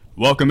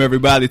Welcome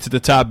everybody to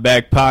the Top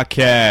Back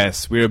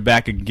Podcast. We are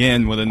back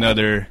again with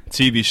another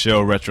TV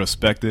show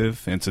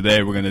retrospective, and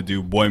today we're going to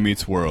do Boy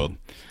Meets World.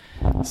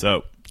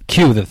 So,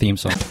 cue the theme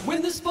song.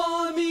 When this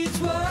boy meets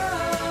world,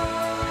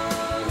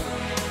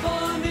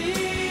 boy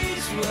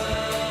meets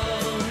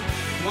world,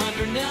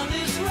 wandering down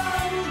this road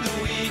that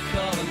we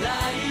call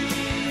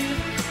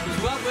life, is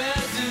what we're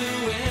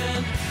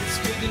doing. It's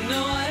good to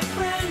know I have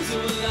friends who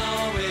will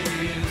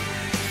always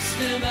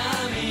stand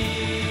by me.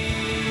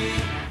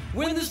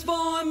 When this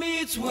boy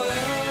meets world.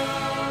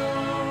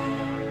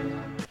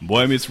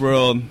 Boy Meets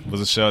World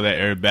was a show that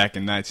aired back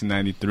in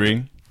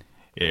 1993.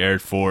 It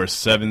aired for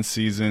 7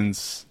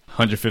 seasons,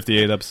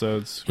 158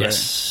 episodes, right?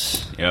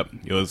 Yes. Yep.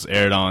 It was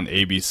aired on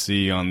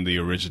ABC on the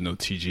original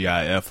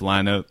TGIF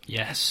lineup.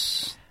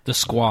 Yes. The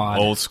Squad.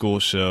 Old school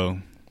show.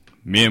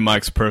 Me and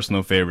Mike's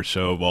personal favorite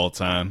show of all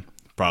time,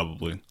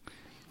 probably.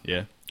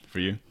 Yeah, for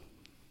you?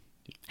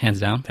 Hands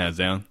down. Hands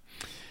down.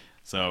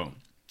 So,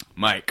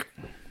 Mike,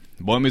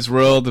 Boy Meets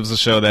World was a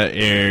show that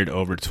aired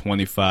over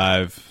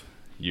 25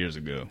 years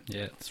ago.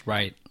 Yeah, that's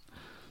right.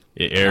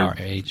 It aired Our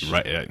age.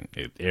 right.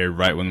 It aired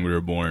right when we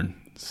were born.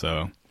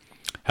 So,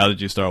 how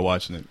did you start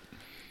watching it?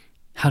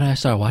 How did I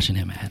start watching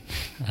it, man?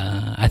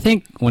 I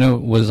think when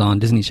it was on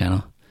Disney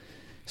Channel.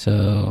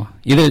 So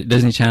either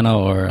Disney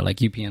Channel or like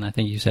UPN. I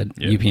think you said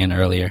UPN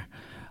earlier.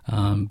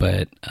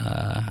 But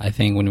I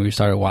think when we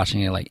started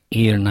watching it, like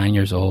 8 or 9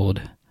 years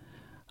old.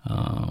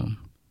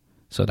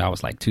 So that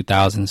was like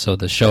 2000. So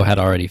the show had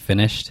already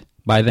finished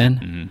by then.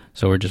 Mm-hmm.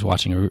 So we're just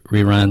watching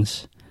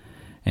reruns.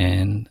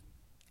 And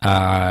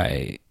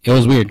it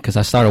was weird because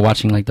I started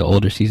watching like the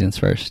older seasons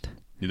first.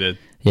 You did?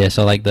 Yeah,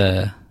 so like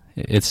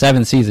it's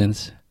 7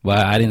 seasons, but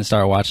I didn't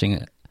start watching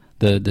it.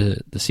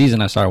 The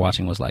season I started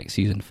watching was like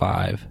season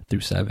 5 through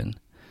 7.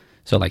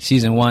 So like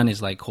season 1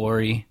 is like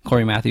Corey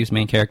Matthews,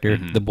 main character,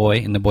 the boy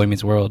in the Boy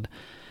Meets World,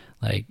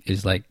 like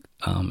is like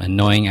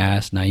annoying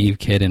ass naive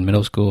kid in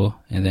middle school,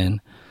 and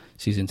then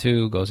season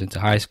 2 goes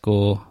into high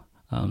school,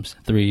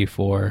 3,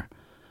 4,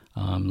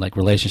 like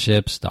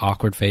relationships, the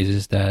awkward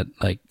phases that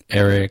like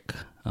Eric,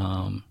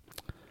 Sean,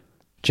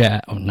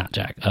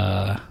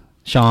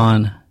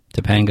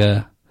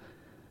 Topanga,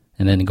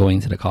 and then going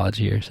into the college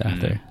years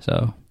after.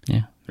 So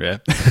yeah.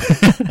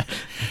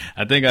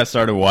 I think I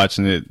started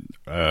watching it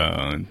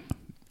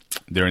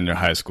during their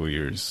high school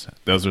years.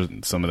 Those are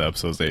some of the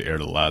episodes they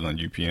aired a lot on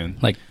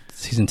UPN. Like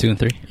season 2 and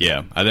 3?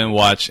 Yeah. I didn't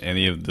watch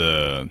any of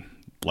the,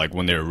 like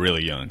when they were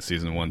really young,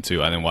 season 1,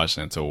 2. I didn't watch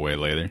that until way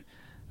later.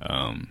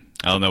 I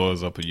don't know what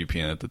was up with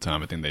UPN at the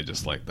time. I think they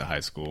just liked the high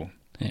school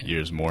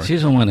years more.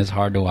 Season 1 is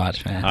hard to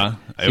watch, man. Huh?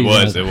 It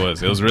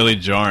was really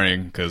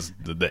jarring because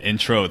the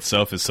intro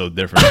itself is so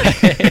different.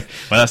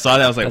 But I saw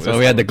that, I was like, that's why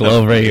we had the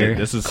glove right here.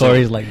 This is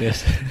Corey's so, like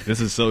this.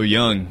 This is so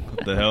young.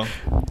 What the hell?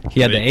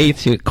 He had the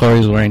 8s.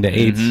 Corey's wearing the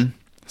 8s. Mm-hmm.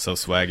 So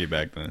swaggy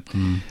back then.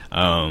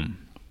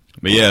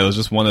 But yeah, it was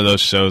just one of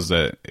those shows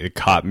that it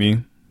caught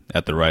me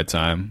at the right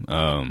time.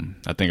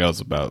 I think I was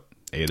about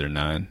 8 or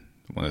 9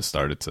 when I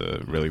started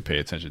to really pay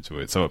attention to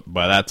it. So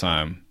by that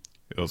time,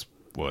 it was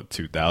what,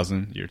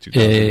 2000? Year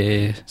 2000?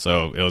 Yeah.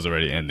 So it was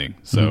already ending.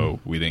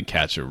 So we didn't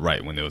catch it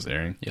right when it was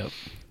airing. Yep.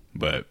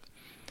 But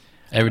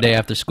every day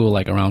after school,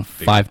 like around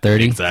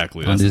 5:30.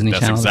 Exactly. On Disney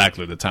that's Channel.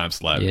 exactly the time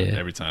slot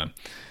every time.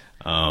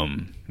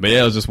 But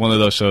yeah, it was just one of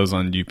those shows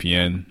on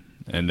UPN,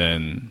 and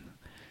then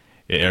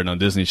it aired on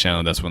Disney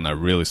Channel. That's when I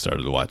really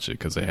started to watch it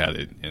because they had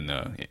it in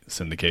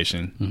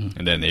syndication,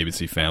 and then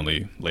ABC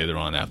Family later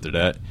on after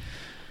that.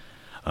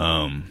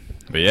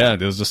 But yeah,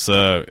 it was just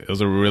it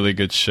was a really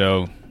good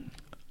show.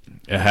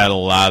 It had a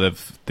lot of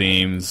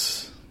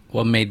themes.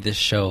 What made this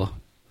show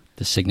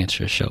the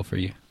signature show for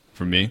you?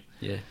 For me?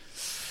 Yeah.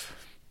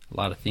 A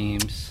lot of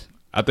themes.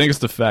 I think it's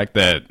the fact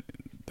that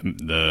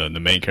the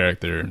main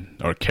character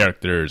or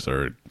characters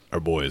are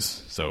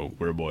boys. So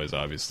we're boys,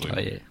 obviously. Oh,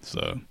 yeah.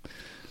 So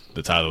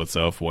the title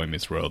itself, Boy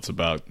Meets World, it's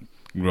about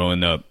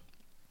growing up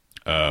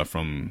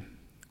from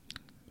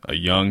a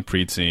young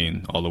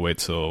preteen all the way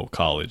till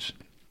college.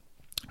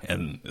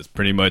 And it's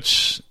pretty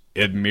much,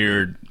 it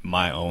mirrored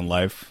my own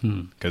life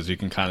because you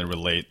can kind of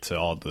relate to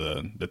all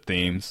the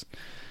themes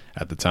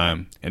at the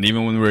time. And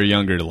even when we were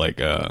younger,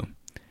 like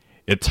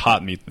it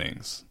taught me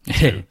things.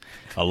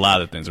 A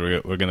lot of things.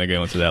 We're going to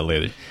go into that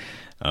later.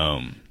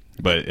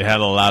 But it had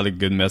a lot of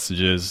good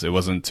messages. It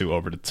wasn't too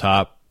over the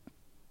top.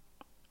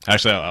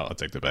 Actually, I'll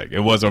take that back. It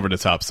was over the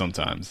top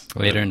sometimes.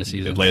 Later in the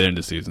season. Later in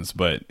the seasons.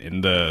 But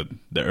in the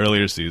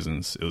earlier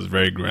seasons, it was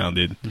very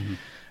grounded.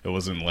 It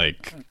wasn't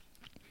like...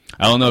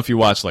 I don't know if you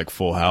watch like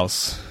Full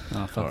House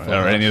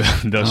or any of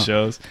those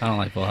shows. I don't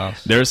like Full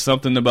House. There's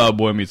something about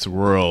Boy Meets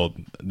World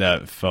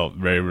that felt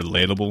very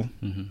relatable.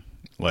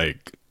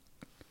 Like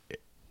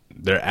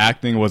their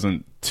acting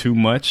wasn't too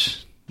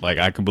much. Like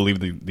I can believe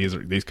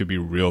these could be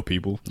real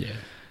people. Yeah.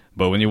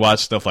 But when you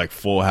watch stuff like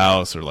Full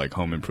House or like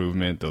Home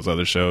Improvement, those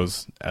other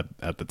shows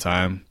at the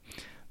time,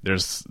 they're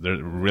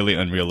really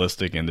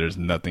unrealistic, and there's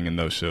nothing in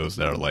those shows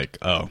that are like,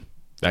 oh,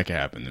 that could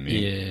happen to me.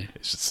 Yeah.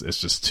 It's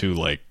just too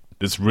like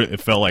it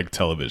felt like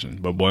television.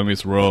 But Boy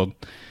Meets World,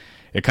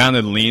 it kind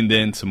of leaned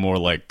into more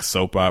like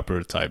soap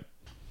opera type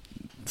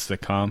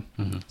sitcom.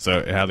 So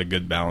it had a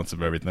good balance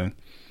of everything.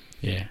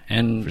 Yeah,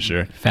 and For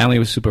sure. family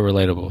was super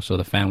relatable. So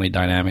the family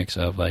dynamics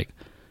of like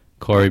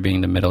Corey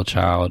being the middle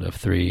child of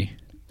 3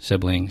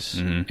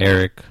 siblings,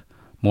 Eric,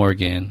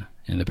 Morgan,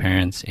 and the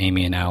parents,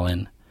 Amy and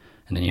Alan.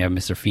 And then you have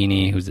Mr.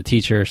 Feeney, who's the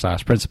teacher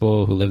 /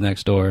 principal who lived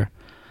next door.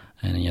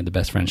 And then you had the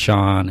best friend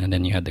Sean, and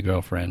then you had the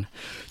girlfriend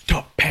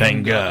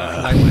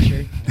Topanga. Like my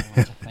shirt?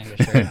 No,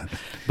 Topanga shirt.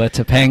 But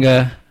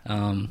Topanga,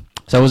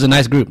 so it was a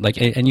nice group. Like,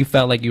 and you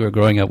felt like you were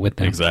growing up with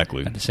them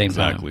Exactly. at the same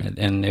Exactly. time,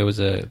 and it was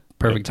a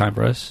perfect time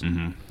for us.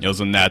 It was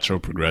a natural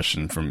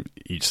progression from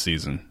each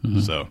season.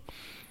 So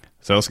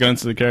let's get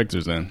into the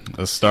characters then.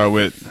 Let's start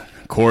with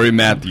Corey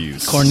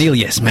Matthews.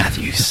 Cornelius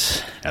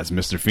Matthews. As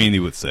Mr. Feeney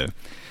would say.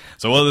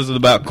 So what is it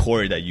about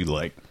Corey that you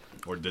like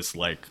or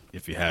dislike,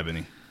 if you have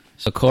any?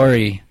 So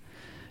Corey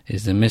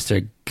is the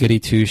Mr. Goody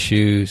Two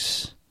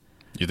Shoes.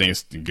 You think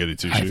it's the goody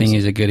two shoes? I think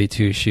he's a Goody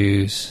Two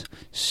Shoes.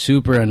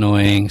 Super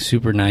annoying,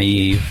 super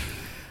naive.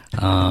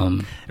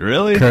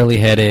 Really?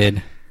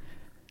 Curly-headed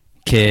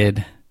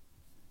kid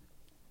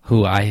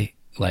who I,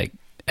 like,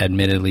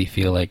 admittedly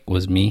feel like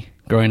was me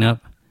growing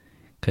up.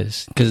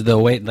 Because the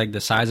way, like,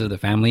 the size of the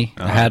family,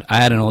 I had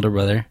an older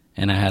brother,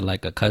 and I had,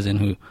 like, a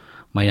cousin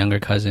my younger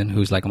cousin,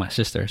 who's, like, my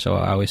sister. So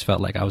I always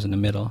felt like I was in the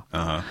middle.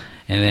 And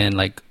then,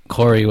 like,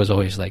 Corey was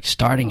always, like,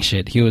 starting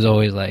shit. He was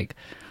always, like,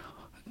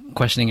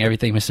 questioning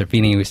everything Mr.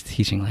 Feeney was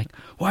teaching. Like,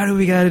 why do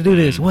we got to do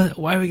this?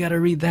 Why do we got to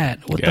read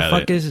that? What the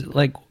fuck is,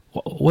 like,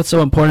 what's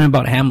so important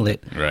about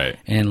Hamlet? Right.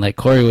 And, like,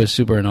 Corey was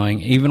super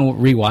annoying. Even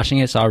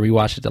rewatching it, so I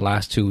rewatched it the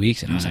last 2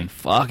 weeks, and I was like,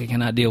 fuck, I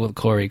cannot deal with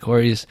Corey.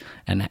 Corey's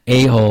an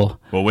a-hole.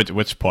 Well,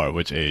 which part,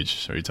 which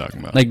age are you talking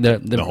about? Like, the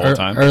whole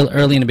time?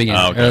 Early in the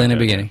beginning. Oh, okay, early in the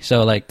okay, beginning.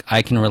 So, like,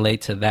 I can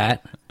relate to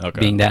that,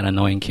 being that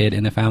annoying kid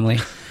in the family.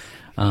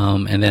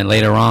 And then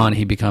later on,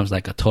 he becomes,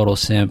 like, a total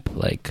simp,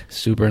 like,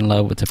 super in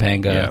love with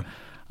Topanga.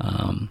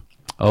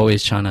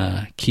 Always trying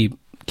to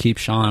keep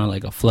Sean,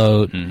 like,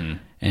 afloat.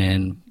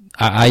 And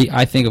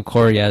I think of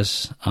Corey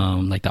as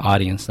like the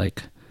audience,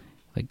 like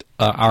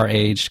our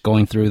age,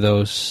 going through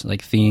those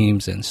like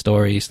themes and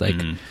stories, like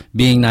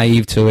being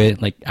naive to it,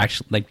 like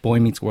actually like Boy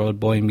Meets World,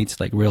 Boy Meets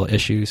like real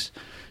issues.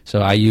 So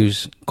I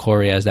use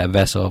Corey as that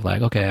vessel of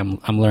like, okay,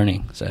 I'm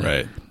learning. So,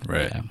 right.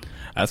 Yeah.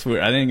 That's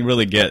weird. I didn't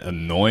really get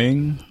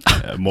annoying,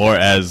 more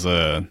as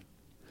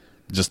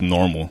just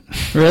normal.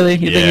 Really?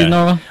 You think he's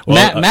normal?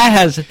 Well,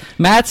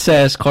 Matt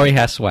says Corey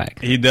has swag.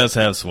 He does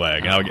have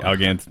swag.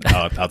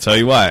 I'll tell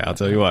you why. All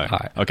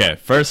right. Okay,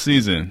 first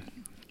season,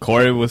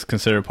 Corey was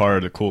considered part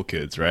of the cool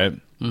kids, right?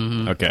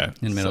 Okay.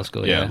 In middle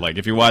school, yeah. Like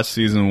if you watch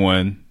season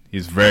 1,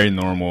 he's very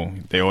normal.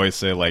 They always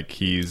say like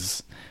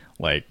he's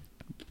like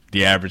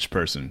the average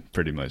person,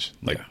 pretty much.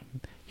 Like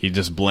he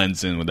just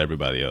blends in with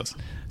everybody else.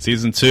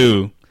 Season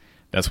 2,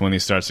 that's when he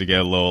starts to get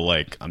a little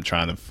like, I'm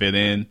trying to fit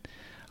in.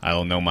 I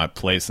don't know my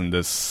place in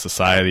this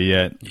society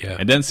yet. Yeah.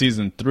 And then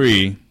season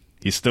 3,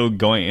 he's still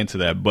going into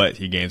that, but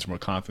he gains more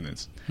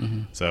confidence.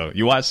 So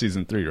you watched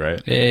season 3,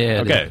 right?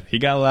 Yeah. Okay. He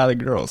got a lot of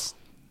girls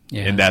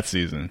in that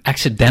season.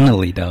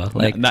 Accidentally, though.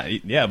 Like,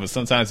 but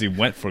sometimes he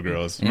went for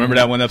girls. Remember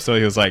that one episode?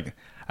 He was like,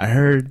 I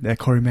heard that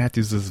Corey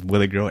Matthews is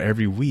with a girl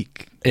every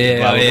week. Yeah,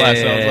 blah, blah, blah.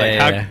 So I was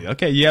like, yeah.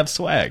 okay, you have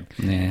swag.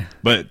 Yeah.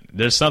 But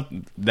there's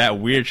that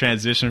weird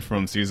transition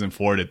from season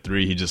 4 to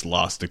 3, he just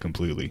lost it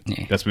completely.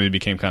 Yeah. That's when he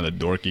became kind of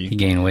dorky. He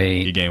gained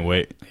weight.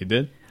 He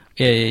did?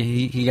 Yeah,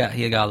 he got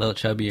a little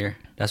chubbier.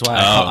 That's why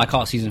I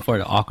call season 4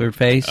 the awkward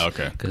phase.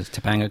 Okay. Because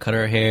Topanga cut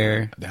her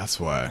hair. That's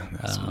why.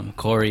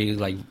 Corey,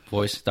 like,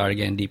 voice started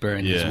getting deeper,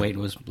 and his weight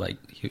was, like,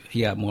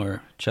 he got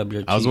more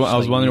chubbier. I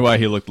was wondering why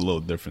he looked a little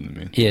different to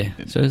me. Yeah,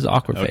 so it's the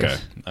awkward phase.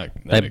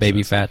 That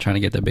baby fat, trying to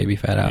get the baby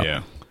fat out.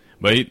 Yeah.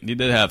 But he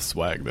did have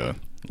swag, though.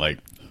 Like,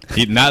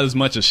 he not as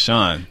much as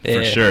Sean,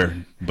 for sure,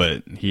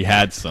 but he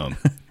had some.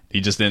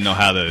 He just didn't know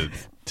how to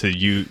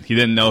use. He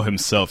didn't know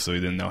himself, so he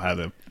didn't know how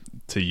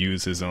to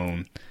use his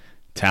own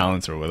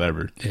talents or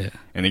whatever. Yeah.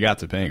 And he got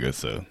Topanga,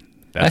 so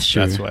that's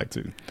true. That's swag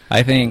too.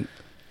 I think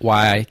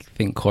why I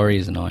think Corey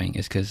is annoying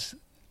is because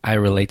I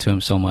relate to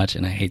him so much,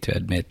 and I hate to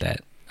admit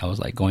that I was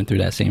like going through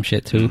that same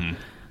shit too.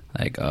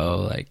 Like,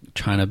 like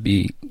trying to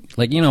be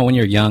like, you know, when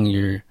you're young,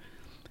 you're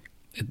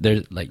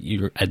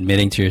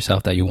admitting to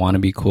yourself that you want to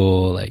be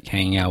cool, like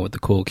hanging out with the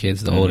cool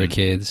kids, the older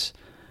kids,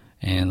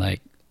 and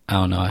like, I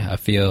don't know, I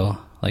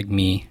feel like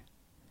me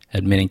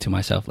admitting to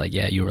myself like,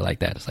 yeah, you were like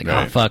that. It's like,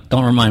 oh fuck,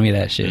 don't remind me of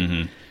that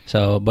shit.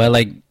 So, but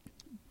like,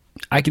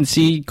 I can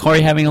see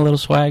Corey having a little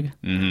swag.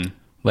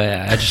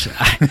 But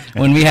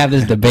when we have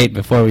this debate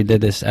before we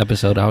did this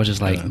episode, I was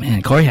just like,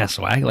 man, Corey has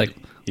swag. Like,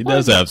 he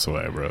does have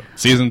swag, bro.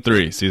 Season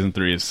 3 is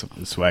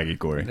swaggy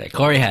Corey. Like,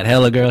 Corey had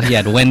hella girls. He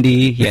had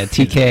Wendy, he had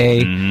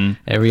TK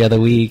every other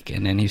week,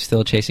 and then he's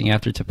still chasing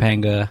after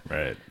Topanga.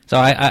 Right. So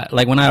I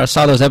like when I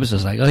saw those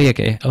episodes, like, oh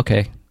yeah,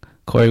 okay,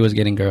 Corey was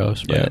getting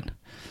girls, but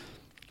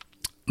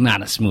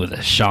not as smooth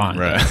as Sean.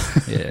 Right.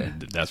 Yeah,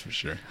 that's for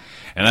sure.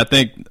 And I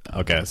think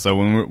so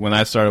when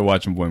I started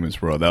watching Boy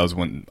Meets World, that was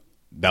when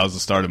that was the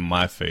start of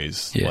my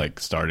phase, Yeah. like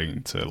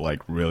starting to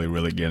like really,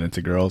 really get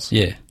into girls.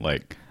 Yeah.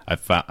 Like I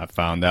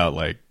found out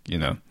like, you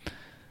know,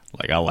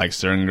 like I like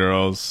certain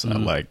girls. I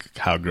like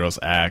how girls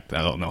act.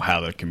 I don't know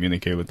how to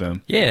communicate with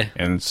them. Yeah.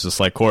 And it's just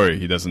like Corey.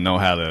 He doesn't know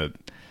how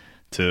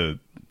to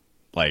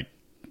like.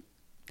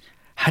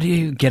 How do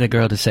you get a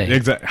girl to say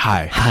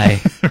Hi.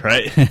 hi?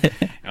 Right? And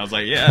I was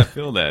like, yeah, I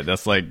feel that.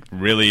 That's like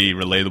really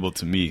relatable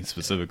to me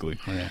specifically.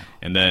 Yeah.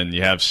 And then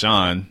you have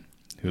Sean,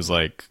 who's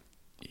like,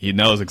 he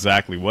knows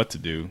exactly what to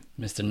do.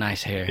 Mr.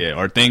 Nice Hair. Yeah,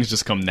 or things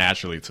just come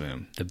naturally to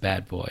him. The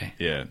bad boy.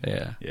 Yeah.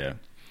 Yeah. Yeah.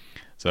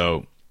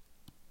 So,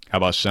 how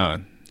about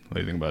Sean? What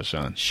do you think about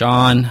Sean?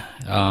 Sean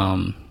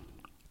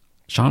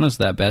is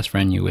that best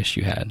friend you wish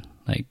you had,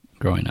 like,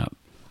 growing up.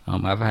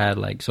 I've had,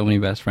 like, so many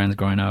best friends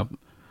growing up,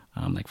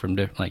 like, from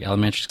like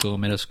elementary school,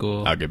 middle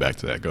school, I'll get back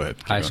to that. Go ahead.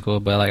 Keep high going. school.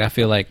 But, like, I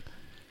feel like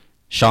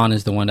Sean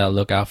is the one that'll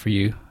look out for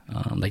you,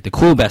 like the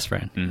cool best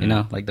friend, you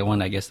know, like the one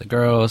that gets the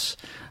girls,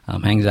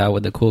 hangs out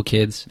with the cool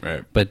kids.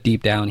 Right. But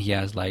deep down, he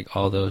has like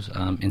all those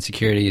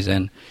insecurities,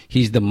 and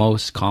he's the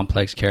most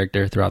complex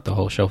character throughout the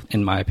whole show,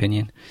 in my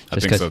opinion. I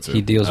Just think so, because too.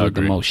 he deals I with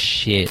the agree. most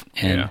shit,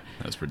 and Yeah,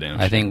 that's for damn I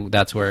sure. think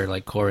that's where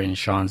like Corey and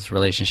Sean's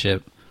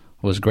relationship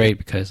was great,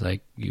 because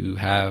like you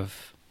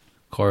have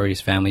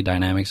Corey's family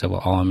dynamics of an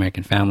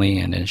all-American family,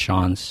 and then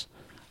Sean's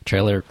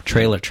trailer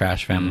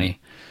trash family.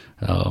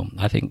 So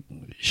I think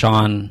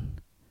Sean,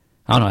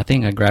 I don't know, I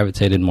think I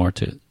gravitated more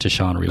to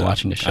Sean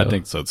rewatching the show. I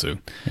think so too.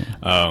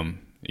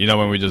 You know,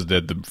 when we just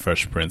did the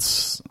Fresh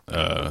Prince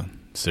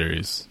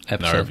series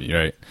in our Episode. review,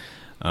 right?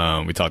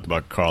 We talked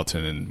about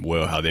Carlton and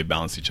Will, how they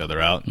balance each other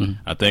out.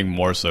 I think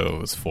more so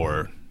it was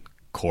for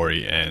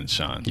Corey and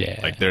Sean. Yeah.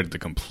 Like they're the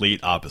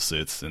complete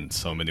opposites in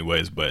so many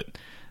ways, but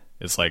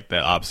it's like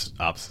that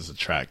opposites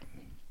attract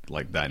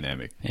like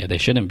dynamic. Yeah, they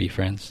shouldn't be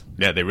friends.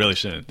 Yeah, they really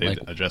shouldn't. They Like-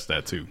 address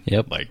that too.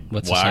 Yep, Like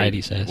what why-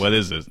 society says. What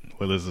is this?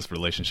 What is this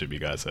relationship you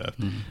guys have?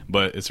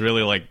 But it's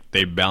really like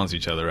they balance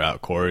each other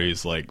out.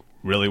 Corey's like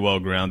really well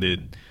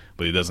grounded,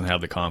 but he doesn't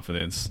have the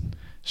confidence.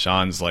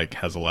 Sean's like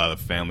has a lot of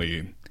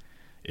family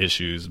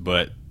issues,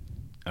 but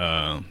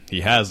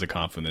he has the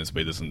confidence,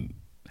 but he doesn't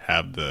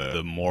have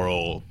the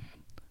moral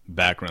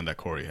background that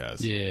Corey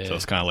has. Yeah. So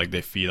it's kind of like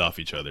they feed off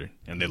each other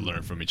and they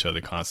learn from each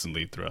other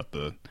constantly throughout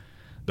the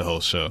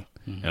whole show.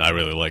 And I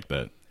really like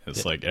that.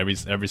 It's like every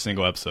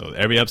single episode,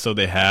 every episode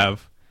they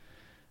have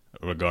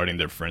regarding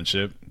their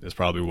friendship is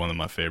probably one of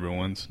my favorite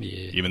ones.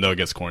 Yeah. Even though it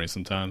gets corny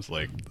sometimes,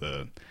 like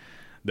the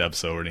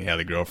episode where he had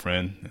a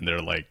girlfriend and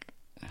they're like,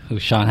 Who,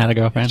 Sean had a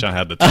girlfriend? Sean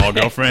had the tall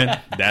girlfriend.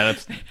 And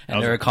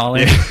they were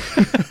calling?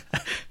 I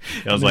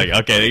was like,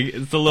 okay,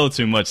 it's a little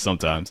too much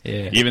sometimes.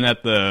 Yeah. Even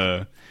at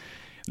the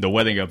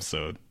wedding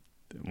episode,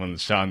 when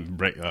Sean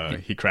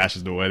he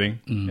crashes the wedding,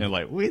 and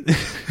like, we. He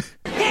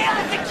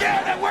has to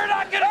care that we're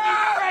not gonna be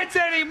friends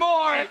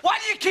anymore. Why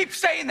do you keep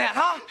saying that,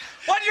 huh?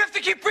 Why do you have to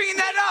keep bringing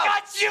that up?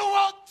 Because you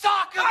won't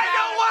talk about it. I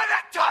don't want to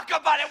talk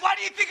about it. Why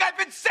do you think I've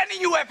been sending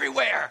you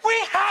everywhere? We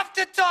have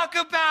to talk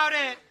about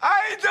it.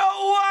 I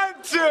don't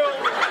want to.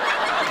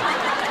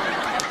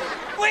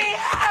 We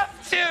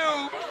have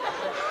to.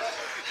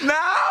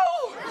 Now?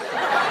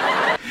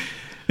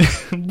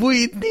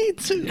 We need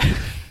to.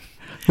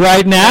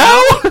 Right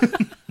now?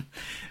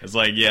 It's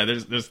like, yeah,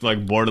 there's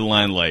like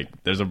borderline, like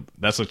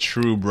that's a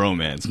true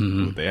bromance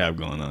what they have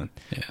going on.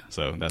 Yeah.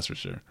 So that's for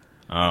sure.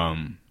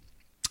 And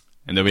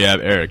then we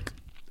have Eric.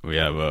 We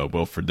have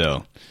Will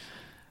Friedle.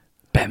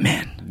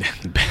 Batman.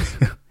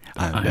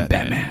 I'm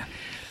Batman.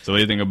 So what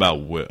do you think about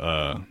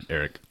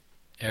Eric?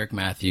 Eric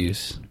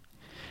Matthews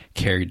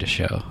carried the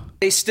show.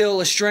 They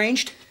still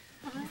estranged?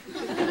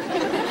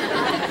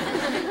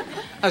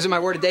 I was in my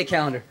word of day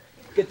calendar.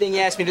 Good thing you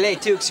asked me today,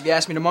 too, because if you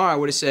asked me tomorrow, I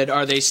would have said,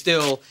 are they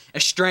still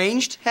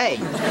estranged? Hey.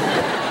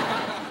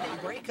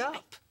 Break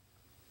up.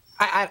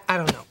 I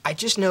don't know. I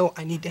just know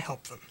I need to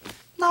help them.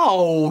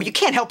 No, you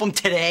can't help them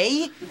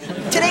today.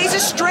 Today's a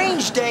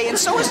strange day, and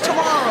so is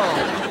tomorrow.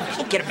 You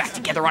can't get them back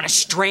together on a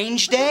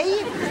strange day.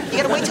 You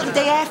gotta wait till the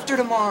day after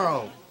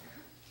tomorrow.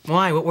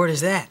 Why? What word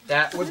is that?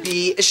 That would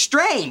be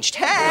estranged.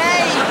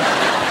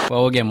 Hey!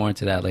 Well, we'll get more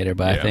into that later,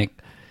 but Yeah. I think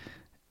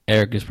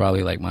Eric is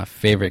probably like my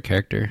favorite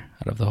character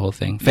out of the whole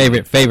thing.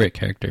 Favorite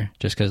character,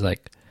 just because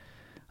like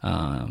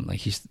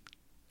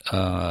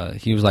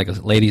he was like a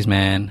ladies'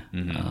 man,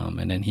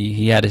 and then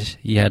he had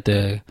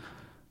to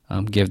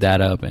give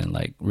that up and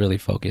like really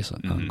focus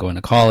on going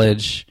to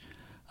college,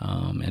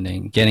 and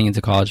then getting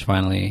into college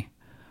finally.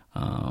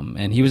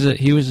 And he was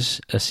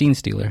a scene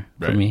stealer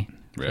for Right. me.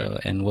 Right. So,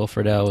 and Will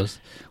Friedle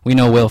we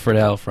know Will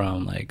Friedle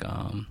from like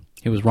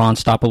he was Ron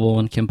Stoppable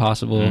in Kim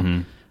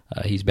Possible.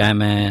 He's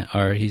Batman,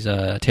 or he's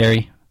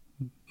Terry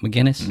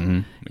McGinnis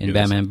in McGinnis.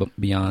 Batman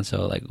Beyond.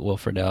 So like Will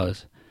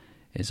Friedle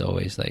is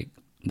always like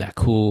that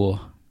cool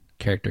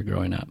character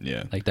growing up.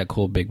 Yeah. Like that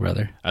cool big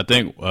brother. I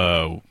think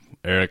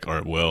Eric,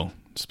 or Will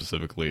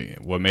specifically,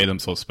 what made him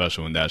so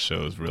special in that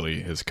show is really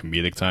his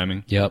comedic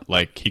timing. Yep.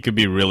 Like he could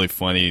be really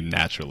funny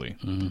naturally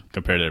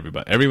compared to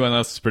everybody. Everyone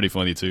else is pretty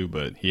funny too,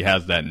 but he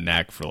has that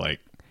knack for like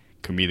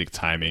comedic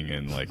timing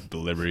and like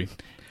delivery.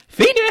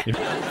 Fine!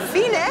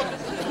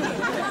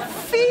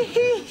 Ow!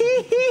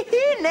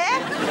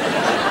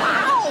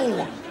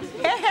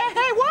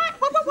 Hey, what?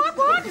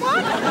 What?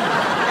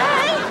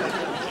 Hey!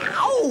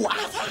 Ow!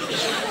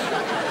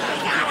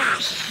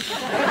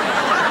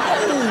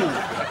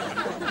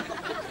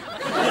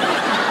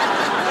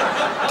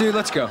 Dude,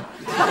 let's go.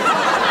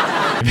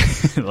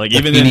 Like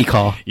even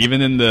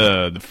in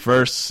the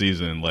first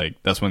season, like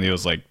that's when he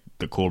was like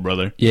the cool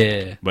brother.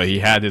 Yeah. But he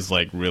had his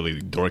like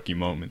really dorky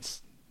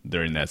moments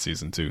during that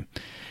season too.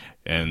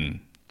 And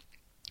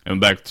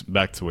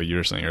back to what you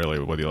were saying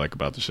earlier, what do you like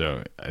about the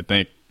show? I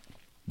think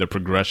the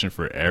progression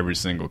for every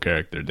single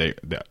character,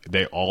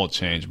 they all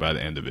change by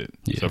the end of it.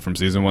 Yeah. So from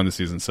season 1 to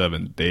season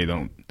 7,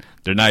 they're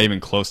not even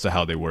close to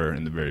how they were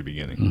in the very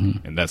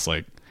beginning. And that's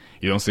like,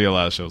 you don't see a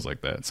lot of shows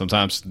like that.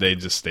 Sometimes they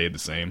just stay the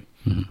same,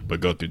 but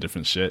go through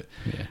different shit.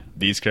 Yeah.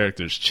 These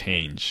characters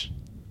change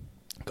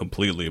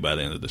completely by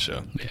the end of the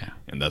show. Yeah.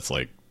 And that's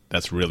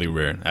really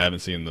rare. I haven't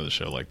seen another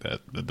show like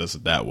that does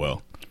it that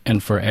well.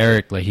 And for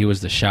Eric, like he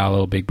was the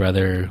shallow big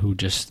brother who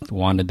just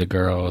wanted the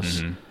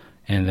girls,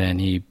 and then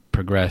he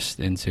progressed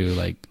into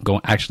like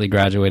actually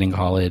graduating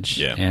college.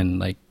 Yeah. And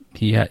like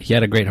he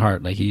had a great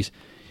heart. Like he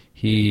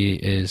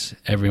is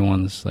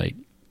everyone's like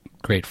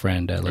great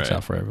friend that looks Right.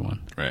 out for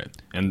everyone. Right.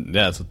 And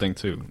yeah, that's the thing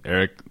too.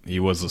 Eric, he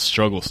was a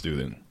struggle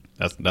student.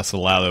 That's a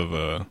lot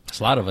of It's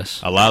a lot of us.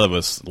 a lot of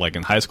us, like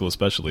in high school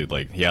especially,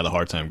 like he had a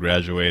hard time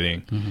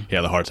graduating. He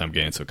had a hard time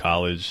getting to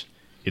college.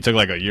 He took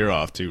like a year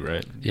off too,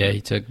 right? Yeah, he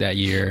took that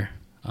year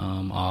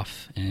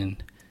off,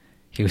 and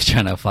he was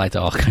trying to apply to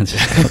all kinds of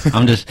schools.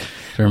 I'm just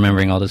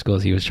remembering all the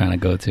schools he was trying to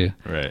go to.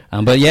 Right.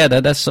 But yeah,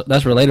 that's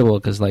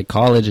relatable because like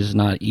college is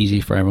not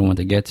easy for everyone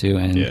to get to,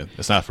 and Yeah,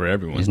 it's not for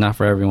everyone. it's not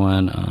for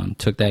everyone.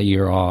 Took that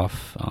year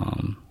off.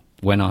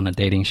 Went on a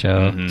dating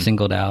show.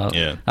 Singled out.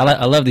 Yeah.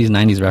 I love these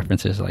 '90s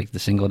references, like the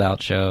Singled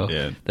Out show.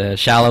 Yeah. The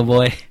Shallow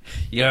Boy.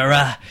 You're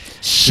a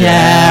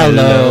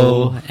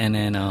shallow, and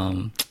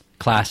then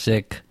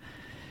classic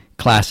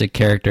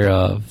character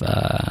of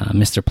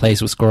Mr.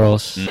 Plays with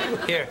Squirrels.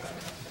 Here,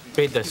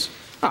 read this.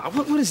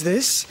 What is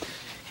this?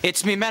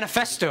 It's me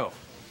manifesto.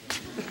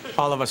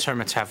 All of us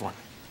hermits have one.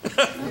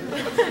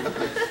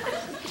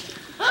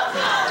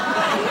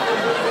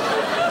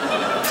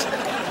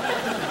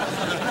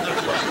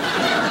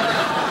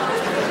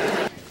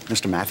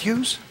 Mr.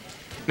 Matthews?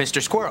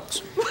 Mr.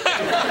 Squirrels.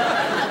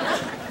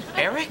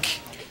 Eric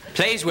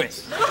plays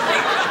with.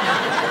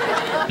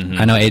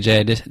 I know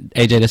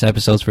AJ, this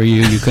episode's for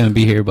you. You couldn't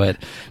be here, but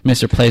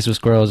Mr. Plays with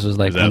Squirrels was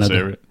like Is that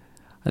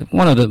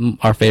one of favorite?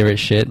 our favorite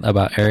shit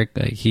about Eric.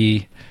 Like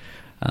he,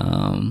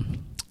 I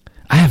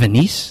have a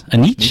niece.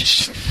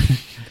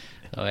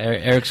 Oh,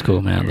 Eric's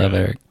cool, man. I love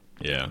Eric.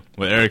 Yeah.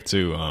 With Eric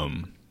too, I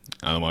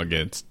don't want to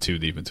get too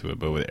deep into it,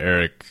 but with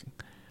Eric,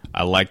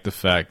 I like the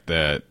fact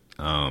that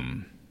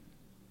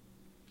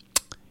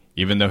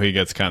even though he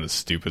gets kind of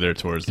stupider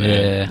towards the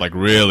end, like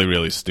really,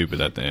 really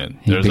stupid at the end.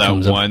 There's that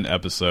one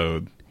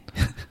episode,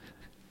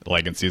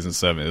 like in season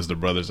 7, is the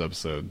brothers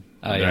episode.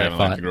 They're having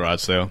like the garage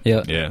sale.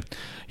 Yeah.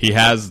 He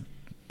has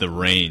the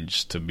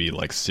range to be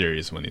like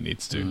serious when he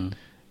needs to.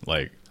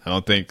 Like I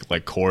don't think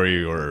like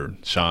Corey or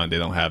Sean, they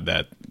don't have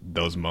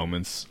those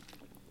moments.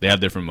 They have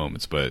different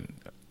moments, but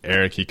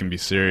Eric, he can be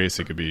serious.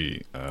 He could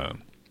be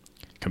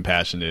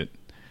compassionate.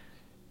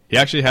 He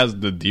actually has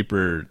the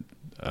deeper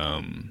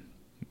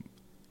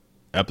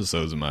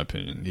episodes, in my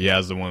opinion. He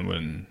has the one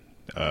when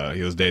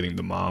he was dating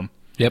the mom.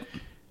 Yep.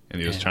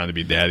 And he was trying to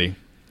be daddy,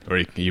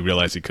 or he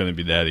realized he couldn't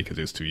be daddy because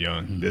he was too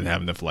young, didn't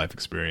have enough life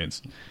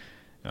experience.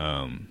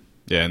 Yeah,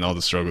 and all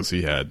the struggles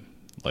he had,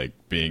 like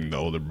being the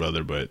older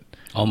brother, but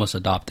almost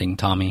adopting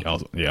Tommy.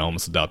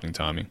 Almost adopting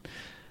Tommy.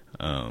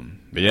 But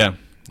yeah,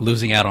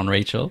 losing out on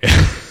Rachel.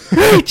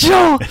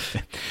 Rachel,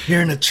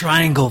 you're in a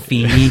triangle,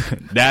 Feeny.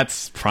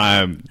 That's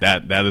prime.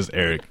 That is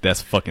Eric.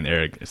 That's fucking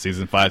Eric.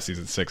 Season 5,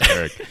 season 6,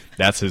 Eric.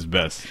 That's his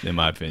best, in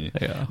my opinion.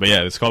 Yeah. But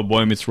yeah, it's called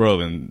Boy Meets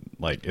World, and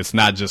like it's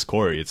not just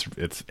Corey.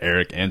 It's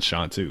Eric and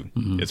Sean too.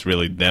 It's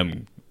really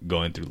them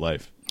going through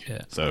life.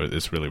 Yeah. So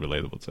it's really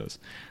relatable to us.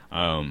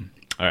 All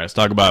right, let's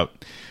talk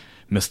about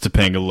Miss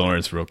Topanga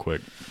Lawrence real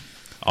quick.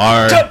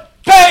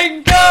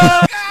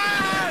 Topanga!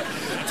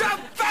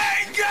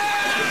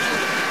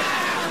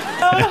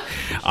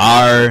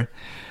 Our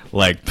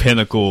like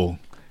pinnacle,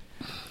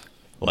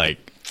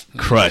 like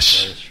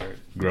crush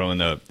growing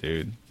up,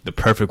 dude. The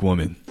perfect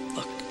woman.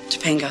 Look,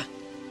 Topanga,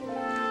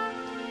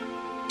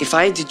 if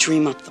I had to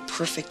dream up the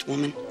perfect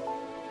woman,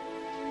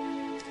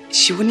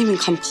 she wouldn't even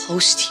come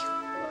close to you.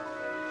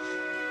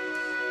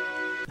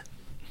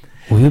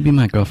 Will you be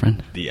my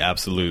girlfriend? The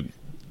absolute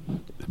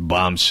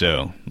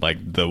bombshell.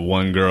 Like the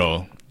one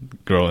girl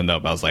growing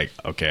up, I was like,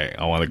 okay,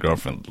 I want a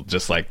girlfriend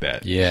just like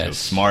that. Yes. She was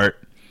smart.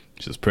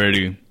 She was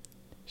pretty.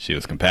 She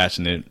was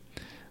compassionate.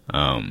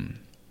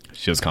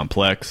 She was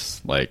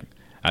complex. Like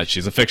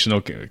she's a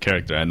fictional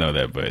character, I know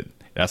that, but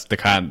that was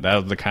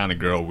the kind of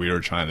girl we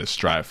were trying to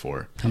strive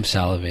for. I'm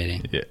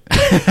salivating.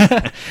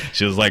 Yeah.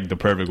 She was like the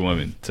perfect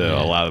woman to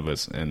a lot of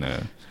us, and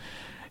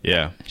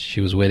yeah, she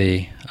was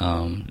witty.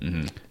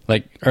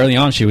 Like early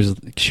on, she was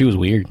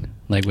weird.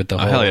 Like with the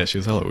whole hell yeah, she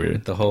was hella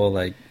weird. The whole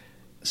like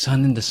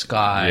sun in the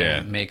sky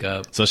Yeah.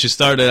 makeup. So she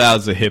started out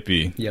as a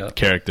hippie Yep.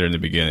 character in the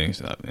beginning,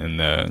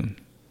 and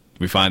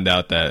we find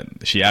out that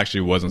she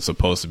actually wasn't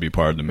supposed to be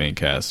part of the main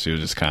cast. She was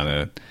just kind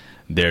of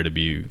there to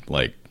be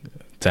like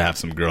to have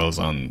some girls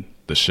on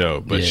the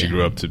show, but she Yeah.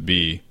 grew up to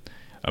be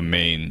a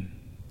main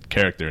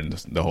character in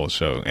the whole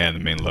show and the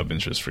main love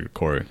interest for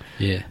Corey.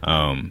 Yeah.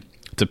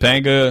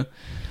 Topanga.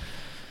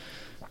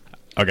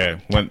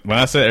 Okay, when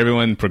I said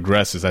everyone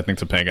progresses, I think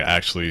Topanga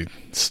actually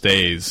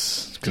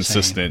stays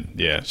consistent.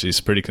 Yeah,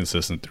 she's pretty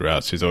consistent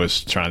throughout. She's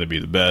always trying to be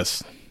the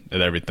best at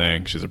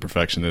everything. She's a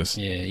perfectionist.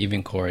 Yeah,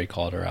 even Corey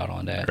called her out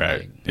on that. Right.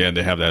 Like, Yeah,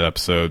 they have that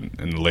episode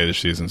in the later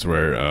seasons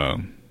where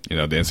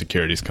the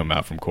insecurities come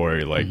out from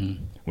Corey. Like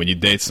when you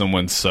date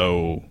someone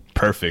so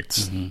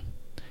perfect,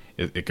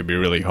 it could be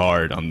really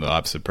hard on the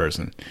opposite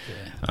person.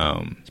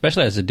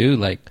 especially as a dude,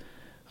 like,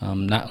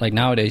 not like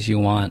nowadays you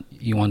want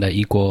that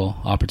equal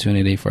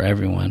opportunity for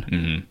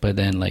everyone. But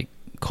then like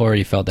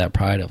Corey felt that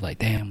pride of like,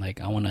 damn,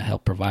 like I want to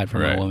help provide for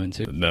my woman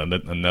too.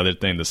 Another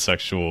thing, the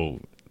sexual.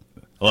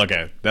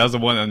 Okay, that was the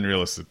one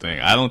unrealistic thing.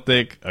 I don't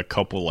think a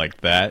couple like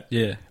that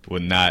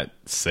would not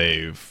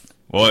save.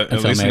 Well, at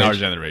Until least in our marriage.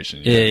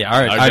 generation. Yeah,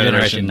 our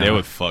generation, they no.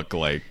 would fuck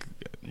like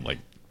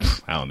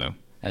I don't know.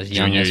 As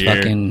young junior as year.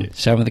 fucking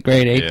 7th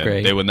grade, 8th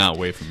grade. They would not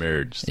wait for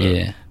marriage. So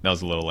Yeah. that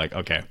was a little like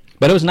okay.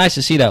 But it was nice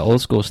to see that old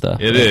school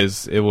stuff.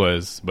 It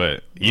was,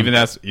 but even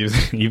as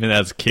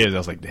kids, I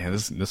was like, damn,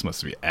 this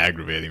must be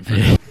aggravating for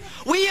me.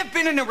 We have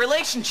been in a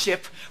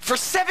relationship for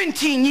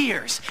 17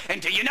 years,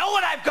 and do you know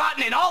what I've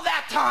gotten in all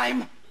that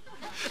time?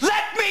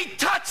 Let me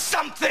touch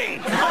something!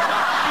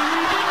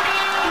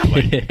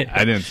 Like,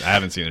 I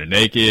haven't seen her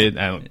naked.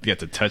 I don't get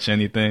to touch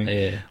anything.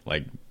 Yeah.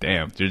 Like,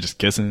 damn, you're just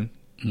kissing.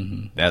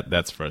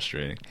 That's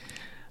frustrating.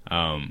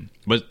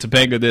 But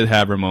Topanga did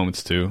have her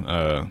moments too.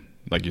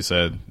 Like you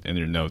said in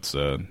your notes,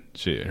 her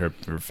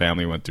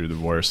family went through the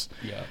worst.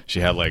 Yeah. She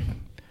had like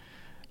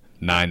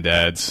 9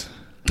 dads,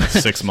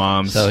 6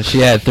 moms. So she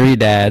had 3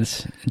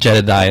 dads,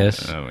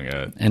 Jedediah's, Oh my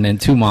god. and then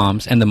 2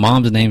 moms, and the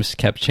moms' names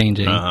kept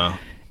changing.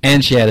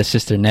 And she had a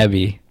sister,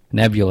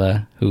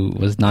 Nebula, who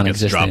was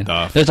non-existent. dropped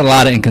off. There's a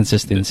lot of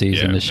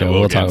inconsistencies in the show. and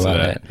We'll get talk into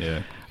about that.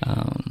 Yeah.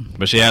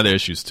 But she had her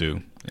issues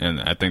too, and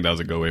I think that was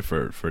a good way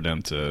for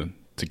them to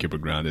keep her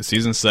grounded.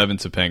 Season 7,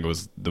 Topanga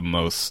was the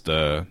most.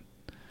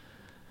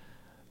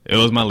 It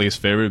was my least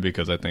favorite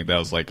because I think that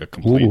was like a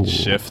complete Ooh.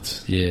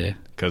 shift. Yeah.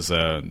 Because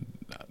the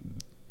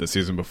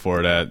season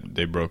before that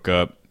they broke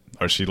up,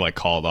 or she like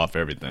called off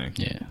everything.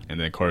 Yeah. And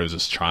then Corey was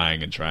just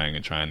trying to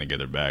get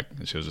her back,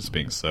 and she was just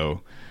being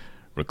so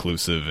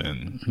reclusive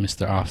and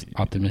Mr.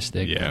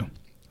 Optimistic. yeah.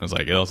 I was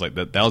like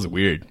that was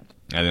weird.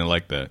 I didn't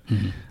like that.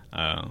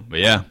 But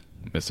yeah,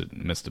 Mr.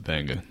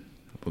 Topanga.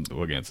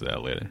 We'll get into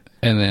that later.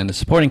 And then the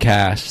supporting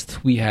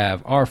cast, we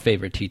have our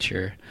favorite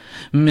teacher,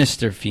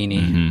 Mr.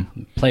 Feeney,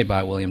 played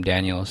by William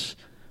Daniels.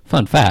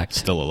 Fun fact.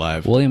 Still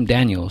alive. William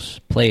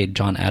Daniels played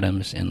John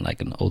Adams in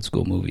like an old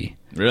school movie.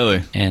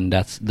 Really? And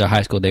that's the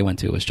high school they went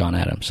to was John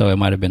Adams. So it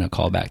might have been a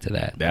callback to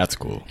that. That's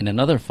cool. And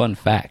another fun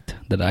fact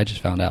that I just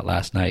found out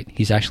last night,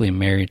 he's actually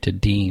married to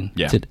Dean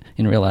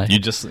in real life. You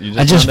just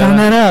I just found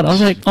that out. I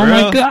was like, oh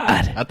my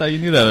God. I thought you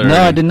knew that already.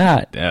 No, I did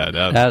not. Yeah,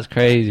 That was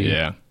crazy.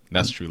 Yeah,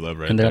 that's true love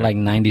right And they're there. like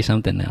 90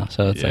 something now.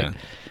 So it's like,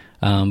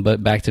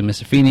 but back to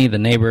Mr. Feeney, the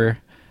neighbor.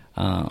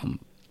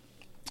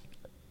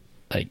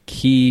 Like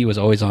he was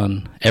always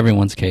on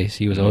everyone's case.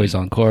 He was always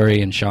on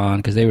Corey and Sean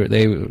because they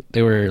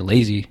were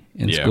lazy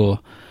in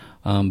school.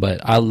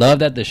 But I love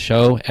that the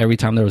show, every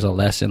time there was a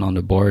lesson on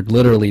the board,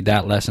 literally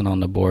that lesson on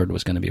the board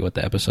was going to be what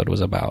the episode was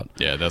about.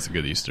 Yeah, that's a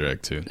good Easter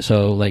egg too.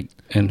 So like,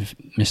 and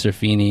Mr.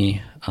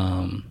 Feeney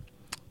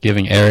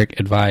giving Eric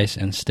advice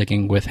and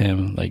sticking with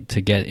him like to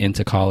get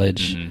into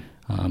college,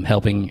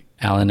 helping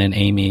Alan and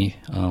Amy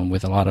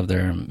with a lot of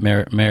their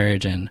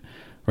marriage and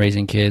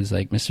raising kids.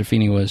 Like Mr.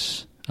 Feeney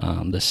was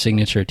the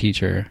signature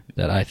teacher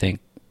that I think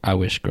I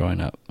wish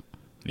growing up.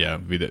 Yeah,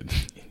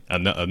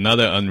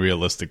 another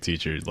unrealistic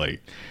teacher.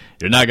 Like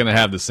you're not gonna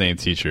have the same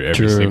teacher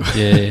every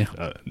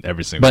single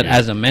every single. But year.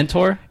 as a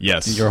mentor,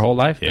 yes, your whole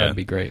life, that'd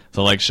be great.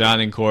 So like Sean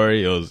and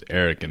Corey, it was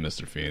Eric and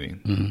Mr.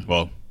 Feeney.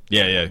 Well,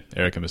 yeah,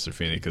 Eric and Mr.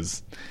 Feeney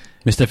because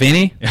Mr.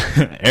 Feeney,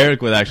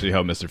 Eric would actually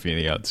help Mr.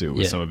 Feeney out too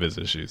with some of his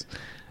issues,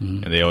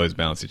 and they always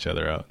balance each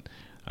other out.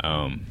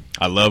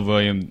 I love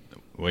William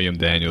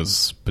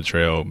Daniels'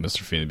 portrayal of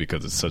Mr. Feeney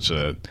because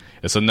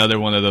it's another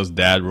one of those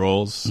dad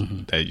roles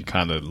that you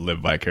kind of live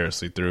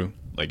vicariously through.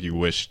 Like you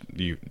wish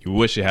you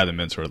had a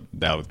mentor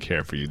that would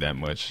care for you that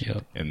much,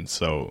 and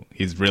so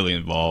he's really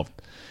involved.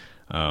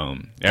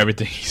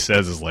 Everything he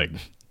says is like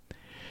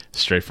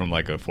straight from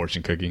like a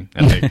fortune cookie.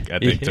 I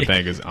think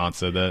Topanga's aunt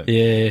said that.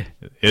 Yeah,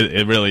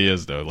 it really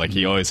is though. Like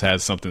he always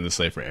has something to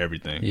say for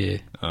everything. Yeah,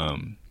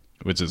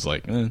 which is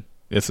like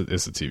it's a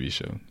TV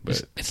show,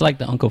 but it's like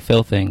the Uncle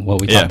Phil thing.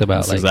 What we talked about,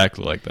 it's like,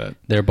 exactly like that.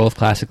 They're both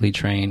classically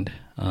trained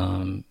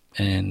and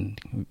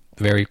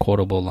very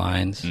quotable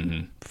lines.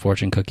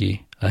 Fortune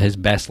cookie. His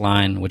best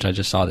line, which I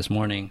just saw this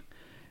morning,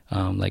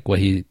 like what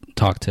he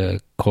talked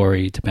to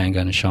Corey, Topanga,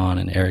 and Sean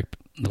and Eric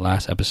the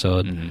last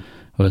episode,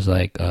 was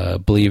like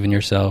believe in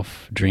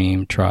yourself,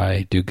 dream,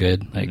 try, do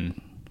good, like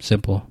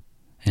simple,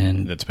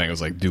 and The Topanga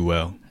was like, do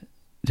well.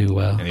 do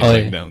well. And he's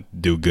like, no,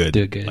 do good.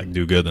 Do good. Like,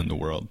 do good in the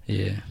world.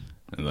 Yeah.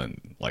 And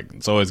then, like,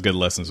 it's always good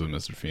lessons with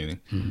Mr. Feeney.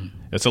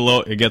 It's a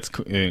little, it gets,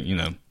 you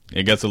know,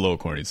 it gets a little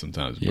corny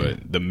sometimes,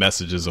 but the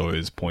message is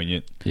always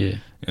poignant. Yeah.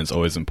 And it's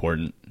always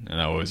important.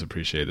 And I always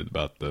appreciated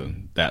about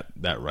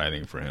that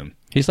writing for him.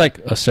 He's like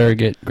a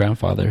surrogate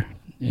grandfather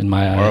in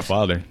my eyes. Or a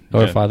father.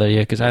 Or a father, yeah,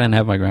 because I didn't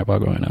have my grandpa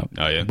growing up.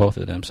 Oh, yeah. Both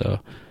of them, so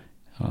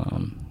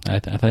I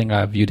think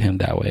I viewed him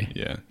that way.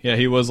 Yeah. Yeah,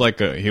 he was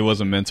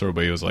a mentor,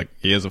 but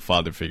he is a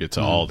father figure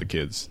to all the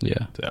kids.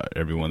 Yeah. To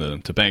every one of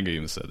them. Topanga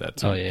even said that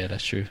too. Oh, yeah,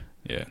 that's true.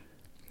 Yeah.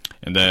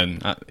 And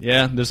then,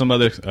 there's some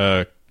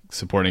other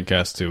supporting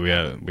cast too. We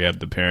have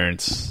the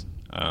parents.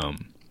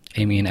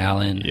 Amy and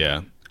Alan.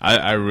 Yeah.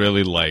 I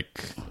really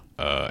like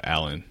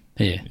Alan.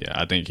 Yeah. Yeah,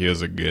 I think he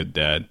was a good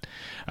dad.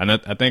 And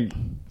I think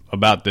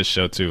about this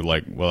show too,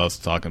 like what I was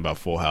talking about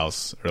Full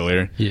House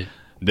earlier. Yeah.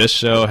 This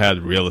show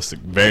had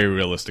very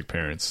realistic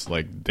parents.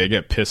 Like, they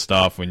get pissed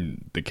off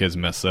when the kids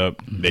mess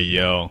up. They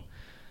yell.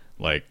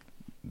 Like,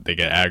 they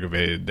get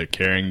aggravated. They're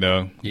caring,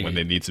 though, when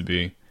they need to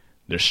be.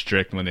 They're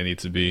strict when they need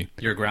to be.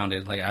 You're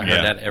grounded. Like, I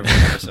heard that every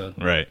episode.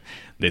 Right.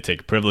 They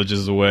take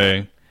privileges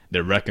away.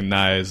 They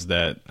recognize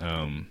that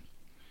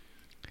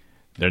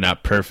they're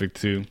not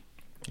perfect, too.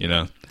 You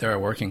know? They're a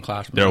working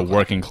class. They're a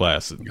working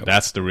class. Yep.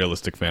 That's the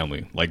realistic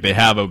family. Like, they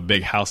have a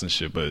big house and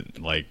shit, but,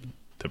 like,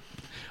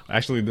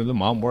 actually, did the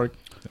mom work?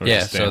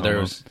 Yeah, so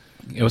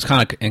it was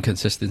kind of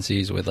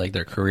inconsistencies with like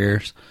their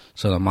careers.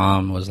 So the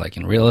mom was like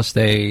in real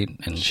estate,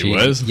 and she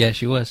was. Yeah,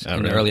 she was.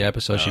 In the early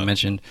episode, she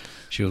mentioned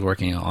she was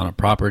working on a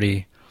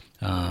property.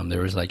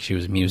 There was like she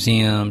was a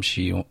museum.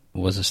 She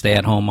was a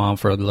stay-at-home mom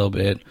for a little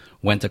bit.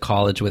 Went to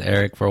college with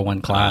Eric for one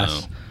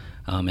class.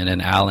 And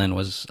then Alan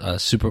was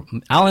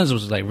Alan's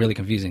was like really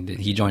confusing.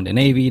 He joined the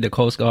Navy, the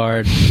Coast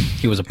Guard.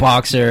 He was a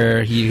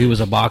boxer. He was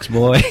a box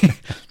boy,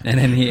 and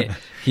then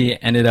he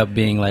ended up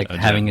being like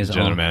having his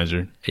general own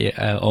manager,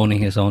 owning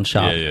his own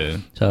shop. Yeah.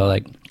 So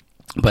like,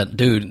 but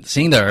dude,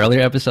 seeing the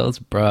earlier episodes,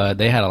 bruh,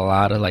 they had a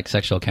lot of like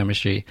sexual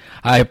chemistry.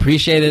 I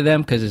appreciated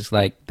them because it's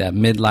like that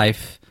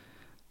midlife.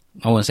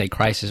 I wouldn't say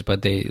crisis,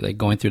 but they like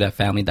going through that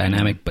family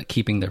dynamic, but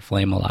keeping their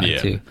flame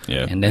alive too.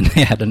 Yeah. And then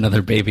they had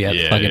another baby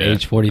at fucking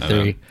age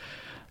 43.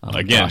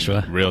 Again,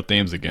 Joshua. real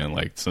themes again.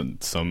 Like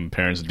some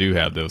parents do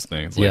have those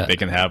things. Like they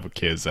can have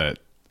kids at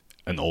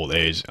an old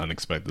age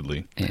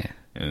unexpectedly. Yeah.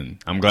 And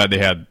I'm glad they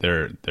had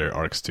their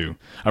arcs too.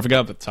 I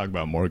forgot to talk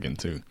about Morgan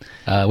too.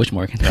 Which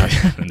Morgan?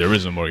 The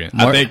original Morgan.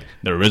 I think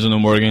the original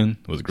Morgan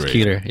was great.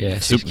 Cuter, yeah.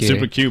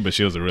 Super cute, but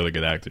she was a really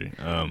good actor.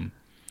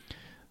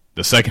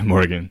 The second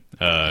Morgan,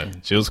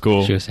 she was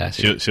cool. She was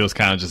sassy. She was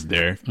kind of just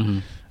there,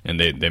 and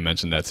they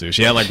mentioned that too.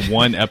 She had like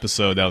one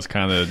episode that was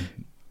kind of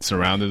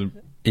surrounded.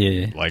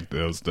 Yeah, like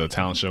it was the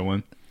talent show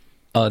one.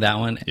 Oh, that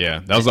one. Yeah,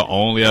 that was the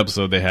only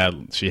episode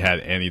she had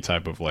any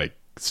type of like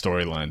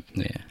storyline.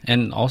 Yeah,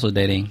 and also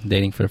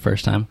dating for the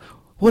first time.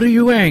 What are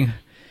you wearing?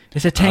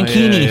 It's a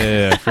tankini.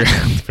 Yeah.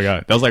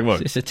 Forgot. That was like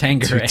what? It's a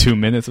Tanqueray. 2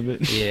 minutes of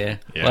it. Yeah.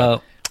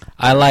 Well,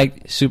 I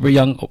like super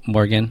young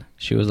Morgan.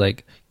 She was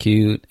like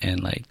cute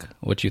and like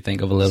what you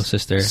think of a little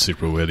sister.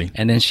 Super witty.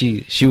 And then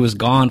she was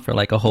gone for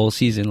like a whole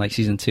season, like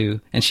season 2,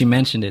 and she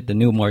mentioned it. The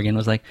new Morgan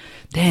was like,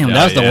 "Damn,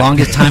 that was the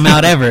longest time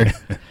out ever."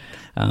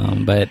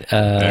 But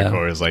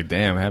Corey's like,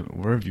 "Damn,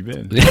 where have you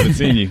been? I haven't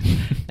seen you."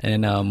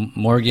 And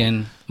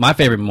Morgan, my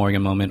favorite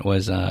Morgan moment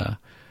was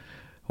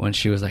when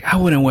she was like, "I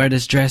wouldn't wear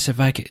this dress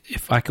if I could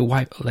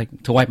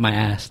wipe my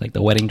ass, like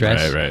the wedding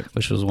dress," right.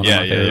 Which was one of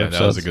my favorite episodes.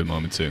 That was a good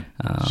moment too.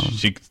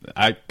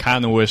 I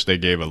kind of wish they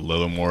gave a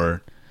little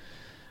more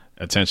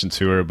attention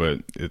to her, but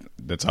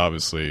that's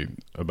obviously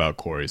about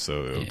Corey,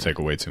 so it'll take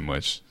away too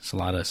much. It's a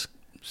lot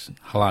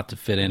to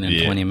fit in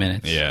 20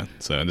 minutes. Yeah,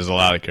 so there's a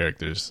lot of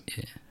characters.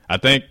 Yeah. I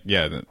think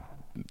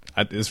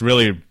it's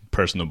really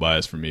personal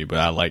bias for me, but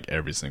I like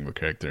every single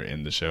character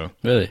in the show.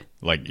 Really?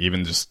 Like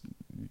even just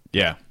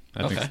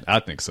I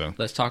think so.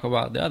 Let's talk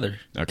about the other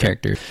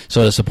characters.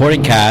 So the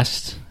supporting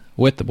cast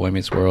with the Boy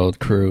Meets World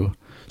crew.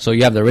 So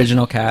you have the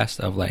original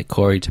cast of like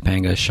Corey,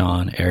 Topanga,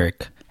 Sean,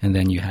 Eric, and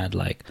then you had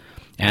like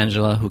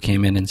Angela, who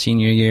came in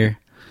senior year,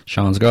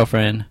 Sean's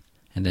girlfriend,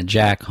 and then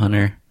Jack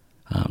Hunter,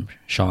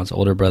 Sean's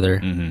older brother,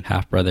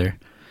 half brother,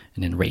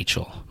 and then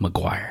Rachel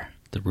McGuire,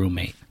 the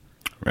roommate.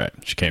 Right.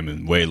 She came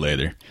in way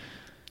later.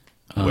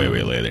 Way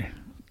later.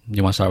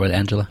 You want to start with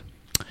Angela?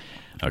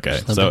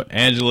 Okay. So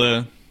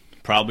Angela,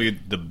 probably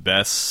the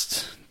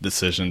best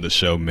decision the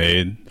show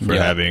made for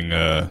having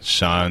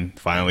Sean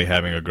finally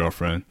having a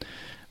girlfriend,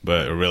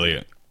 but a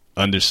really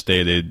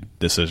understated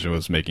decision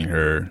was making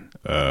her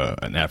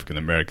an African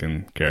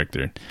American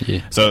character.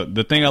 Yeah. So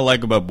the thing I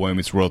like about Boy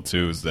Meets World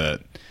too is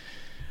that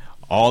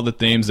all the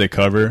themes they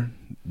cover,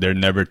 they're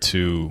never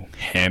too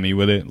hammy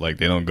with it. Like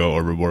they don't go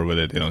overboard with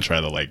it. They don't try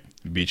to like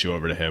beat you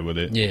over the head with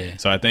it. Yeah.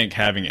 So I think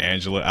having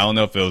Angela, I don't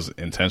know if it was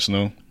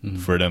intentional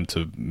for them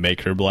to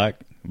make her black,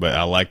 but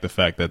I like the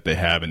fact that they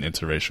have an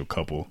interracial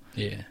couple.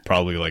 Yeah.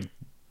 Probably like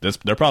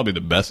they're probably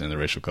the best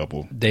interracial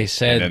couple They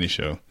said in any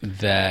show.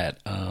 that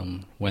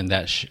when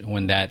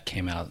that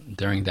came out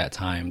during that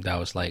time, that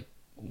was like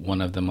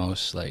one of the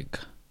most like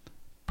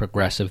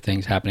progressive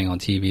things happening on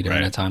TV during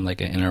Right. that time,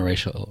 like an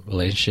interracial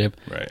relationship.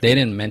 Right. They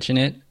didn't mention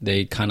it.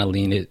 They kind of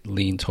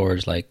leaned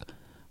towards like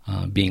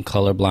being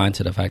colorblind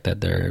to the fact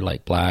that they're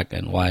like black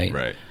and white.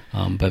 Right.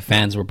 But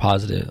fans were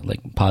positive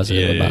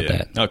about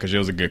that. No, because she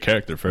was a good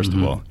character, first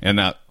of all. And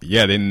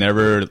they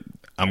never...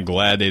 I'm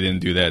glad they didn't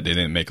do that. They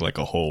didn't make like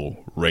a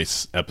whole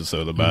race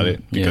episode about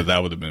it, because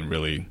that would have been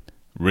really,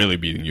 really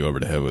beating you over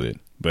the head with it.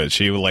 But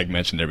she would like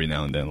mention every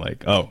now and then,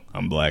 like, "Oh,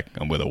 I'm black.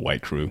 I'm with a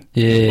white crew.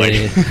 Yeah,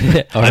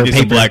 like, or I her need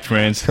some paper- black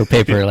friends." Her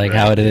paper, like Right.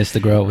 how it is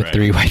to grow up with Right.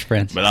 3 white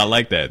friends. But I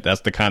like that.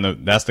 That's the kind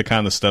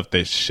of stuff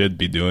they should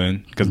be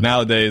doing. Because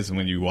nowadays,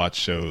 when you watch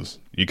shows,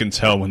 you can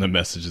tell when the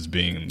message is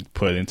being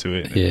put into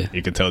it. Yeah.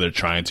 You can tell they're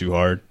trying too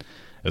hard,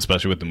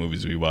 especially with the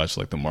movies we watch,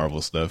 like the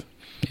Marvel stuff.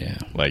 Yeah.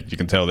 Like, you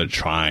can tell they're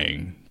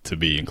trying to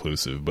be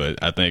inclusive.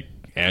 But I think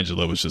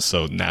Angela was just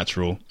so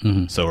natural,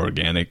 so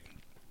organic,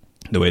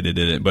 the way they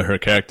did it. But her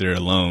character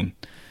alone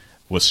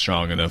was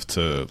strong enough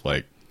to,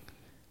 like,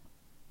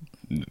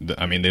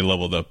 I mean, they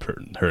leveled up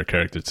her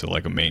character to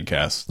like a main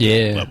cast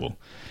level.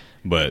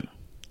 But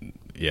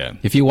yeah,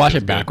 If you watch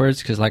was it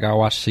backwards, because like I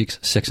watched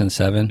 6 and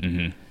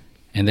 7,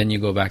 and then you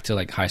go back to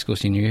like high school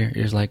senior year,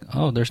 you're just like,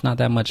 oh, there's not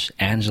that much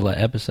Angela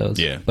episodes.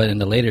 Yeah. But in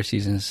the later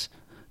seasons,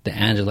 the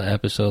Angela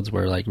episodes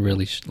were like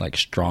really like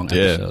strong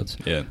episodes.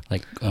 Yeah.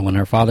 Like when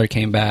her father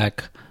came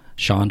back,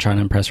 Sean trying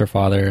to impress her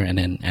father, and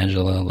then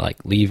Angela like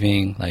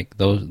leaving. Like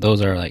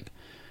those are like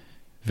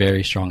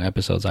very strong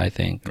episodes, I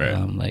think.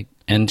 Right.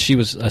 And she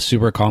was a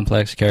super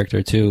complex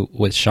character too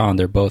with Sean.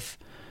 They both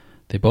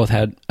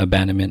had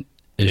abandonment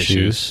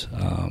issues.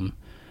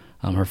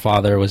 Her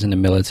father was in the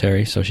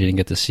military, so she didn't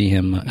get to see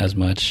him as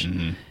much.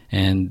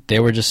 And they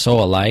were just so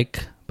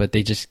alike, but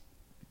they just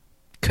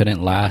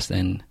couldn't last.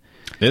 And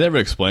they never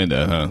explained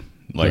that, huh?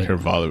 Like Right. her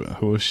father,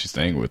 who was she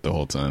staying with the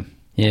whole time?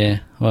 yeah,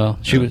 well,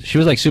 she was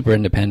like super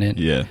independent.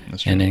 Yeah,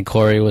 that's true. And then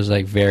Corey was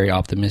like very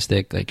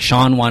optimistic. Like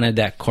Sean wanted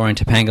that Corey and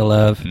Topanga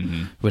love,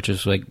 which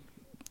was like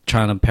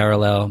trying to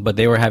parallel, but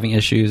they were having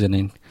issues, and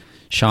then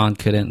Sean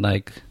couldn't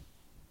like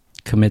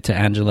commit to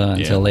Angela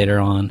until later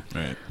on.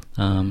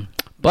 Right.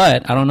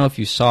 But I don't know if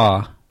you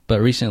saw, but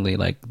recently,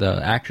 like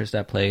the actress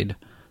that played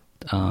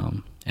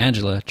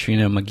Angela,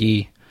 Trina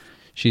McGee,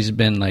 she's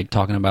been like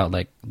talking about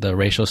like the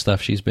racial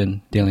stuff she's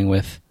been dealing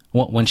with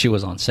when she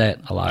was on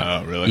set a lot.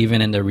 Oh, really?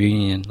 Even in the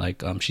reunion,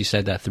 like she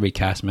said that 3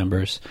 cast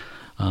members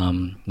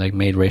like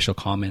made racial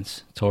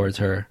comments towards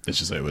her. Did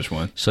she say which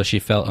one? So she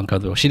felt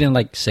uncomfortable. She didn't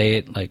like say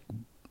it like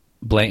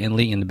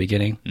blatantly in the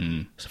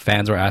beginning. So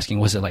fans were asking,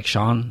 was it like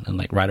Sean and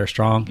like Ryder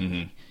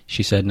Strong?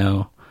 She said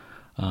no.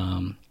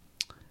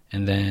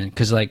 And then,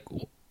 because like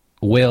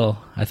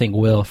I think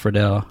Will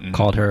Friedle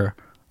called her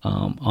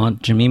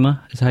Aunt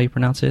Jemima, is how you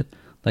pronounce it,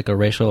 like a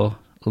racial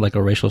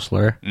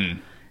slur.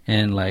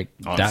 And like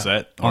On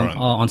set? Or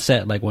on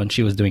set, like when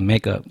she was doing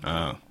makeup.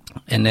 Oh.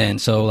 And then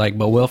so like,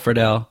 but Will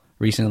Friedle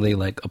recently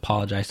like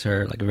apologized to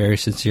her, like a very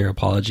sincere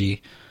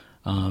apology.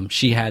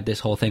 She had this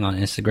whole thing on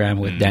Instagram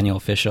with Daniel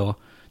Fishel.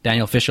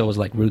 Daniel Fishel was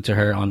like rude to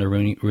her on the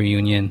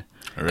reunion.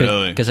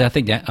 Really? Because I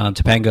think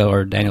Topanga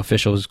or Daniel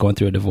Fishel was going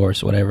through a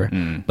divorce, whatever.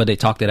 But they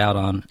talked it out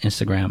on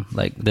Instagram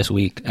like this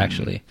week,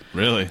 actually.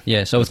 Really?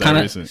 Yeah. So Was it's that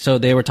kind recent? of so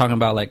they were talking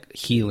about like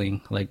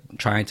healing, like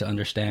trying to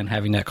understand,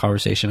 having that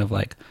conversation of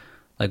like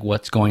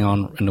what's going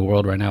on in the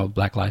world right now with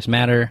Black Lives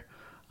Matter.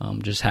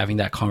 Just having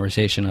that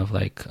conversation of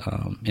like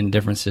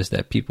indifferences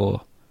that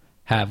people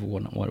have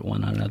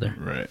one another.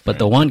 Right. But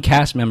the one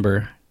cast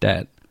member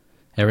that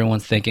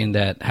everyone's thinking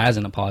that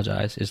hasn't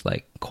apologized is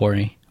like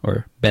Corey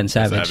or Ben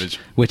Savage.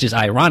 Which is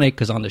ironic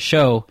because on the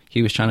show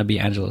he was trying to be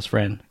Angela's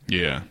friend.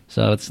 Yeah.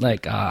 So it's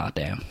like,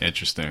 damn.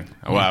 Interesting.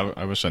 Well,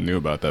 I wish I knew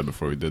about that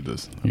before we did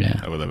this.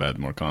 Yeah. I would have had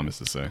more comments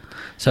to say.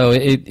 So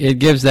it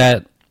gives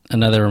that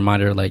another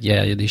reminder, like,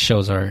 yeah, these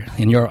shows are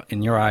in your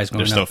eyes going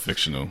They're still up.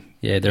 fictional.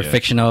 Yeah, they're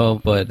fictional,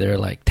 but they're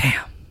like,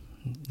 damn.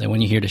 Then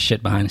when you hear the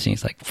shit behind the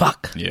scenes, like,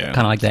 fuck. Yeah.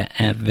 Kind of like that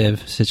Aunt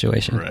Viv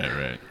situation.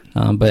 Right.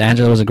 But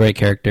Angela was a great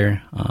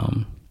character.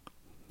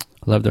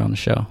 Loved her on the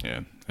show.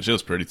 Yeah. And she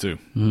was pretty too.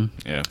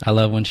 Yeah. I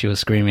love when she was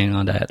screaming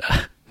on that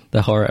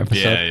the horror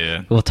episode.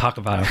 Yeah. We'll talk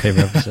about our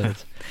favorite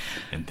episodes.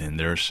 And then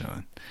there's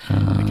Sean.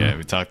 Okay,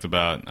 we talked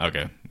about...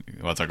 Okay,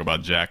 you want to talk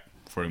about Jack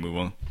before we move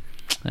on?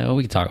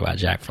 We can talk about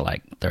Jack for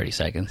like 30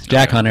 seconds.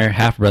 Jack Hunter,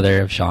 half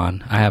brother of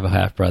Sean. I have a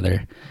half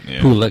brother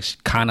who looks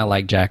kind of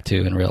like Jack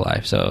too in real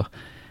life. So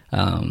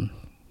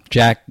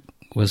Jack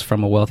was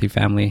from a wealthy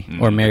family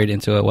or married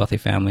into a wealthy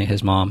family,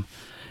 his mom,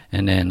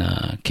 and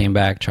then came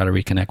back, tried to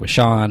reconnect with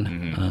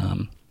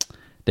Sean.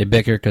 They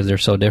bicker because they're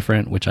so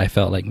different, which I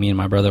felt like me and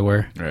my brother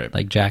were. Right.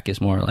 Like Jack is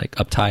more like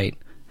uptight.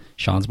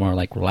 Sean's more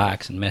like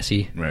relaxed and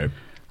messy. Right.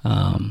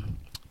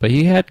 But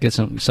he had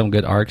some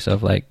good arcs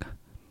of like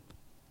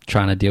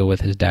trying to deal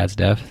with his dad's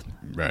death.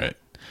 Right.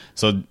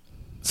 So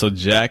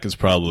Jack is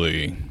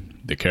probably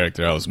the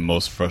character I was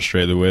most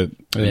frustrated with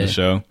in the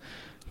show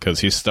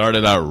because he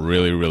started out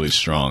really, really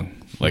strong.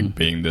 like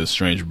being the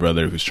strange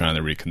brother who's trying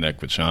to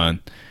reconnect with Sean.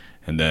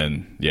 And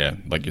then, yeah,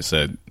 like you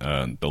said,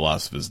 the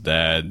loss of his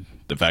dad,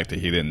 the fact that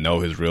he didn't know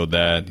his real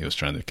dad, he was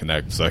trying to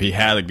connect. So he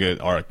had a good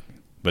arc.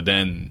 But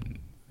then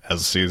as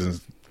the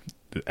seasons,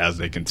 as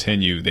they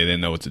continue, they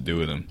didn't know what to do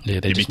with him. Yeah,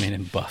 they just made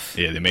him buff.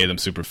 Yeah, they made him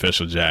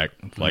superficial Jack,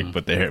 like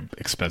with the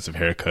expensive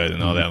haircut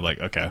and all that. I'm like,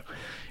 okay,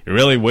 you're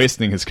really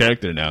wasting his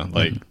character now.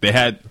 Like they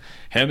had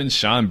him and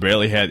Sean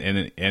barely had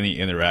any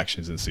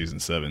interactions in season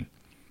 7.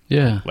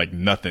 Yeah, like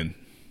nothing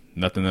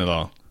at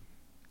all.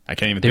 I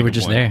can't even. They think were of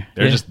just one. there.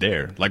 They're Yeah. just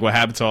there. Like what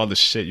happened to all the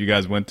shit you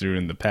guys went through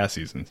in the past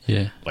seasons?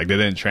 Yeah, like they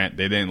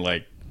didn't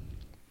like.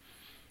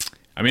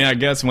 I mean, I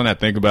guess when I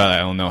think about it, I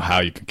don't know how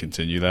you can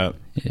continue that.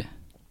 yeah.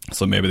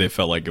 So maybe they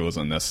felt like it was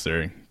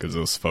unnecessary because it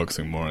was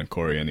focusing more on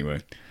Corey anyway.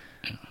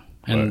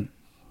 And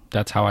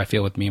that's how I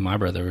feel with me and my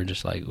brother. We're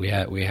just like we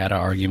had an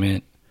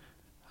argument.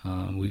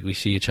 We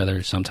see each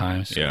other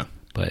sometimes. Yeah,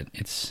 but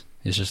it's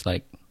just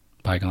like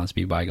bygones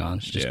be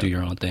bygones. Just do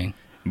your own thing.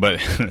 But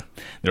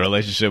the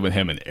relationship with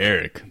him and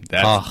Eric,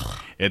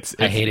 it's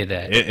I hated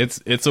that.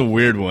 It's a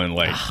weird one.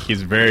 Like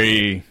he's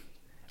very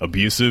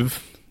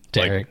abusive.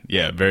 Derek. Like,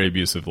 yeah, very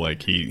abusive.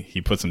 Like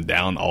he puts him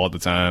down all the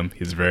time.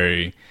 He's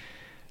very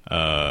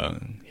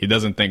he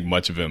doesn't think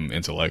much of him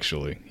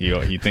intellectually.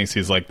 He thinks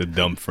he's like the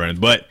dumb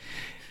friend. But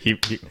he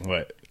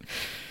what?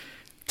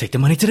 Take the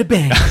money to the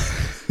bank,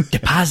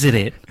 deposit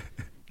it,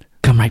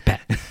 come right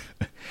back.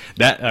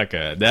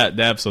 That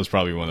episode's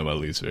probably one of my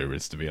least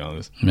favorites, to be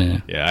honest.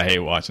 Man. Yeah, I hate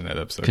watching that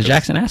episode. Because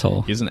Jack's an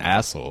asshole. He's an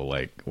asshole.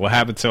 Like, what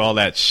happened to all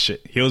that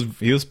shit? He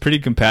was pretty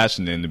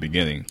compassionate in the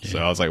beginning. Yeah. So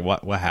I was like,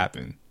 what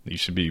happened? You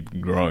should be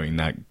growing,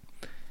 not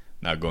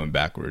going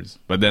backwards.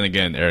 But then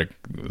again, Eric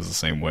was the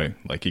same way.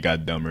 Like, he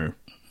got dumber,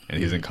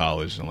 and he's in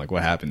college. I'm like,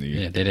 what happened to you?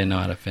 Yeah, they didn't know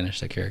how to finish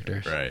the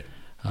characters. Right.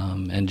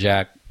 And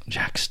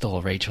Jack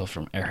stole Rachel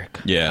from Eric.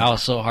 Yeah. I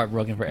was so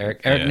heartbroken for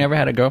Eric. Eric never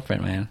had a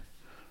girlfriend, man.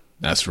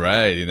 That's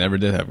right. He never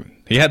did have.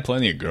 He had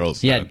plenty of girls.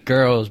 He had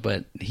girls,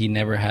 but he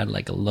never had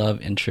like a love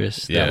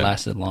interest that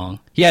lasted long.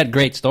 He had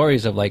great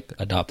stories of like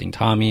adopting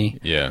Tommy.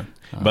 Yeah,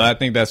 but I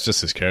think that's just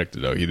his character,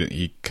 though.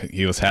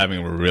 He was having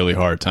a really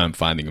hard time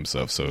finding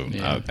himself. So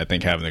I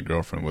think having a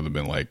girlfriend would have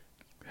been like,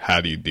 how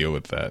do you deal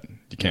with that?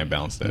 You can't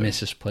balance that.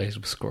 Mrs. plays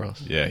with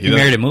squirrels. Yeah, he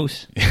married a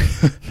moose.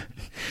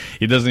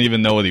 He doesn't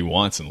even know what he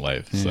wants in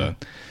life. Yeah. So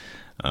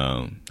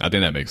I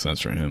think that makes sense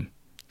for him.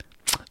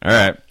 All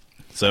right,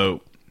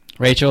 so.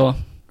 Rachel,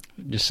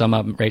 just sum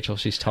up Rachel.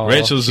 She's tall.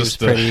 Rachel's she just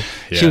was pretty.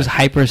 She was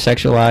hyper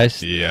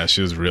sexualized. Yeah,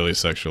 she was really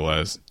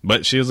sexualized,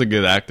 but she was a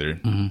good actor.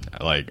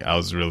 Like I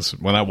was really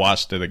when I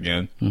watched it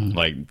again,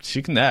 like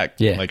she can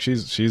act. Yeah, like she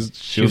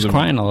was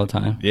crying all the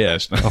time. Yeah,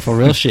 for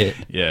real shit.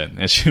 Yeah,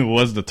 and she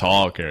was the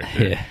tall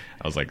character. Yeah,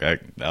 I was like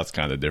that's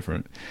kind of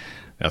different.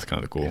 That's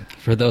kind of cool.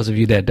 For those of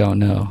you that don't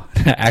know,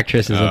 the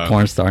actress is a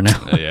porn star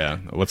now. Yeah,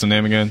 what's her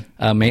name again?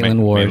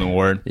 Maitland Ward. Maitland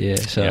Ward. Yeah,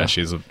 so yeah,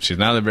 she's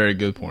not a very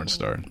good porn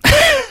star.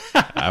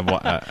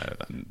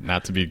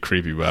 Not to be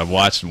creepy, but I've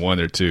watched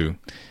one or two.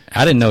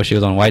 I didn't know she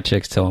was on White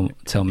Chicks till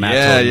Matt told me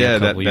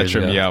that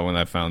tripped me out when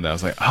I found out. I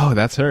was like, oh,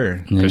 that's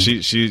her. Because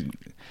she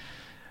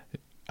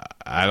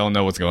I don't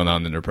know what's going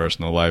on in her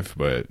personal life,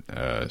 but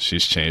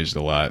she's changed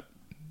a lot,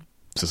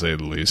 to say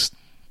the least.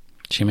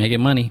 She may get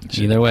money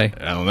either way.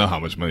 I don't know how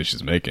much money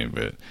she's making,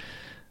 but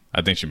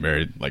I think she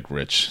married like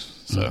rich,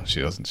 so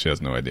she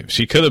has no idea.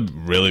 She could have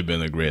really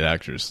been a great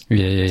actress.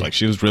 Yeah. Like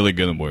she was really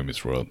good in Boy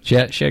Meets World.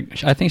 I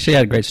think she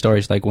had great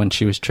stories, like when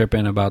she was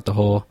tripping about the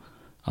whole,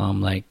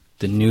 like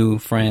the new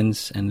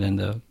friends and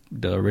then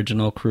the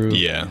original crew.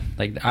 Yeah,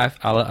 like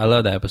I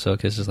love that episode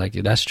because it's like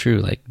that's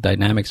true. Like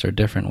dynamics are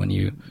different when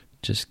you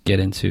just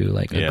get into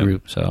like a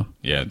group. So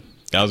yeah,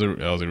 that was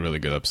a really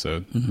good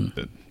episode.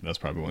 That's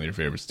probably one of your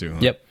favorites too. Huh?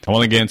 Yep. I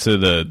want to get into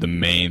the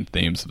main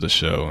themes of the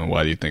show and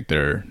why do you think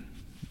they're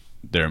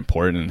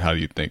important and how do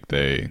you think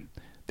they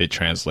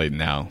translate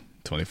now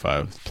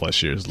 25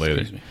 plus years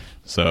later.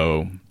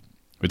 So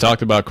we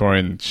talked about Corey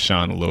and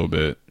Sean a little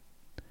bit.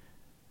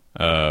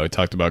 We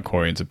talked about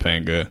Corey and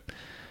Topanga.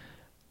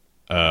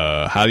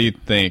 How do you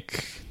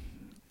think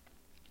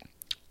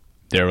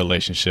their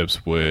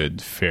relationships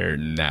would fare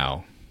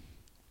now?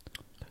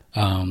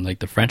 Like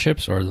the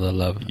friendships or the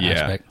love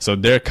aspect? So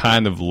they're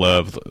kind of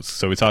love.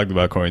 So we talked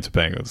about Corey and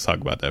Topanga. Let's talk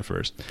about that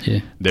first.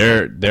 Yeah.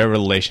 Their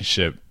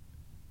relationship,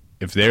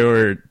 if they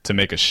were to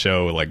make a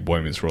show like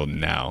Boy Meets World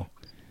now,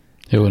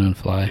 it wouldn't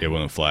fly. It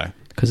wouldn't fly.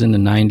 Because in the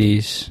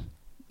 90s,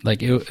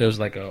 like it was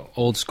like a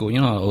old school,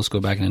 old school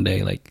back in the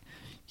day, like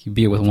you'd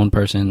be with one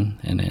person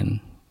and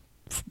then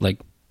like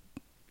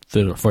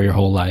for your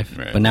whole life.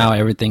 Right. But now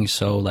everything's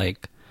so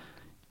like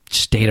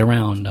stayed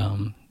around,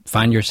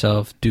 find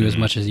yourself, do as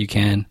much as you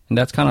can. And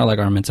that's kind of like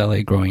our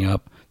mentality growing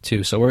up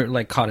too. So we're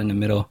like caught in the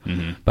middle,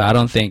 but I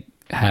don't think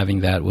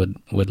having that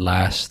would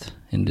last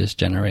in this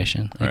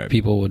generation. Like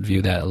people would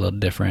view that a little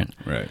different.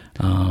 Right.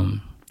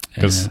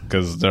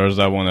 Because there was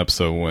that one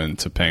episode when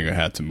Topanga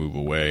had to move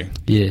away.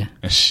 Yeah.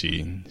 And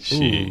she.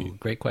 Ooh,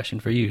 great question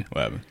for you.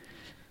 What happened?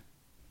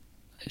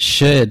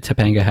 Should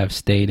Topanga have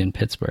stayed in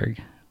Pittsburgh?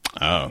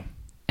 Oh.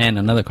 And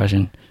another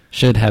question: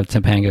 should have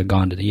Topanga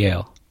gone to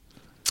Yale?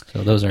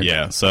 So those are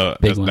Yeah, so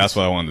big that's ones.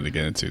 what I wanted to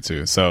get into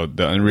too. So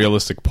the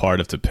unrealistic part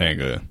of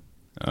Topanga,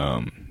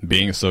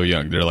 being so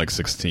young, they're like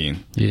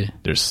 16. Yeah.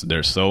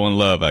 They're so in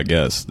love, I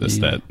guess. That's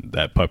Yeah.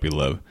 that puppy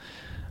love.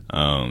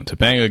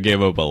 Topanga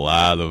gave up a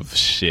lot of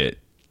shit,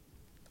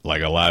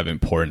 like a lot of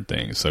important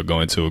things. So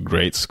going to a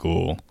great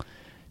school,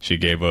 she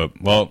gave up.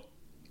 Well,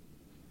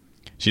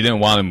 she didn't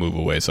want to move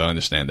away, so I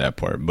understand that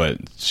part. But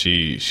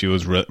she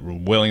was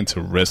willing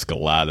to risk a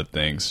lot of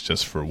things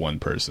just for one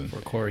person.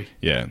 For Corey.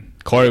 Yeah,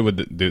 Corey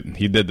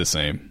he did the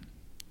same,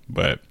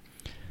 but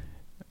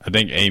I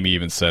think Amy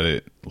even said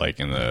it like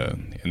in the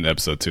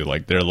episode too.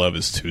 Like their love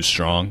is too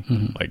strong.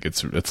 Mm-hmm. Like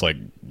it's like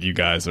you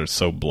guys are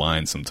so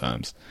blind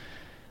sometimes.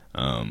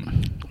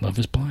 Love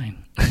is blind.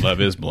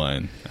 Love is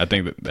blind. I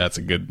think that's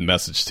a good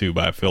message too.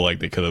 But I feel like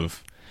they could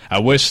have. I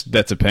wish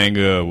that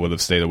Topanga would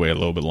have stayed away a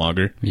little bit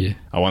longer. Yeah.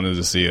 I wanted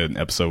to see an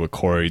episode with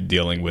Corey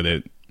dealing with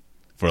it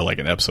for like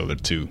an episode or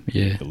two.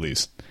 Yeah. At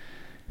least.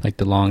 Like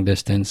the long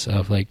distance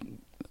of like,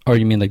 or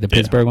you mean like the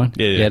Pittsburgh one?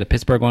 Yeah. The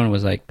Pittsburgh one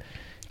was like,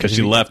 Because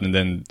she left and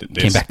then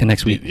they came back the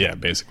next week. Yeah,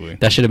 basically.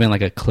 That should have been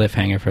like a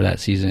cliffhanger for that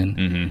season.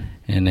 Mm-hmm.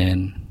 And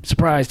then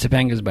surprise,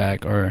 Topanga's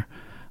back. Or,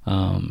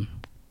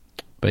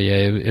 but yeah,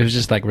 it was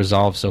just like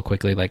resolved so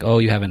quickly. Like, oh,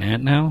 you have an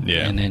aunt now,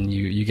 Yeah. and then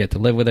you get to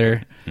live with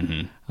her.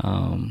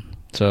 Mm-hmm.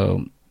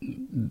 So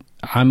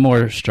I'm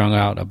more strung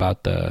out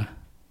about the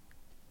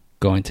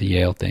going to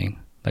Yale thing.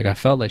 Like I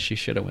felt like she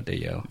should have went to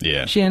Yale.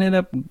 Yeah. She ended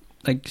up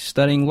like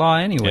studying law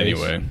anyways.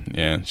 Anyway,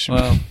 yeah.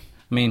 Well, I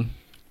mean,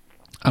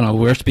 I don't know.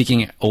 We're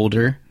speaking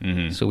older,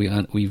 Mhm. so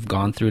we've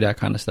gone through that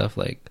kind of stuff,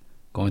 like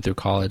going through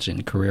college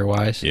and career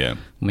wise. Yeah.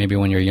 Maybe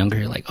when you're younger,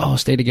 you're like, oh,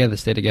 stay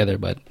together.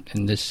 But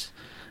in this,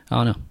 I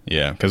don't know.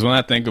 Yeah, because when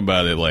I think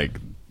about it, like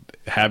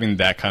having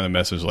that kind of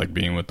message, like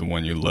being with the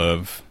one you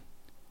love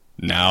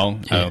now,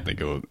 I Yeah. don't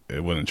think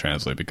it wouldn't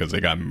translate because they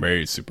got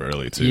married super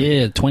early too.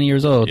 Yeah, 20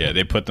 years old. Yeah,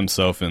 they put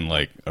themselves in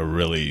like a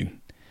really,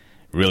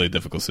 really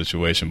difficult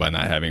situation by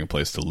not having a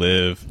place to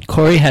live.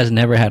 Corey has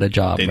never had a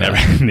job. They bro.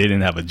 never, they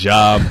didn't have a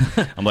job.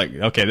 I'm like,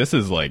 okay, this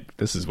is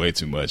way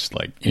too much.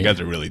 Like, you Yeah. guys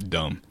are really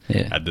dumb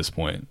Yeah. at this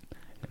point.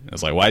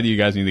 It's like, why do you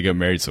guys need to get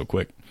married so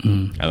quick? I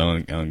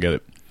don't get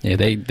it. Yeah,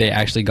 they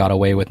actually got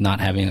away with not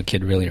having a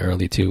kid really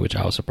early too, which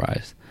I was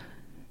surprised.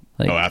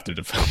 Like, After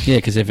the film. yeah,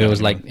 because if it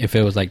was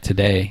like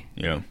today,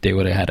 Yeah. they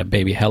would have had a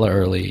baby hella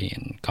early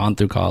and gone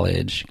through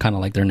college, kind of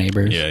like their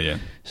neighbors. Yeah.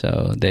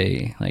 So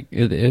they like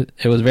it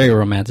was very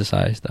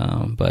romanticized,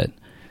 but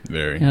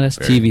Very. yeah, that's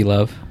very. TV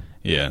love.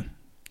 Yeah.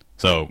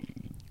 So,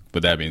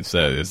 with that being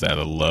said, is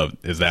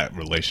that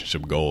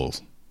relationship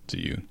goals to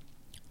you?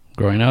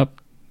 Growing up,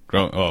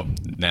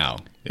 Now.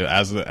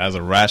 As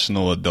a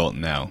rational adult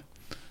now.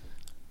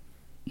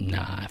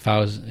 nah. If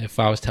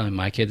I was telling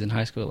my kids in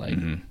high school, like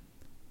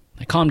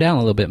calm down a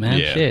little bit, man.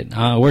 Yeah. Shit,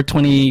 we're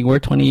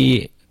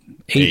 28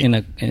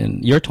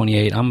 and you're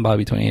 28. I'm about to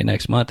be 28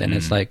 next month, and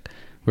it's like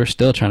we're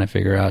still trying to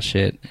figure out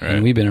shit. Right.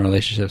 And we've been in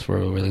relationships for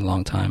a really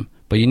long time,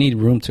 but you need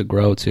room to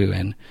grow too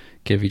and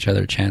give each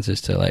other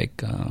chances to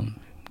like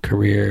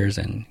careers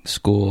and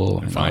school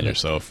and all Find that.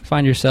 yourself.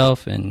 Find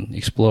yourself and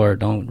explore.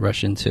 Don't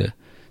rush into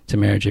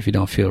marriage if you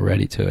don't feel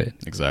ready to it.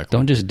 Exactly.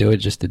 Don't just do it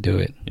just to do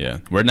it. Yeah.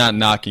 We're not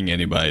knocking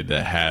anybody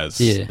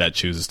that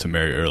chooses to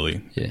marry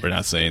early. Yeah. We're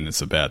not saying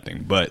it's a bad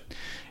thing. But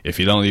if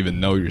you don't even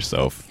know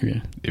yourself,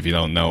 if you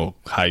don't know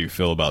how you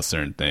feel about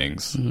certain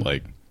things,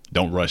 like,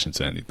 don't rush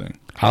into anything.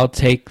 I'll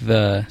take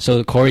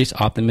Corey's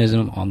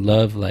optimism on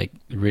love, like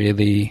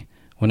really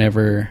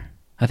whenever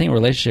I think a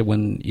relationship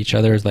when each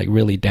other is like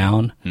really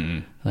down,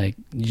 like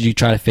you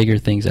try to figure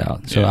things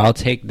out. So Yeah. I'll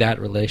take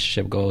that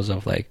relationship goals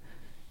of like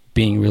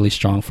being really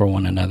strong for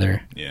one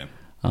another. Yeah.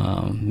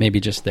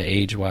 Maybe just the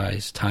age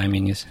wise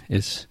timing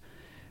is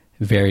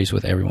varies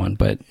with everyone,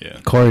 but Yeah.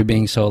 Corey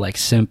being so like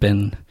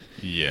simping,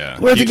 Yeah.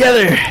 we're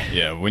together.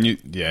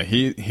 Yeah,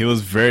 he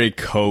was very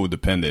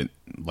codependent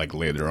like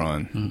later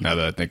on. Now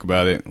that I think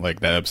about it,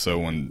 like that episode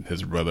when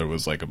his brother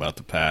was like about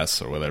to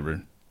pass or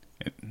whatever,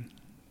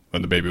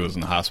 when the baby was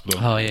in the hospital.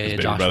 Oh, yeah, his yeah,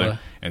 baby Joshua. brother,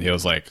 and he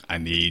was like, I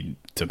need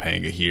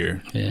Topanga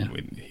here. Yeah.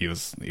 He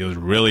was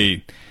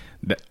really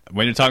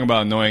when you're talking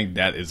about annoying,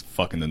 that is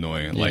fucking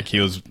annoying. Yeah. Like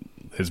his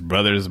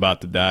brother is about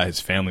to die, his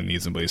family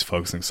needs him, but he's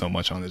focusing so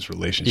much on his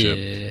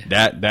relationship.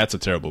 Yeah. That's a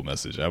terrible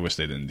message. I wish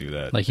they didn't do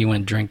that. Like he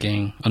went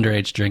drinking,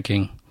 underage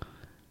drinking.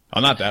 Oh,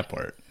 not that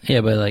part.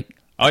 Yeah, but like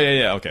Oh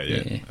yeah, okay,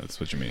 Yeah. that's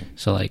what you mean.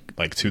 so like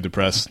Like too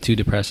depressed. too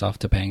depressed off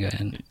Topanga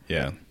and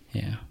Yeah,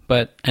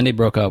 but they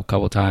broke up a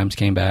couple times,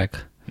 came back.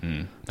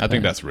 I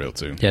think that's real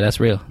too. Yeah, that's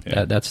real.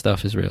 Yeah. That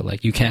stuff is real.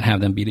 Like you can't have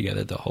them be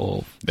together the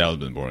whole. That would have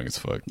been boring as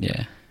fuck.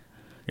 Yeah.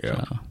 Yeah,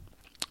 So,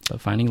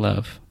 but finding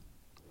love.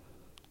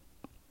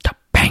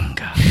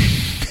 Topanga.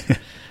 and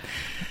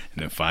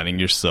then finding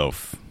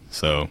yourself.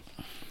 So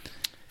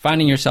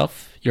Finding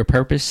yourself, your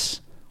purpose.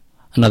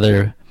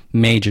 Another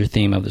major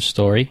theme of the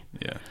story.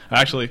 yeah,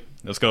 actually,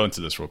 let's go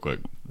into this real quick.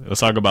 Let's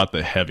talk about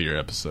the heavier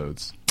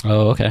episodes.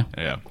 Oh, okay.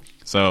 Yeah.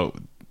 So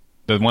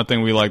the one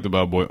thing we liked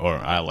about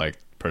I liked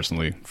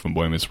personally from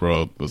Boy Meets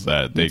World was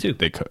that Me too.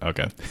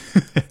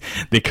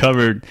 they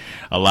covered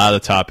a lot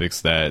of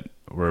topics that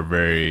were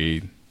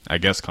very, I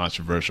guess,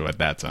 controversial at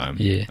that time.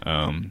 Yeah.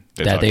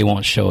 They that they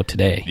won't show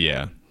today.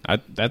 Yeah, I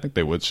think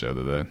they would show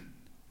today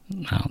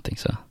I don't think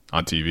so.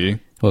 on TV.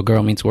 Well,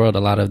 Girl Meets World, a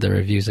lot of the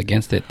reviews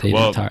against it, they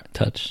Well- didn't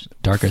touch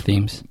darker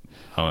themes.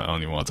 I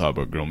don't even want to talk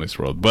about Girl Meets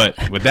World,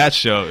 but with that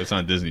show, it's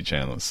on Disney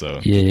Channel,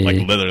 so Yeah. like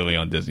literally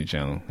on Disney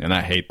Channel, and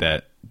I hate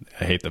that.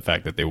 I hate the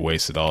fact that they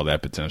wasted all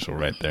that potential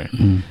right there.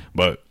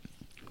 But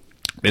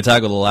they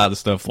tackled a lot of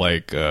stuff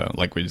like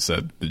we just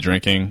said, the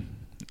drinking,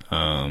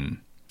 the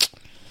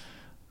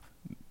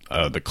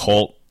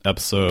cult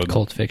episode,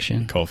 Cult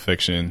fiction. Cult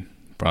Fiction,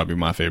 probably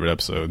my favorite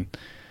episode.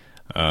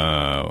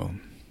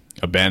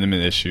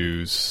 Abandonment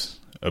issues,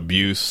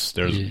 abuse.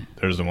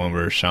 There's the one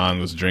where Sean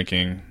was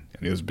drinking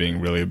and he was being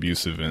really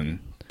abusive and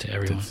To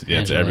everyone. to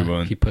Angela.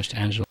 everyone. He pushed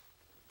Angela.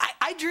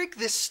 I drink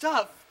this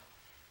stuff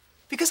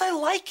because I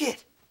like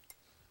it.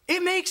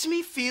 It makes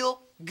me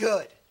feel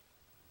good.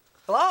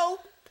 Hello?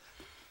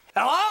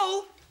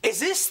 Hello? Is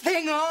this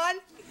thing on?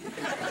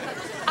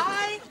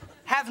 I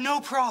have no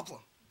problem.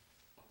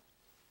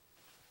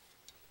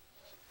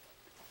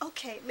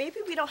 Okay, maybe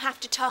we don't have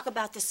to talk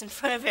about this in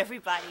front of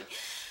everybody.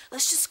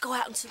 Let's just go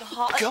out into the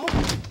hall. Go.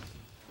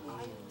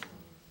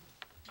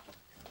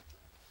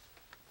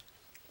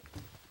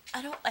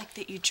 I don't like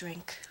that you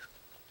drink.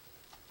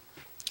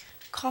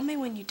 Call me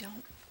when you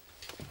don't.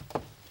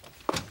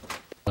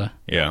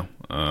 Yeah.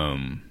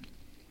 What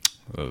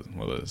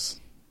is?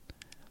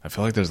 I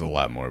feel like there's a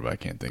lot more, but I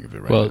can't think of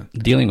it right Well, now.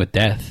 dealing with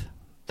death.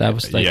 That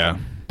was like, Yeah,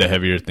 the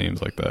heavier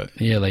themes like that.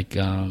 yeah, like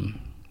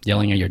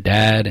yelling at your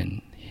dad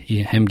and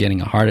him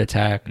getting a heart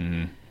attack,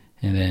 Mm-hmm.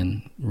 and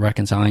then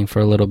reconciling for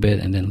a little bit,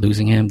 and then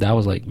losing him. That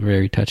was like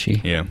very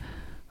touchy. Yeah.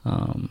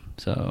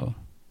 So,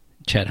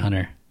 Chet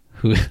Hunter,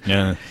 who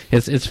Yeah.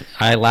 it's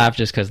I laugh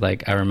just because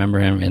like I remember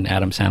him in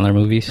Adam Sandler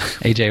movies.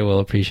 AJ will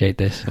appreciate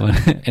this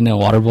in the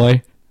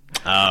Waterboy.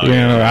 Oh, You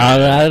yeah.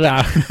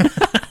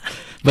 remember?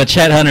 But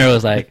Chet Hunter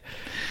was like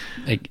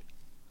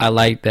I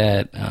like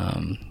that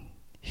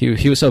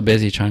he was so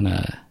busy trying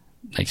to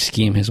like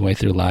scheme his way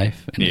through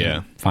life, and Yeah.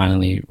 then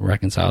finally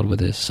reconciled with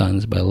his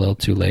sons, but a little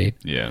too late.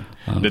 Yeah.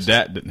 His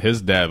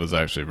dad was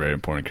actually a very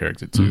important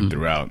character too.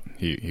 Throughout,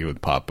 he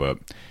would pop up.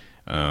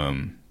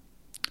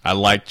 I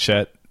like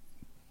Chet,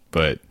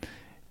 but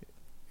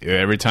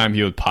every time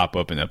he would pop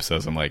up in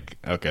episodes, I'm like,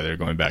 okay, they're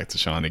going back to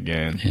Sean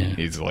again. Yeah.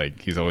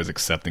 He's always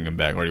accepting him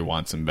back, or he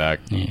wants him back.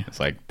 Yeah. It's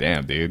like,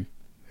 damn, dude,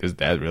 his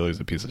dad really is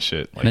a piece of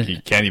shit. Like And he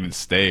can't even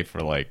stay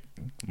for like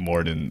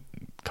more than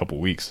a couple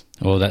weeks.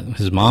 Well,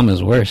 his mom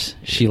is worse.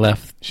 She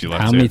left. She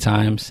left how too. many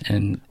times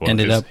and Well,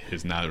 ended up.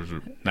 his not his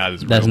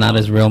That's real not mom.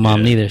 his real mom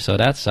Yeah. neither. So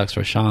that sucks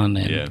for Sean.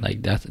 And Yeah.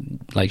 like that's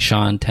like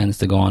Sean tends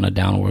to go on a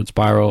downward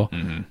spiral.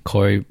 Mm-hmm.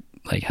 Corey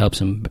like helps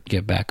him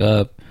get back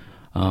up.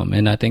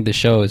 And I think the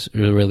show is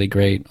really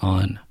great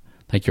on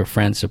like your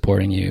friends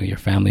supporting you, your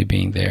family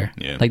being there.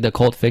 Yeah. Like the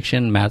cult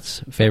fiction,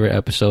 Matt's favorite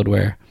episode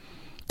where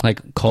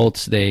like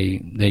cults they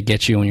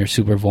get you when you're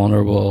super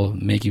vulnerable,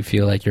 make you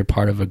feel like you're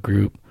part of a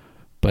group.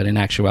 But in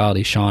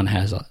actuality, Sean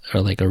has a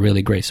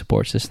really great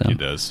support system. He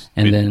does,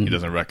 And then he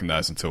doesn't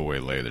recognize until way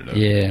later. Though.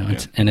 yeah,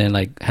 and then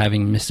like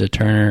having Mr.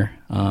 Turner,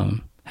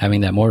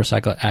 having that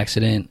motorcycle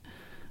accident,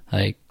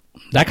 like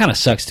that kind of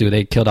sucks too.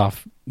 They killed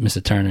off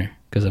Mr. Turner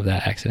because of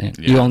that accident.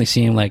 Yeah. You only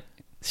see him like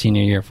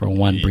senior year for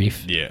one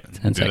brief 10 Did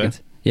they?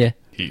 seconds. Yeah,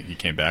 He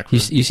came back. you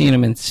seen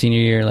him in senior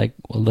year like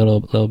a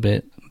little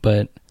bit,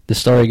 but the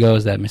story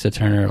goes that Mr.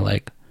 Turner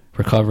like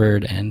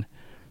recovered and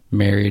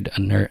married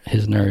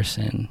his nurse,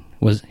 and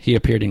he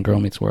appeared in Girl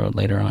Meets World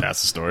later on.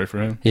 That's the story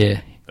for him.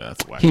 Yeah.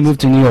 That's why He moved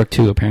to New York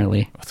too,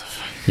 apparently. What the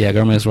fuck? Yeah,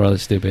 Girl Meets World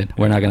is stupid.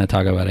 We're not going to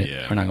talk about it.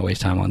 Yeah. We're not going to waste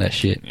time on that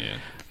shit.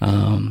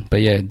 Yeah.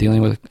 But yeah,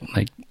 dealing with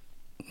like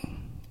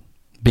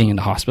being in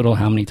the hospital,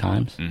 how many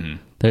times? Mm-hmm.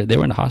 They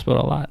were in the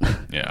hospital a lot.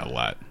 Yeah, a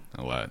lot.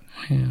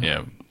 Yeah.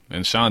 Yeah,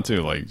 and Sean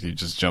too. Like he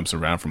just jumps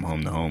around from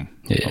home to home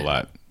Yeah. a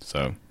lot.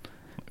 So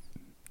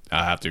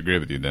I have to agree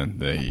with you then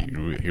that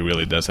he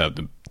really does have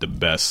the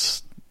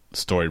best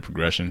story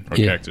progression or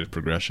Yeah. character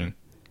progression.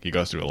 He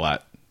goes through a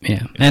lot.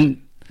 Yeah.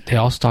 And they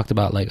also talked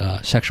about like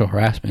sexual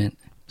harassment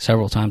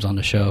several times on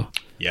the show.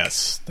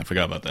 Yes, I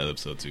forgot about that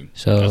episode too.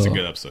 So- That's a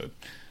good episode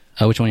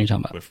Which one are you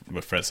talking about?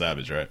 with Fred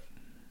Savage, right?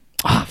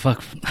 Ah,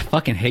 fuck. I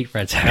fucking hate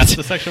Fred That's Savage.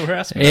 the sexual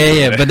harassment.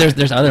 Yeah, but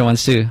there's other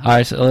ones too. All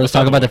right, so let's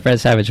talk about the Fred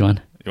Savage one.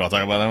 You want to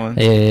talk about that one?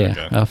 Yeah.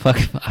 Okay. I Well,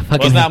 fucking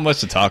there's not much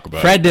to talk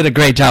about. Fred did a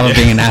great job of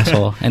being an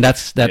asshole, and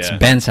that's Yeah.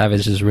 Ben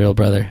Savage's real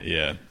brother.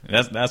 Yeah,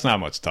 that's not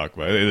much to talk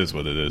about. It is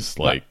what it is.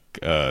 Like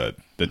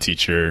the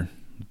teacher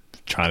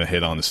trying to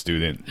hit on the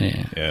student.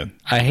 Yeah.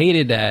 I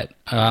hated that.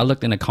 I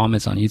looked in the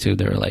comments on YouTube.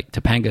 They were like,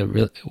 Topanga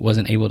really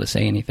wasn't able to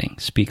say anything,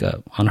 speak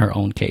up on her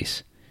own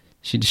case.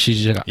 She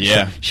just got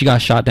she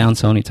got shot down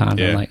so many times.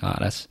 Yeah. I'm like, oh,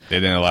 that's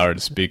They didn't allow her to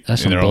speak That's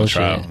in some their bullshit.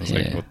 own trial. It's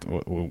Yeah. like,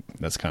 what,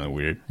 that's kind of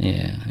weird.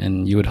 yeah.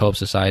 And you would hope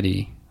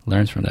society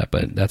learns from that,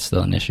 but that's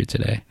still an issue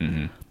today.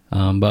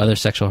 Mm-hmm. But other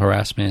sexual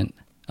harassment,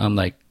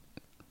 like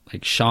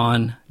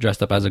Sean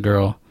dressed up as a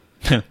girl.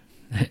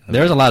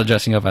 There's a lot of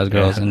dressing up as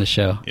girls in the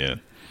show. Yeah.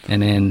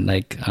 And then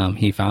like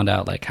he found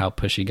out like how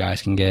pushy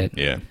guys can get.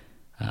 Yeah.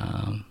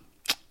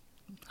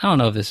 I don't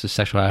know if this is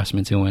sexual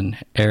harassment too, when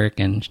Eric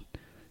and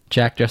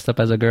Jack dressed up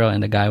as a girl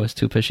and the guy was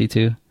too pushy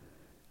too. Does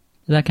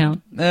that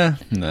count? No,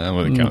 that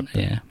wouldn't count.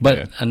 Yeah,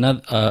 but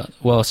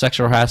another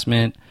sexual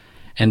harassment,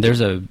 and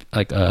there's a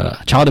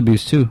child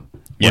abuse too.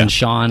 Yeah, when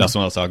Sean, that's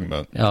what I was talking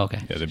about. Oh, okay.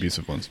 Yeah, the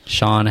abusive ones.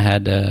 Sean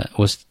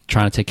was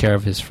trying to take care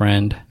of his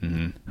friend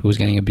who was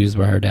getting abused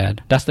by her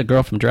dad. That's the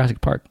girl from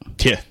Jurassic Park.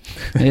 Yeah,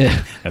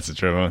 yeah, that's a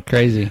true one.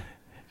 Crazy.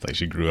 It's like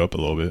she grew up a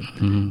little bit.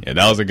 Yeah,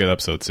 that was a good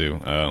episode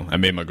too. I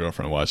made my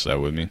girlfriend watch that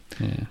with me.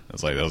 Yeah, I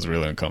was like, that was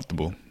really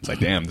uncomfortable. It's like,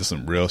 damn, this is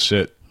some real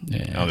shit.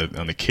 Yeah,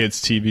 on the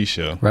kids' TV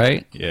show,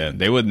 right? Yeah,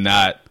 they would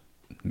not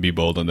be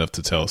bold enough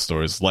to tell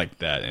stories like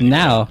that anymore.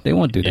 Now they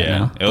won't do that. Yeah,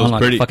 now it was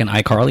pretty fucking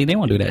iCarly. They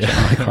won't do that shit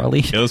on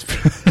iCarly. It was.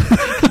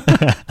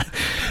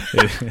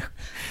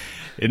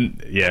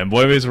 In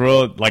Boy Meets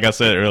World, like I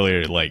said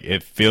earlier, like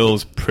it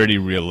feels pretty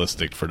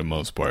realistic for the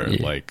most part.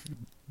 Yeah. Like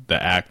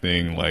the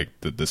acting, like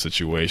the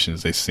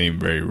situations, they seem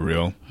very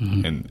real,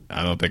 and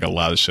I don't think a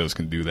lot of shows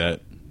can do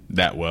that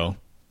well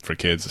for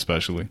kids,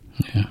 especially.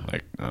 Yeah,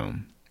 like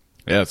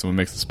that's what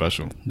makes it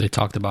special. They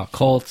talked about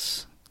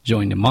cults,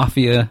 joining the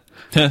mafia,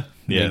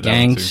 yeah,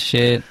 gangs,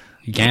 shit,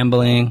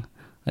 gambling.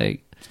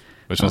 Like,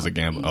 which one's the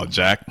gambling? Oh,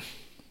 Jack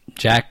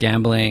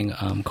gambling,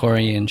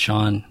 Corey and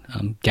Sean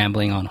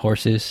gambling on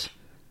horses.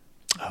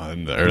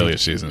 In the earlier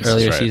seasons.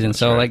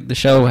 So like the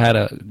show had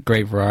a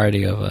great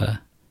variety of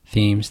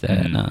themes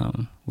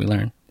that we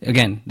learned.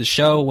 Again, the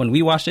show when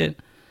we watched it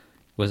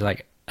was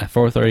like at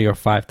 4:30 or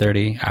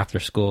 5:30 after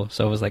school,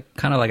 so it was like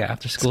kind of like an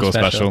after school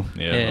special.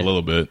 Yeah, a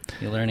little bit.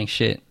 You're learning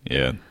shit.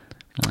 Yeah.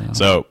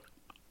 So,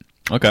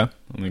 okay,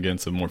 let me get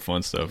into more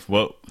fun stuff.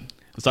 Well,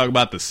 let's talk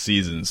about the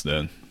seasons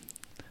then.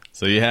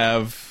 So you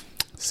have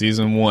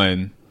season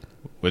 1,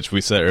 which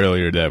we said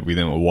earlier that we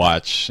didn't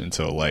watch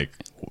until like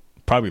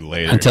probably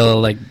later. Until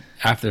like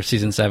after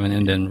season 7,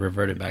 and then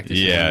reverted back to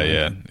season 1.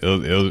 Yeah.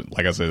 It was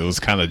like I said, it was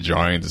kind of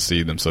jarring to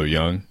see them so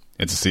young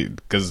and to see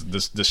because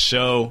the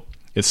show,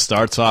 it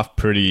starts off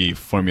pretty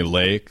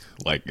formulaic,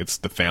 like it's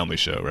the family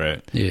show,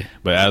 right? Yeah.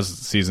 But as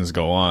seasons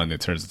go on,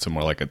 it turns into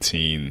more like a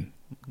teen,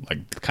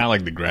 like kind of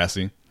like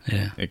Degrassi.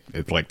 Yeah.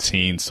 It's like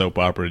teen soap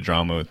opera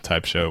drama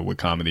type show with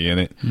comedy in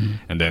it,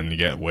 and then you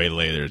get way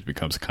later it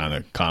becomes kind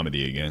of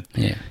comedy again.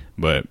 Yeah.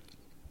 But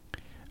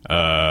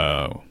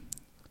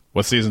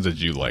what seasons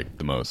did you like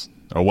the most,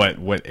 or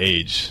what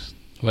age?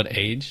 What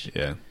age?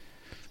 Yeah.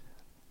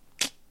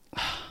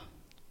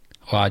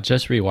 Well, I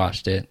just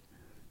rewatched it.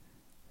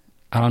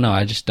 I don't know.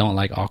 I just don't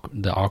like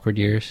the awkward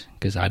years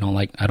because I don't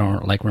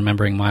like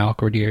remembering my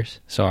awkward years.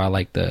 So I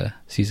like the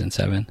season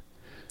 7,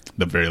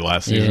 the very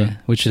last season. Yeah,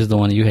 which is the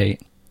one you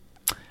hate.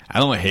 I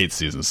don't hate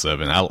season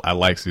 7. I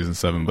like season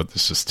 7, but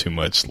it's just too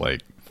much.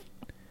 Like,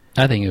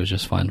 I think it was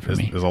just fun for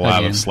me. There's a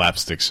lot of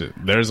slapstick shit.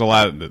 There's a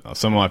lot.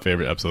 Some of my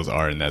favorite episodes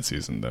are in that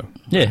season, though.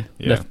 Yeah.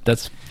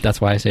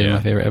 That's why I say they're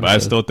my favorite episodes. But I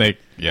still think,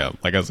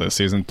 like I said,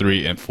 season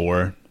 3 and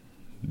 4,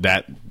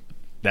 that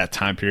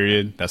time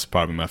period, that's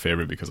probably my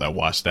favorite because I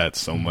watched that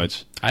so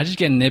much. I just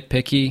get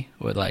nitpicky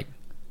with like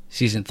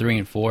season 3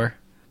 and 4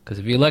 because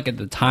if you look at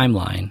the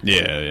timeline,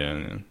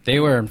 yeah, they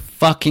were in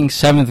fucking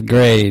 7th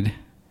grade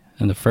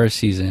in the first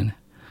season,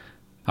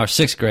 or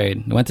 6th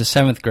grade. They went to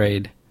 7th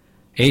grade,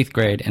 8th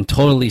grade, and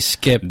totally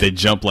skipped. They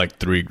jumped like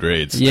 3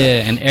 grades.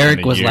 Yeah, and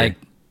Eric was like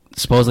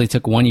supposedly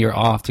took 1 year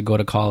off to go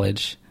to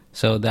college,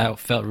 so that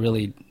felt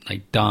really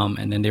like dumb.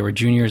 And then they were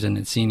juniors and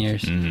then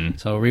seniors.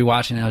 So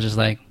rewatching it, I was just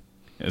like,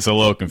 it's a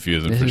little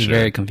confusing. This for is sure.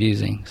 very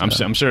confusing.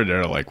 So. I'm sure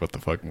they're like, what the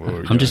fuck?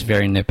 I'm just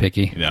very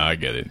nitpicky. No, I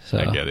get it. So.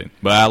 I get it.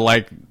 But I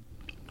like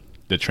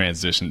the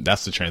transition.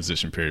 That's the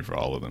transition period for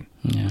all of them.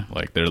 Yeah.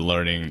 Like they're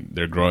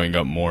growing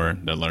up more.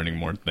 They're learning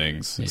more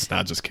things. Yeah. It's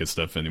not just kid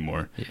stuff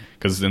anymore.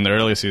 Because in the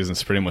early seasons,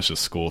 it's pretty much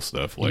just school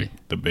stuff. Like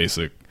the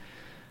basic,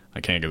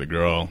 I can't get a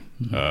girl.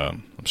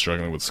 I'm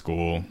struggling with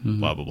school,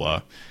 blah, blah,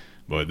 blah.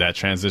 But that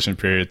transition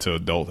period to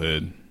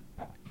adulthood,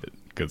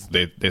 because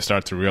they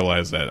start to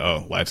realize that,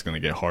 oh, life's going to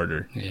get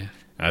harder. Yeah.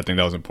 And I think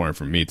that was important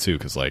for me, too,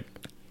 because, like,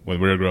 when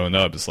we were growing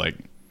up, it's like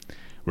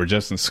we're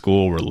just in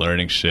school, we're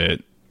learning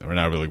shit, we're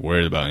not really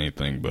worried about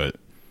anything, but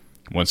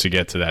once you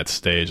get to that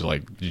stage,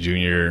 like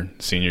junior,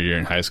 senior year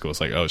in high school, it's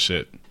like, oh,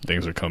 shit,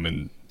 things are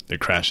coming, they're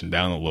crashing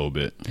down a little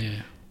bit.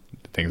 Yeah.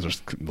 Things are,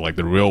 like,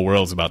 the real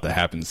world's about to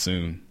happen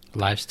soon.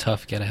 Life's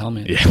tough, get a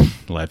helmet. Yeah,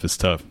 life is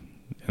tough.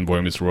 And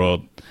Boy Meets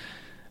World,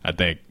 I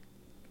think,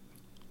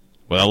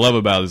 what I love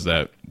about it is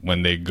that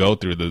when they go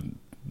through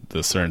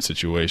the certain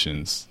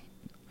situations,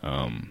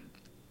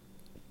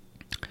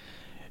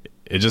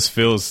 it just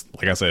feels,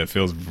 like I said, it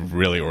feels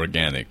really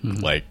organic.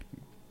 Like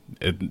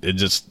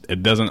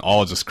it doesn't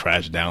all just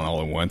crash down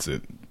all at once.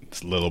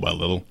 It's little by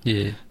little.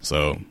 Yeah.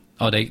 So.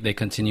 Oh, they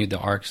continued the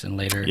arcs and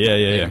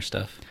later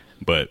stuff.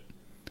 But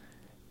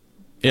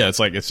yeah,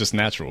 it's just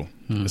natural.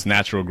 It's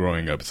natural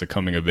growing up. It's a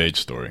coming of age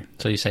story.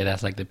 So you say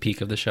that's like the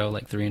peak of the show,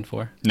 like 3 and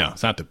 4? No,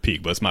 it's not the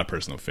peak, but it's my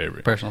personal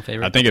favorite. Personal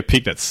favorite? I think it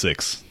peaked at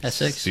 6. At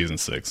 6? Season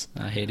 6.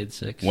 I hated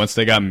 6. Once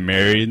they got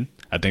married,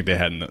 I think they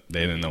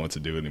didn't know what to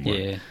do anymore.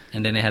 Yeah,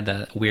 and then they had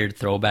that weird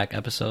throwback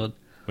episode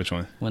Which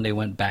one? When they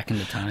went back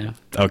into time.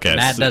 Okay.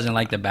 Matt doesn't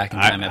like the back in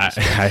time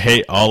episodes. I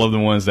hate all of the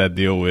ones that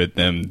deal with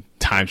them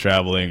time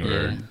traveling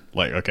or Yeah.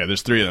 like, okay,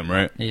 there's 3 of them,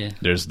 right? Yeah.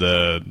 There's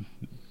the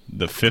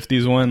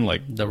 50s one,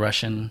 like The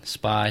Russian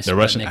spy. the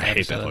Russian. Sputnik I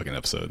hate that episode. fucking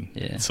episode.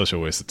 Yeah. It's such a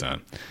waste of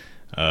time.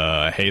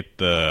 I hate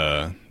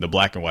the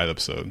black and white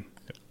episode.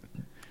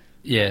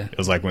 Yeah. It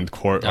was like when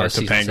That was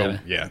season Topanga,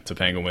 7.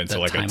 Topanga went The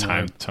to like a Time time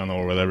Lord. tunnel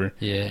or whatever.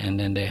 Yeah, and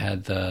then they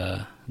had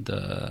the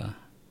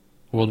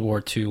World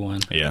War II one.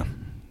 Yeah,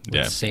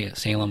 With yeah,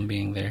 Salem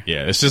being there.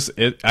 yeah. It's just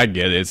I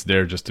get it. It's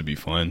there just to be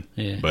fun.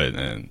 Yeah. But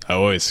I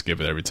always skip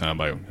it every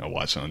time I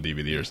watch it on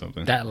DVD or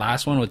something. That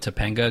last one with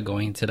Topanga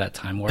going to that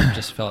time warp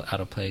just felt out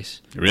of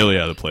place. Really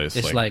out of place.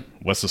 It's like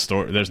what's the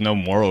story? There's no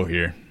moral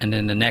here. And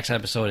then the next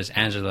episode is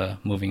Angela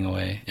moving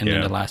away, and then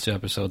Yeah. the last 2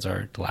 episodes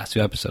are the last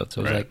 2 episodes.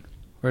 So it's Right. like,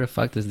 where the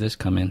fuck does this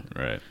come in?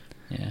 Right.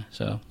 Yeah.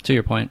 So to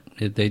your point,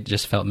 they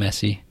just felt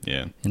messy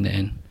Yeah. in the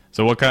end.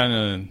 So what kind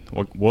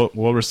of what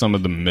were some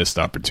of the missed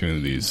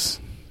opportunities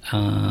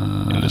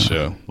in the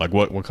show? Like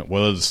what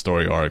are the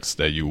story arcs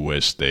that you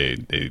wish they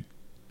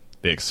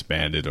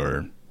expanded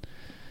or?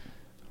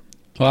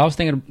 Well, I was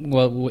thinking,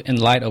 well, in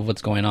light of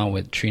what's going on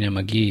with Trina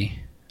McGee,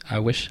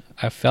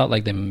 I felt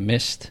like they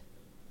missed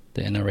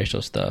the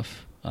interracial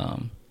stuff. I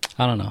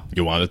don't know.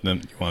 You wanted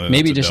them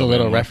Maybe to just a delve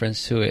little in more?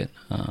 reference to it.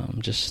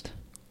 Just,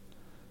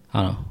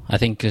 I don't know. I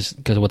think because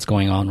of what's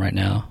going on right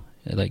now,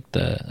 like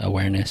the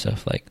awareness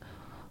of like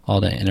all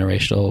the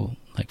interracial,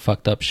 like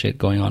fucked up shit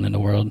going on in the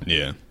world.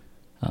 Yeah.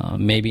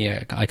 Maybe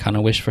I kind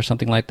of wish for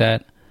something like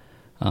that.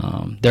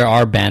 There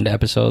are banned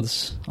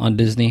episodes on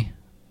Disney,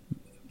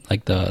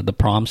 like the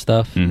prom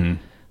stuff,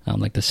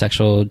 like the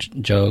sexual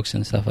jokes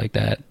and stuff like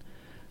that.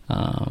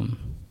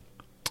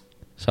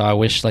 So I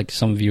wish like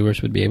some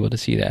viewers would be able to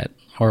see that,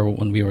 or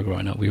when we were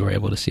growing up, we were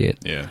able to see it.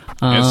 Yeah,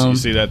 and so you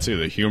see that too.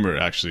 The humor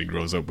actually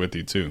grows up with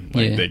you too.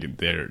 Like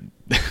Yeah.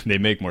 they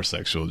make more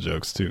sexual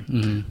jokes too.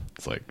 Mhm.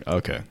 It's like,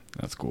 okay,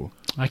 that's cool.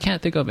 I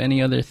can't think of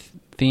any other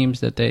themes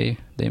that they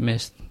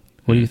missed.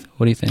 What do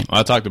you think? Well,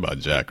 I talked about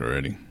Jack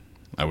already.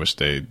 I wish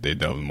they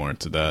delved more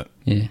into that.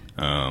 Yeah.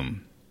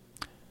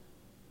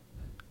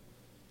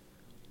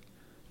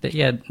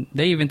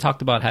 They even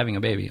talked about having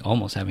a baby,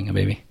 almost having a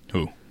baby.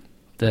 Who?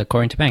 The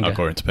Cory and Topanga. Oh,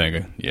 Cory and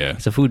Topanga. Yeah,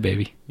 It's a food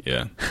baby.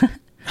 yeah,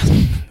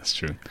 that's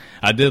true.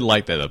 I did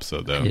like that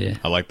episode though. Yeah.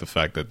 I like the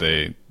fact that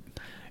it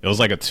was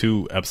like a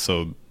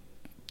 2-episode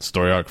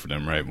story arc for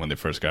them, right? When they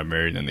first got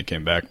married and they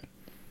came back.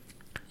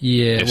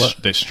 Yeah.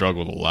 They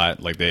struggled a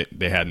lot. Like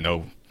they had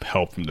no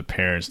help from the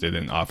parents. They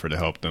didn't offer to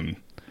help them.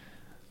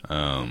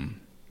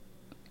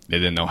 They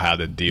didn't know how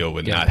to deal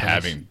with not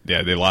having.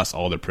 Yeah, they lost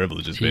all their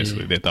privileges.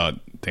 Basically, they thought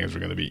things were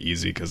going to be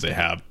easy because they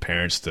have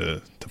parents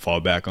to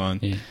fall back on.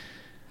 Yeah.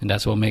 And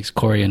that's what makes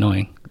Cory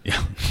annoying.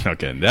 Yeah.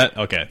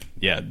 Okay.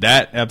 Yeah.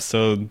 That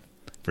episode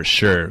for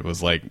sure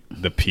was like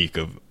the peak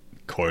of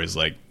Cory's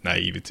like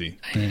naivety.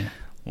 Yeah.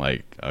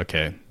 Like,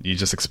 okay, you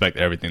just expect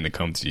everything to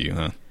come to you,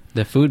 huh?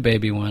 The food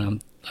baby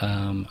one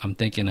I'm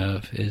thinking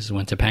of is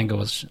when Topanga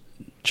was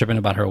tripping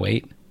about her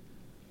weight,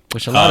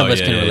 which a lot of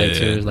us can relate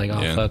to. It's like,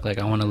 oh fuck, like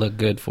I want to look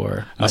good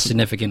for my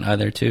significant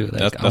other too.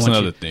 Like, that's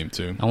another theme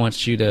too. I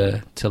want you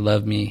to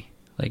love me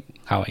like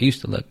how I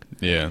used to look.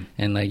 Yeah.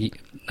 And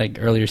like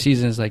earlier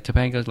seasons, like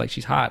Topanga's like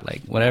she's hot,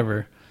 like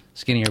whatever,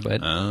 skinnier, but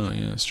Oh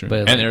yeah, that's true. But,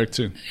 and like, Eric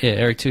too. Yeah,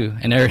 Eric too.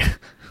 And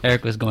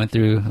Eric was going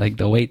through like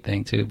the weight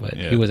thing too, but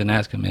he wasn't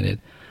as committed.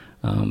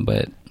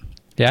 But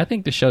yeah, I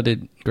think the show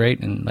did great,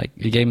 and like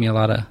it gave me a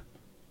lot of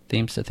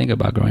themes to think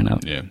about growing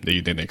up. Yeah. Do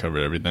you think they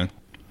covered everything?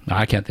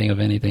 I can't think of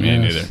anything Me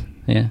else. neither.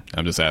 Yeah.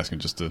 I'm just asking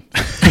just to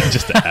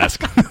ask.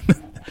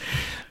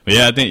 But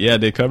yeah, I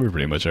think they covered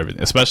pretty much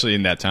everything, especially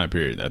in that time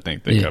period. I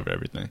think they covered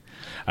everything.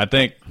 I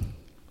think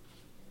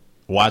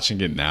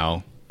watching it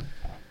now,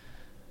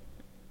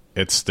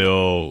 it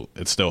still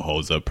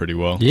holds up pretty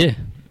well. Yeah.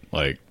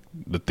 Like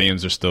the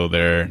themes are still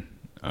there.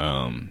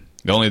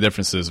 The only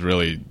difference is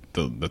really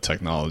the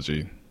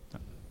technology.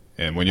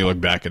 And when you look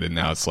back at it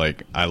now, it's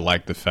like I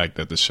like the fact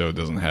that the show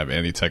doesn't have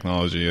any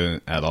technology in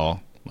it at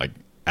all. Like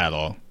at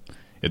all.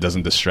 It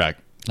doesn't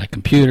distract. Like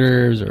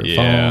computers or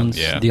phones,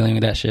 dealing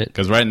with that shit.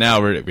 Because right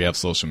now we have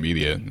social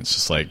media. And it's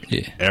just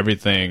like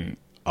everything,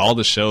 all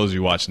the shows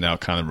you watch now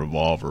kind of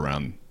revolve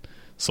around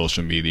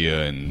social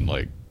media and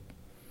like,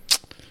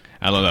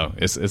 I don't know.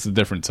 It's a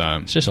different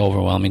time. It's just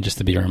overwhelming just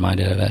to be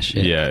reminded of that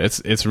shit. Yeah,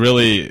 it's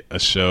really a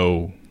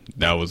show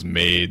that was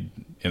made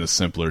in a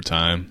simpler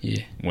time.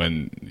 Yeah.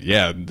 When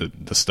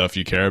the stuff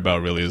you care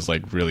about really is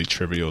like really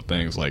trivial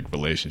things like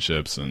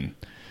relationships and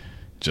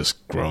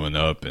just growing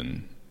up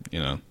and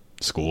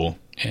school.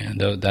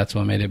 And that's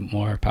what made it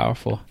more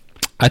powerful.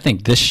 I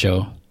think this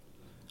show,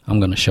 I'm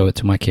going to show it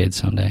to my kids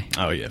someday.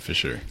 Oh yeah, for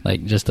sure.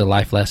 Like just the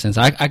life lessons.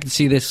 I could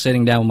see this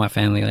sitting down with my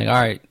family like, all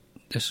right,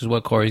 this is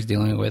what Cory's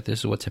dealing with. This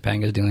is what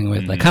Topanga's dealing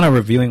with. Like kind of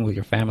reviewing with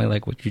your family,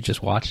 like what you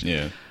just watched.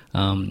 Yeah.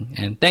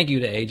 And thank you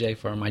to AJ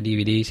for my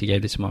DVDs. He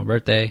gave this to my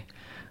birthday.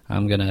 I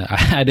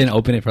didn't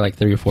open it for like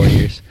 3 or 4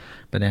 years,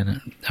 but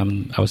then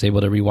I was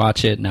able to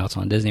rewatch it. Now it's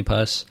on Disney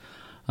Plus.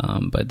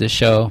 But this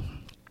show,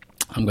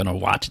 I'm going to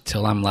watch it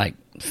till I'm like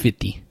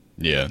 50.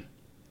 Yeah.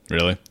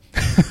 Really?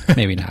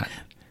 Maybe not.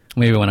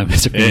 Maybe when I'm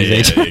Mr. Bean's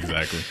age. Yeah,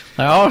 exactly.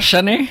 Like, oh,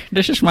 Sonny,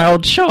 this is my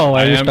old show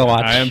I used to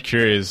watch. I am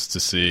curious to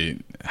see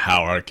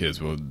how our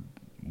kids would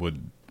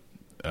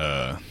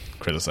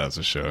criticize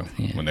the show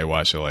when they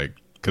watch it. Like,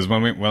 because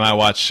when I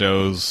watch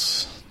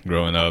shows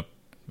growing up,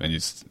 and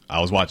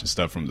I was watching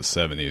stuff from the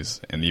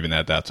 70s, and even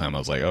at that time, I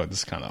was like, oh, this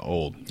is kind of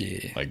old.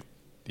 Yeah. Like,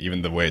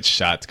 even the way it's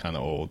shot's kind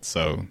of old.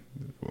 So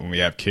when we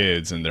have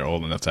kids and they're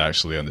old enough to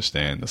actually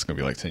understand, that's gonna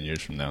be like 10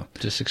 years from now.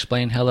 Just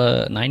explain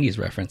hella 90s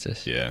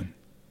references. Yeah.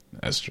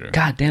 That's true.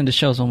 God damn, the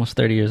show's almost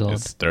 30 years old.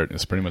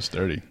 It's pretty much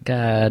 30.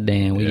 God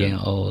damn, we getting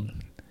old.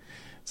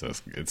 So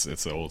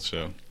it's an old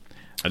show.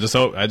 I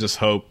just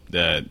hope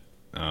that.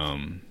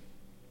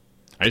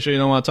 Are you sure you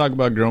don't want to talk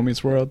about Girl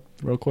Meets World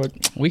real quick?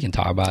 We can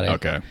talk about it.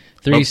 Okay.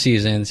 3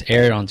 seasons,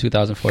 aired on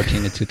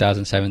 2014 to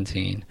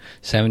 2017,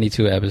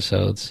 72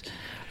 episodes.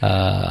 All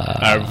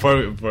right,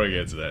 before we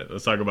get to that,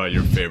 let's talk about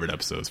your favorite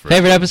episodes first.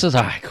 Favorite episodes?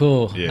 All right,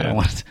 cool. Yeah. I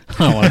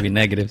don't want to be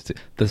negative to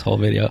this whole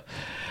video.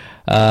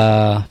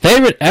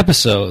 Favorite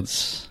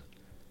episodes?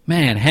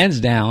 Man, hands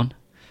down.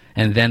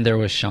 And then there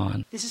was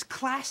Sean. This is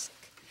classic.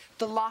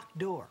 The locked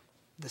door,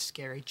 the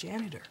scary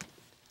janitor,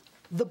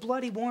 the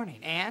bloody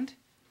warning, and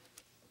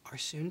our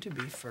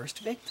soon-to-be first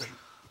victim.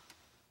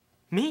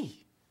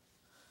 Me?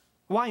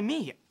 Why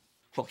me?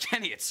 Well,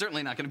 Kenny, it's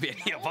certainly not going to be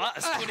any of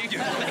us. What are you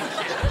doing?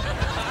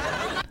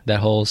 That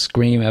whole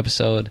Scream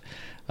episode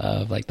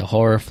of like the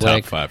horror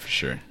flick. Top 5 for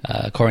sure.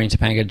 Corey and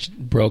Topanga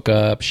broke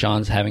up.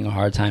 Sean's having a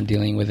hard time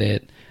dealing with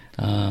it.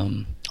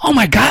 Oh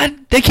my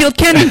God, they killed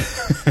Kenny.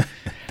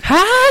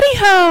 Howdy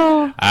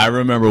ho. I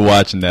remember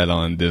watching that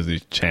on Disney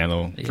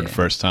Channel for the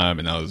first time,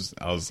 and I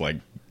was like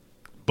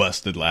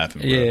busted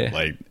laughing, bro. Yeah.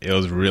 Like, it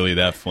was really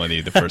that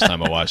funny the first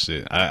time I watched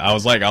it. I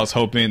was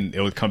hoping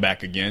it would come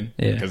back again,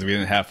 because we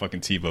didn't have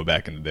fucking TiVo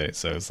back in the day,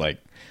 so it's like,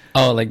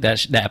 oh, like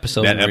that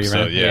episode. that where you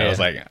episode,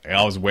 ran- yeah.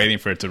 I was waiting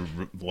for it to,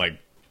 like,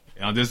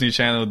 on Disney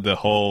Channel, the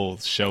whole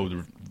show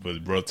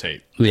would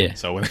rotate. Yeah.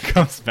 So when it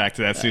comes back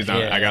to that season,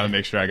 I gotta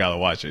make sure I gotta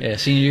watch it. Yeah,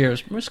 senior year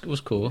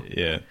was cool.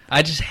 Yeah.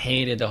 I just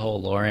hated the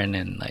whole Lauren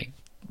and like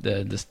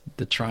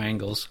the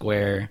triangle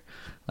square,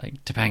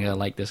 like Topanga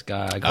like this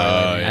guy.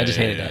 I just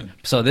hated that.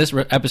 So this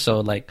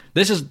episode, like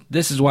this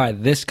is why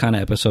this kind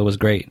of episode was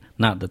great.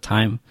 Not the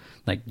time,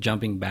 like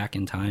jumping back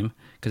in time,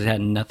 because it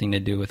had nothing to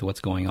do with what's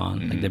going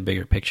on, like the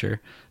bigger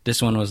picture.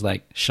 This one was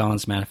like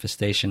Sean's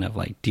manifestation of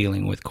like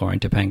dealing with Corey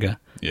and Topanga,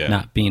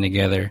 not being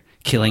together,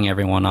 killing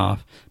everyone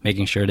off,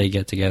 making sure they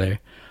get together.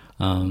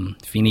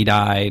 Feeny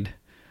died.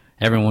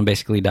 Everyone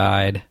basically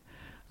died.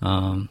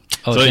 You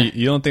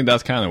don't think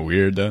that's kind of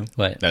weird, though?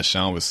 What? That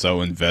Sean was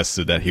so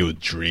invested that he would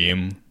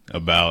dream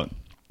about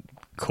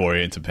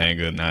Corey and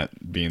Topanga not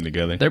being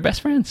together? They're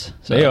best friends.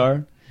 So. They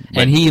are.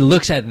 And he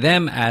looks at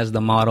them as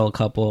the model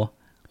couple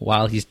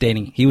while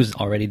he was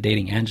already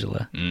dating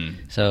Angela.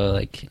 So,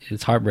 like,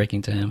 it's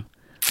heartbreaking to him.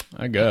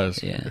 I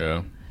guess.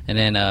 Yeah. And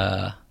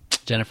then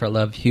Jennifer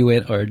Love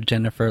Hewitt, or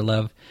Jennifer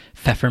Love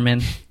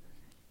Pfefferman,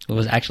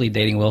 was actually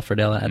dating Will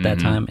Friedle at that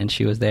time, and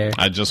she was there.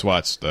 I just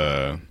watched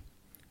I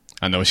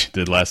Know What You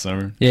Did Last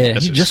Summer. Yeah,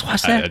 you just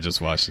watched that? I just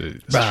watched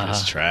it.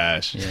 It's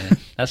trash. Yeah,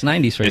 that's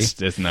 90s for you. It's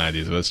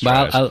 90s, but it's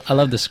but trash. I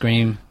love the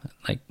Scream.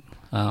 Like,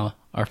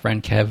 our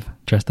friend Kev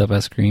dressed up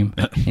as Scream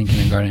in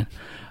kindergarten.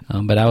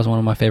 But that was one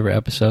of my favorite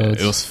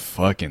episodes. It was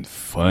fucking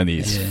funny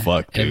as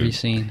fuck, dude. Every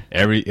scene.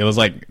 It was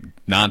like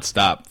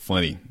nonstop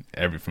funny,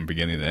 from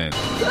beginning to end.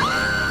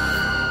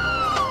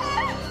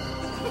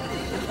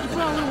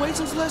 Well, wait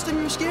since the last time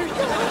you were scared?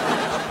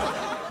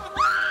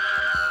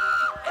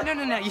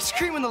 No. You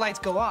scream when the lights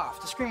go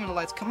off. The scream when the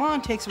lights come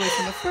on takes away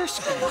from the first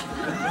scream.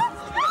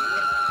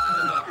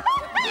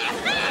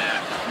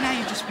 Now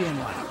you're just being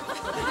loud.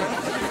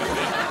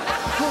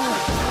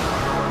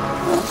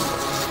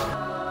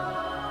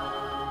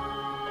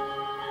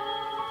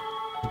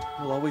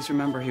 We'll always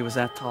remember he was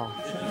that tall.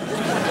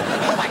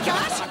 Oh my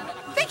gosh!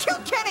 They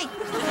killed Kenny!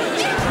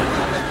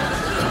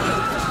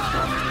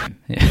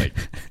 Like,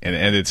 and it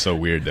ended so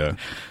weird, though.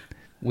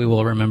 We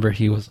will remember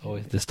he was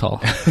always this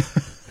tall.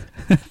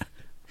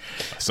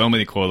 So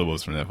many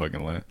quotables from that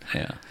fucking line.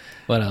 Yeah.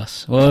 What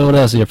else? What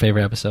else are your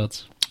favorite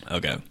episodes?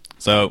 Okay.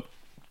 So,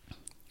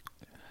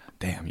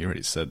 damn, you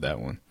already said that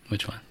one.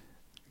 Which one?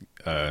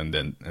 And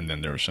then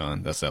there was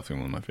Sean. That's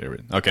definitely one of my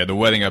favorite. Okay, the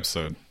wedding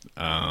episode.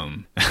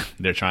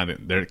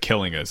 They're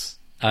killing us.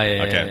 Oh,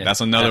 yeah. Okay, yeah.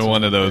 that's another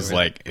one of those,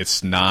 like,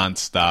 it's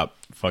nonstop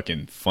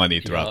fucking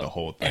funny throughout the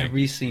whole thing.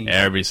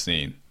 Every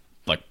scene.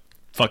 Like,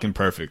 fucking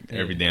perfect.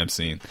 Every damn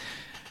scene.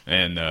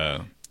 And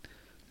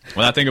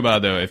when I think about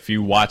it, though, if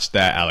you watch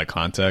that out of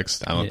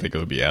context, I don't think it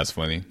would be as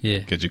funny. Yeah.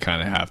 Because you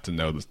kind of have to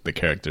know the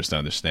characters to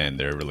understand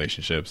their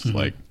relationships.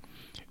 Like,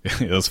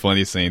 it was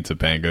funny seeing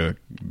Topanga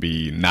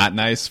be not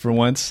nice for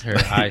once. Her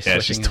eyes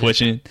she's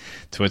twitching,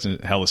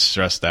 hella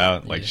stressed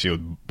out. Like, she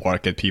would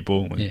bark at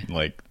people when,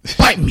 like,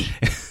 bite me.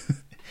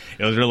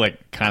 It was really,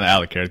 like, kind of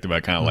out of character, but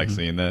I kind of like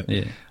seeing that.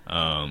 Yeah.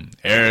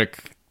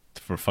 Eric,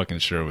 for fucking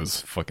sure,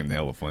 was fucking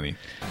hella funny.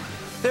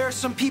 There are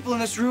some people in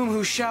this room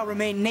who shall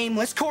remain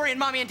nameless. Corey and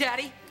Mommy and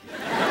Daddy.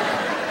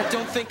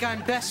 Don't think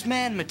I'm best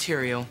man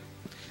material.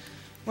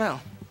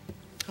 Well,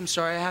 I'm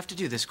sorry I have to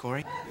do this,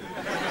 Corey.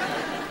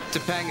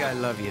 Topanga, I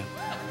love you.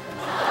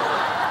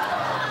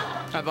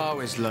 I've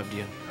always loved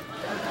you.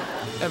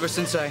 Ever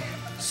since I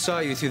saw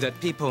you through that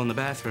peephole in the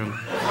bathroom.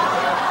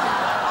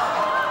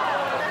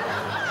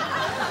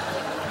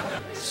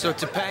 So,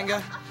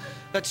 Topanga,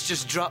 let's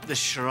just drop the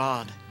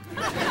charade.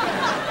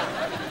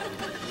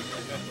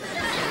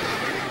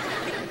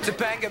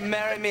 Topanga,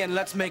 marry me and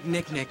let's make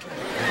Nick-Nick.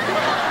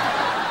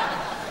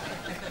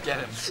 Get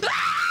him.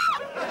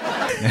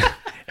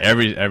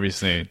 Every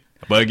scene.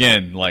 But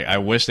again, like, I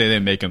wish they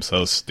didn't make him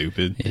so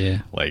stupid.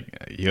 Yeah.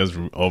 Like, he was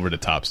over the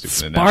top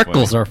stupid.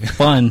 Sparkles are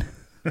fun.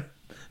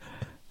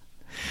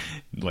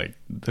 Like,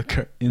 the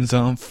curtain's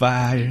on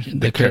fire.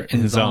 The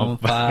curtain's on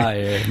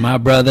fire. My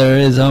brother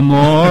is a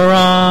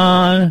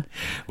moron.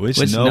 Which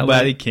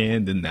nobody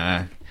can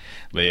deny.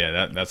 But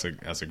yeah, that's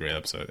a great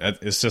episode.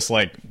 It's just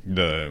like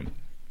the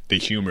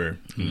humor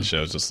in the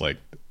show is just like,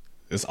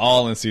 it's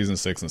all in season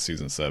 6 and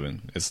season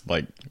 7. It's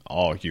like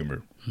all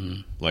humor.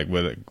 Like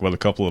with a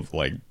couple of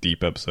like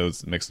deep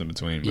episodes mixed in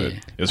between, but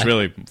it's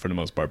really for the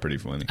most part pretty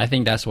funny. I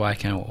think that's why I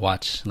can't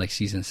watch like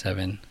season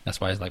 7. That's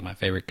why it's like my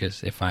favorite,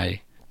 because if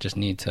I just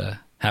need to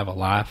have a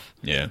laugh,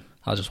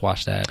 I'll just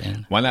watch that.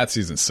 And why not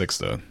season 6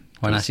 though?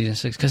 Why not season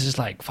 6? Because it's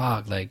like,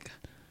 fuck, like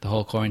the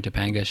whole Corey and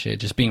Topanga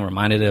shit, just being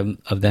reminded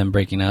of them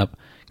breaking up.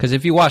 Because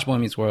if you watch Boy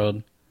Meets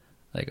World,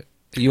 like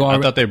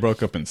I thought they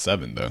broke up in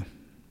 7 though.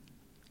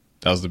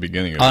 That was the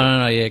beginning of it. Oh,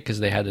 no, yeah,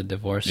 because they had the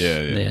divorce. Yeah.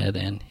 It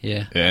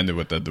ended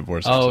with that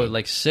divorce. Oh, episode.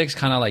 like 6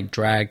 kind of like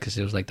dragged because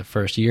it was like the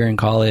first year in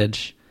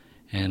college,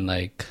 and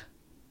like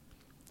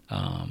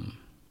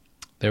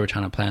they were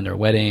trying to plan their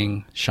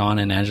wedding. Sean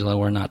and Angela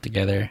were not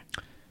together.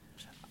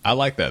 I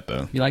like that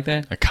though. You like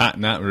that?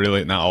 Not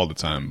really, not all the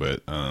time,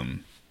 but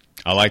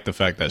I like the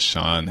fact that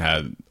Sean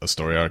had a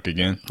story arc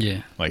again.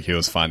 Yeah, like he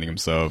was finding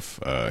himself.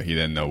 He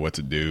didn't know what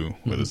to do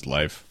with his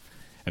life,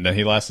 and then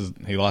he lost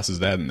his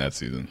dad in that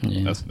season.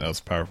 Yeah. That was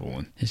a powerful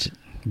one.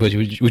 But would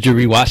you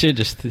rewatch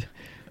it?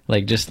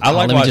 I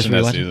like watching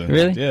that season.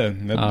 Really? Yeah.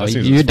 That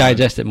You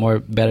digest it more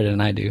better than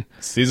I do.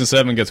 Season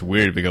 7 gets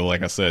weird because,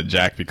 like I said,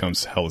 Jack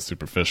becomes hella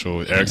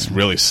superficial. Eric's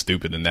really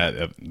stupid in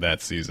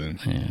that season,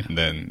 and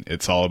then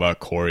it's all about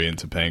Corey and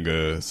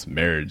Topanga's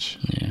marriage.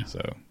 Yeah.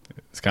 So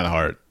it's kind of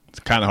hard. It's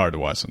kind of hard to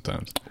watch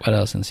sometimes. What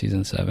else in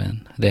season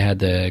 7? They had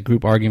the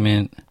group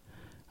argument.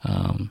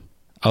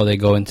 They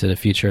go into the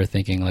future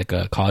thinking like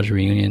a college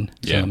reunion.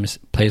 So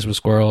plays with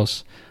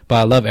squirrels. But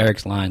I love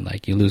Eric's line,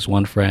 like, you lose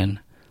one friend,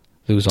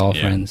 lose all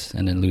friends,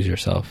 and then lose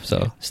yourself.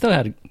 So still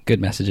had good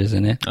messages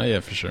in it. Oh yeah,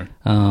 for sure.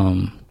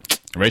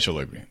 Rachel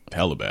looked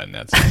hella bad in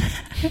that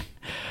scene.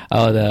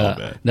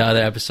 The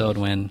other episode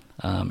when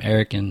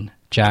Eric and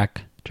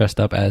Jack dressed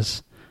up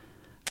as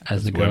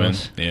the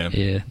girls. Women,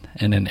 yeah,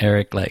 and then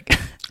Eric like.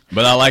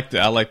 But I liked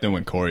it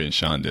when Corey and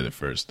Sean did it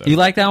first. Though. You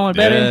like that one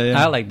better?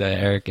 Yeah. I like the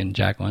Eric and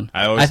Jack one.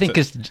 I think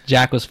because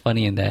Jack was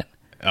funny in that.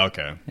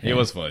 Okay, he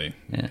was funny.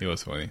 Yeah. He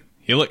was funny.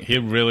 He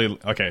really.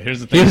 Okay,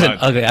 here's the thing. He was an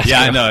ugly ass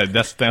I girl. know.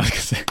 That's the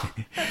thing.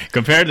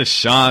 Compared to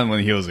Sean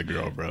when he was a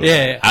girl, bro.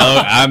 Yeah.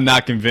 I'm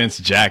not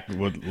convinced Jack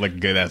would look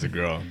good as a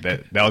girl.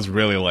 That was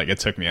really like it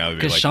took me out of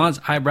it. Because Like, Sean's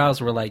eyebrows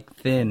were like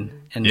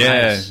thin and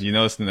nice. You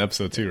noticed in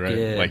episode 2, right?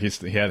 Yeah. Like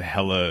he had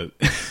hella.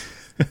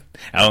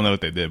 I don't know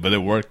what they did, but it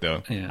worked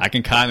though. Yeah. I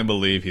can kind of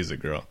believe he's a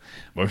girl,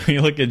 but when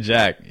you look at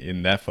Jack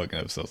in that fucking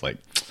episode, it's like,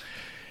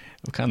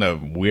 what kind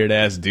of weird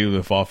ass dude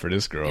would fall for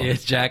this girl? Yeah,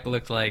 Jack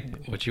looked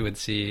like what you would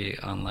see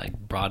on like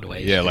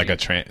Broadway. Yeah, Street. like a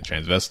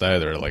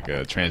transvestite or like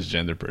a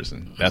transgender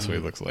person. That's what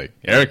he looks like.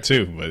 Eric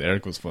too, but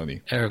Eric was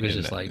funny. Eric was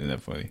just like, isn't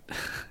that funny?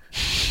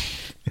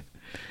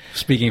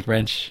 Speaking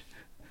French,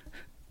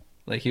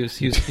 like he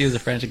was a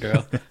French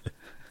girl.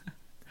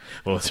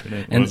 What was her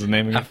name? What was his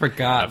name again? I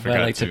forgot but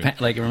like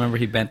too. Remember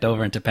he bent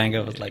over and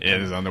Topanga was like,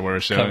 his underwear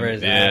was showing. cover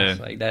his ass.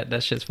 Like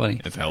that shit's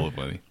funny. It's hella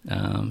funny.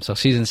 So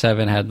season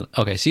 7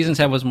 season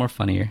 7 was more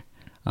funnier.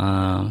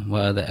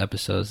 What other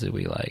episodes did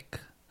we like?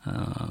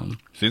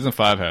 Season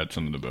 5 had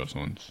some of the best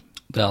ones.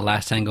 The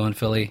Last Tango in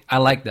Philly. I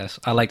like this.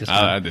 I like this one.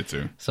 I did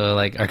too. So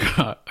like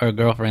our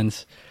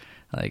girlfriends,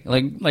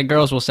 like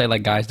girls will say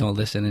like guys don't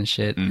listen and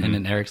shit, and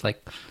then Eric's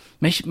like,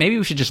 maybe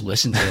we should just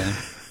listen to them.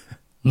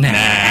 Nah.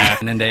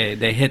 And then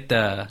they hit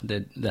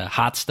the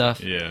hot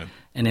stuff. Yeah.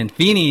 And then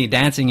Feeney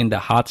dancing in the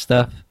hot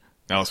stuff.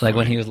 That was like funny.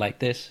 when he was like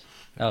this.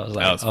 I was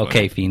like, That was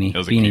okay, funny. Feeney. It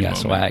was a Feeney cute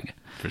got moment, swag.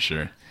 for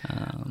sure.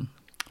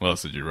 What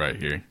else did you write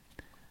here?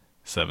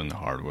 7 the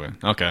hard way.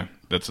 Okay,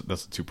 that's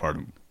a two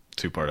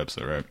part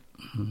episode, right?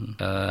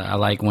 I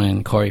like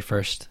when Corey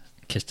first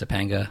kissed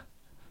Topanga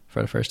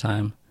for the first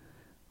time.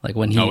 Like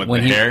when he with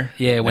when the he hair?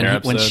 yeah when Hair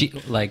he, when episode? she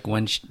like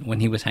when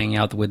he was hanging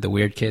out with the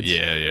weird kids.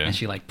 Yeah. And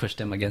she like pushed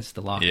him against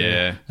the locker.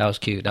 Yeah. That was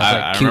cute. That was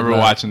like I cute remember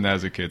love. watching that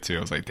as a kid too.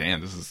 I was like,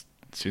 damn,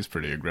 she's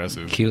pretty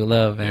aggressive. Cute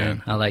love,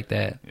 man. Yeah. I like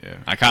that. Yeah,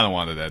 I kind of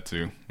wanted that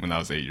too when I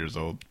was 8 years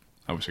old.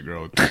 I wish a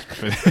girl would,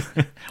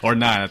 or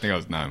 9. I think I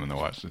was 9 when I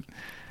watched it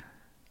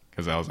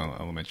because I was in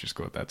elementary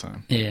school at that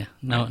time. Yeah,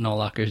 no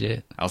lockers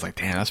yet. I was like,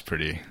 damn, that's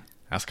pretty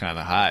That's kind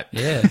of hot.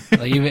 Yeah,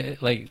 like even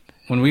like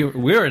when we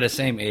were the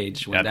same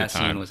age when At the that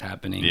time. scene was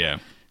happening. Yeah.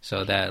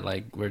 So that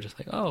like we're just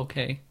like, oh,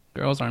 okay,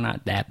 girls are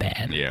not that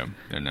bad. Yeah,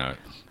 they're not.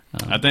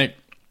 I think.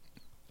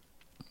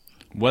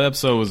 What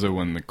episode was it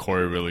when the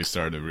Corey really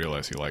started to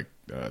realize he liked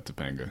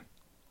Topanga?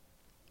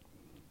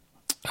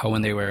 Oh,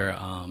 when they were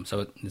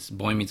so this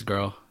Boy Meets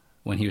Girl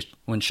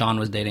when Sean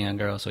was dating a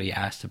girl, so he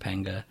asked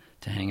Topanga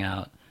to hang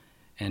out,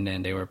 and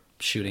then they were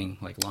shooting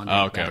like laundry.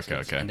 Oh, okay,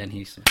 baskets, okay. And then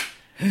he's.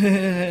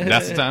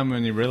 That's the time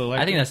when you really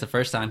liked I think it? that's the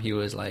first time he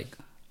was like,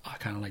 oh, I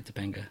kind of like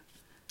Topanga.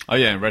 Oh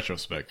yeah, in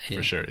retrospect, Yeah.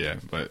 for sure. Yeah,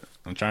 but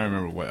I'm trying to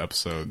remember what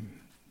episode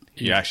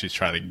you actually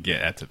try to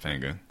get at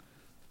Topanga.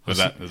 Was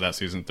that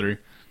season 3?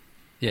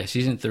 Yeah,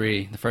 season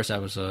 3, the first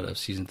episode of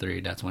season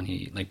 3. That's when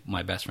he like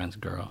my best friend's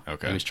girl.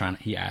 Okay.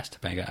 He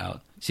asked Topanga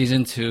out.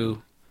 Season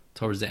 2,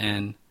 towards the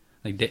end,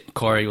 like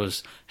Corey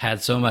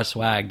had so much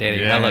swag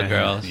dating hella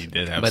girls. He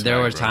did have but there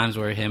swag, were bro. times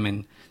where him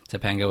and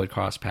Topanga would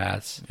cross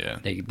paths. Yeah.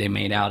 They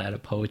made out at a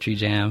poetry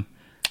jam.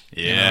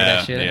 Yeah, You remember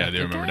that shit? yeah, I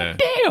do remember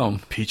that. Damn.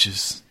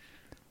 Peaches.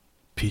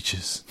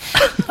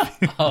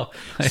 Oh,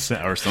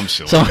 Or some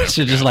shit. someone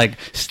should just like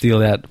steal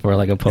that for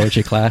like a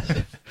poetry class.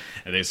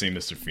 And they see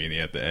Mr. Feeney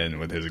at the end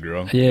with his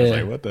girl. Yeah. I was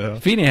like, what the hell?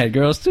 Feeney had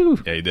girls too.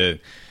 Yeah, he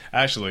did.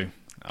 Actually, I'm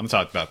gonna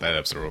talk about that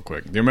episode real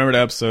quick. Do you remember the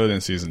episode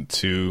in season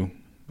 2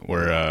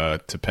 where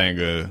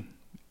Topanga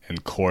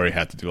and Corey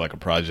had to do like a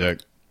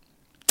project?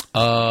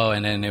 Oh,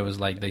 and then it was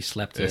like they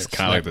slept. It's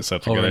kind of like they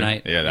slept together.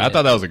 overnight. Yeah, I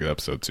thought that was a good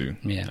episode too.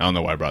 Yeah. I don't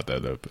know why I brought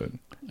that up, but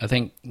I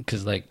think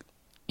because like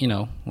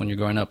when you're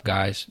growing up,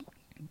 guys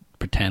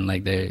pretend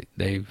like they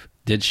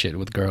did shit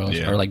with girls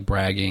Yeah. or like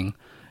bragging,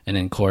 and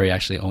then Corey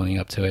actually owning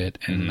up to it,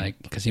 and Mhm.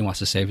 like because he wants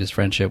to save his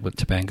friendship with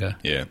Topanga.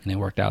 Yeah. and it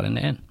worked out in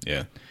the end.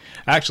 yeah.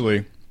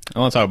 Actually, I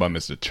want to talk about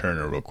Mr.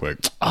 Turner real quick.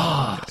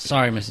 Oh,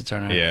 sorry, Mr.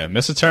 Turner. Yeah,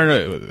 Mr.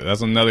 Turner,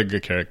 that's another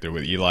good character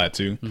with Eli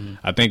too. Mm-hmm.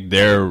 I think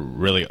they're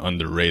really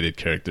underrated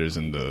characters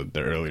in the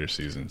earlier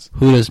seasons.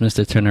 Who does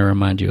Mr. Turner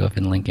remind you of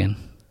in Lincoln?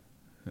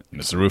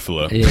 Mr.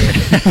 Ruffalo,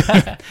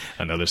 Yeah,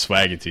 another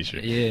swaggy teacher.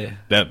 yeah.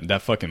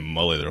 That fucking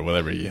mullet or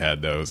whatever he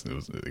had,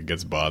 it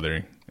gets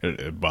bothering.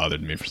 It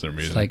bothered me for some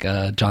reason. It's like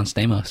John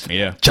Stamos.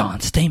 Yeah. John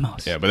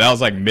Stamos. Yeah, but that was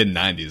like mid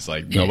 '90s.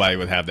 Like Yeah. nobody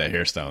would have that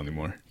hairstyle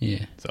anymore.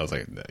 Yeah. So I was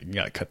like, you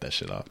gotta cut that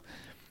shit off.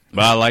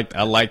 But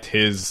I liked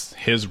his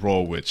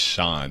role with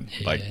Sean.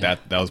 Like Yeah.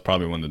 that was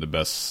probably one of the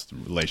best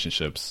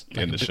relationships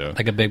in the show.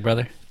 Like a big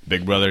brother.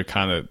 Big brother,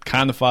 kind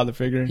of father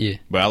figure. Yeah.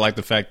 But I like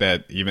the fact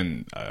that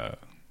even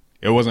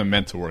it wasn't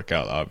meant to work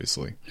out,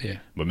 obviously. Yeah.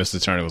 But Mr.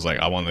 Turner was like,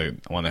 I want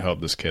to help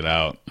this kid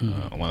out.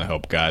 I want to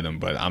help guide him,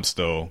 but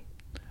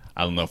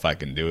I don't know if I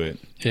can do it.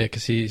 Yeah,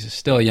 because he's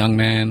still a young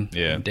man.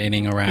 Yeah.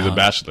 Dating around. He's a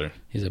bachelor.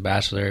 He's a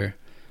bachelor.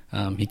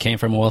 He came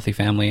from a wealthy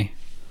family,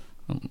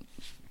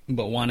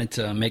 but wanted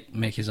to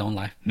make his own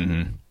life.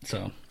 Mm-hmm.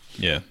 So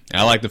Yeah,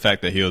 and I like the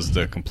fact that he was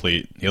like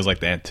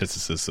the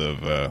antithesis of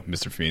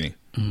Mr. Feeney.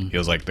 He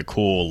was like the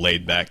cool,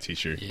 laid back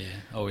teacher. yeah,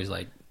 always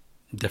like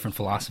different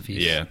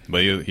philosophies. Yeah,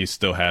 but he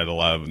still had a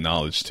lot of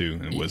knowledge too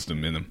and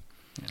wisdom in him.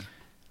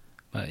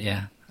 But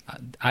yeah,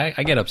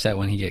 I get upset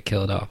when he get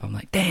killed off. I'm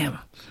like, damn.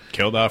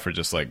 Killed off or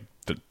just like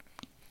Or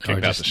kicked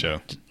out just- the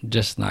show.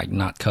 Just like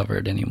not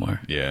covered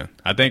anymore. Yeah,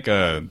 I think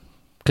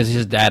Because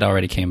his dad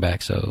already came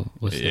back, so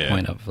what's the Yeah.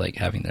 point of like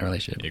having that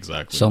relationship?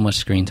 Exactly. So much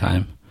screen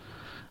time.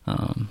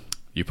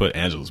 You put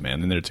Angela's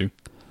man in there too.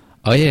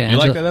 Oh yeah, You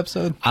like Angela- that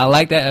episode? I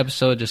like that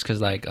episode just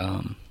because like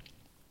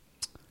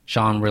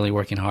Sean really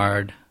working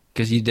hard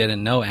because you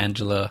didn't know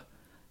Angela,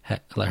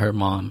 like her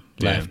mom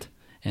Yeah. left,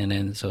 and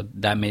then so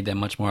that made them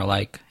much more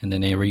alike, and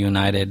then they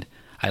reunited.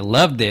 I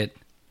loved it,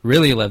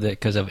 really loved it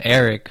because of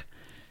Eric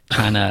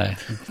trying to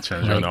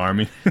Trying to join the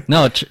army.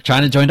 no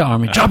trying to join the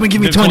army. Drop and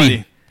give me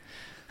 20.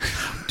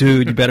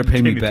 Dude, you better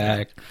pay me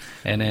back.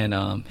 And then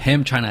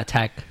him trying to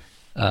attack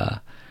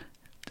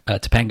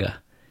Topanga.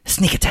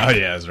 Sneak attack. Oh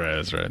yeah,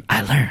 that's right.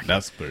 I learned.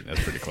 That's pretty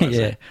classic.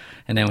 Yeah.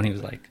 And then when he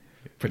was like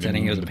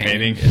pretending he was a The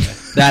painting. painting? Yeah.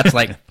 That's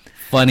like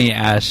funny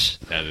ass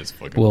That is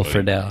fucking Will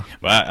funny. Friedle.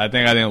 But I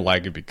think I didn't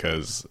like it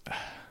because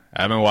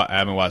I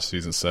haven't watched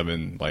season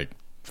 7 like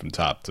from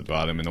top to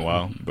bottom in a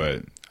while. Mm-hmm.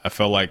 But I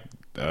felt like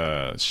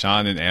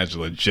Sean and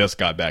Angela just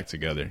got back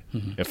together.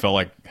 It felt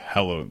like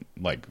hella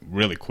like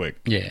really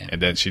quick. Mm-hmm. Yeah.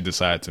 And then she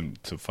decided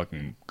to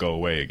fucking go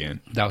away again.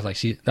 That was like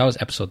that was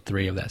episode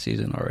 3 of that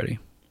season already.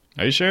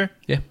 Are you sure?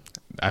 Yeah.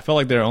 I felt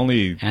like they're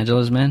only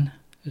Angela's Men,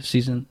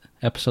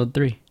 episode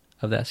 3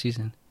 of that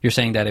season. You're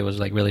saying that it was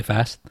like really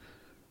fast?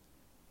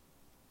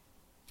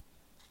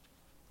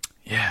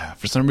 yeah.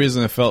 For some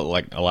reason, it felt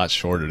like a lot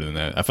shorter than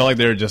that. I felt like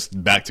they were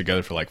just back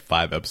together for like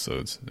 5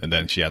 episodes, and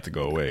then she had to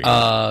go away. Again.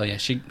 Yeah.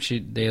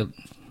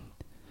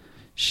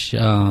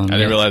 I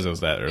didn't realize it was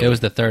that early. It was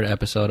the 3rd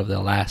episode of the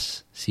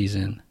last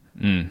season.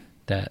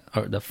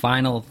 Or the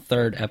final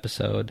 3rd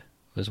episode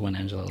was when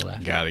Angela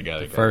left. Got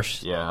it.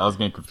 First. Yeah, I was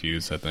getting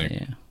confused, I think.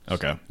 Yeah.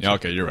 Okay. Yeah,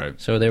 okay, you're right.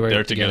 So they were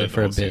They're together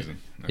for the a whole bit. season.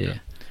 Okay.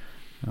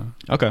 Yeah.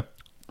 Okay.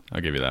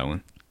 I'll give you that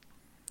one.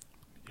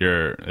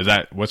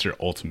 What's your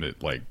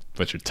ultimate, like,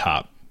 what's your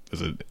top?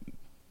 Is it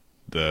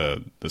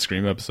the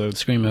Scream episode?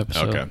 Scream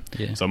episode. Okay.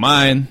 Yeah. So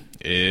mine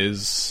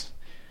is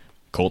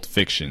Cult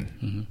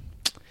Fiction.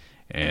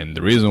 And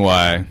the reason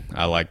why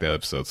I like that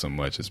episode so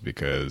much is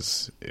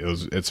because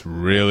it's a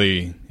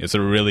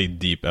really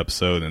deep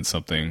episode and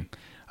something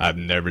I've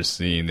never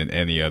seen in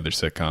any other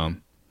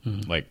sitcom.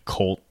 Like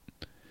cult.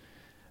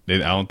 I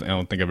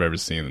don't think I've ever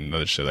seen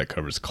another show that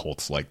covers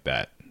cults like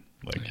that.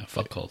 Like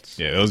fuck cults.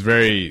 Yeah, it was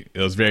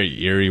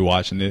very eerie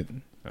watching it,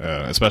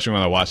 especially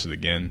when I watched it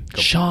again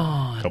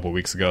a couple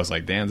weeks ago. I was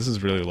like, damn, this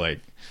is really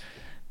like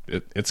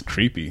it's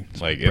creepy.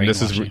 Like, and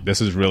this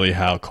is really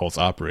how cults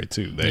operate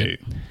too.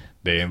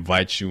 They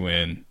invite you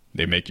in,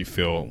 they make you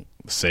feel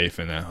safe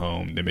and at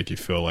home, they make you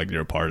feel like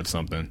you're a part of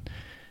something,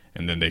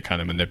 and then they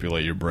kind of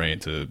manipulate your brain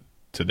to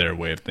their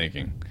way of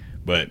thinking.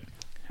 But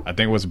I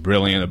think what's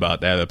brilliant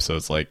about that episode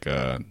is like,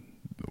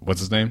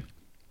 what's his name?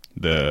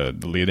 The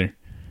leader.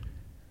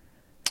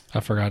 I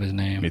forgot his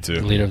name. Me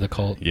too. The leader of the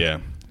cult.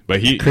 Yeah,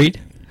 but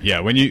Creed. Yeah,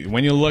 when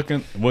you look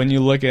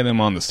at him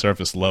on the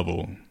surface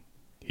level,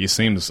 he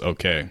seems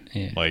okay.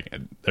 Yeah. Like,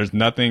 there's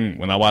nothing,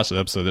 when I watch the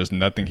episode, there's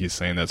nothing he's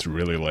saying that's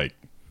really like,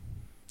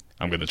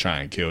 I'm gonna try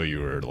and kill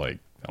you, or like,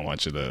 I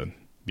want you to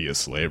be a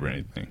slave or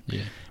anything.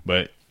 Yeah.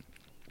 But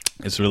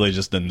it's really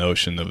just the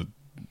notion of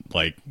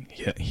like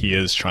he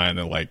is trying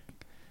to like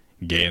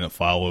gain a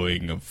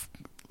following of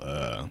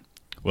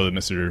what did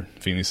Mr.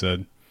 Feeney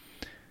said?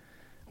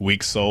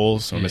 Weak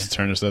souls, or Mr.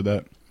 Turner said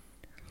that.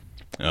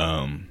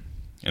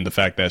 And the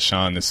fact that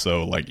Sean is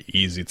so like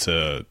easy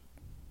to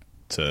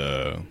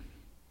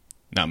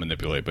not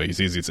manipulate, but he's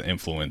easy to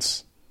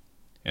influence.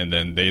 And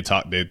then they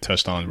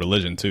touched on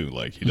religion too.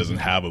 Like, he doesn't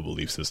have a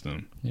belief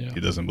system. Yeah.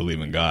 He doesn't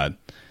believe in God,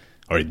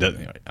 or he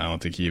doesn't. I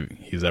don't think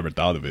he's ever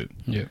thought of it.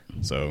 Yeah.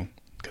 So,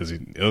 because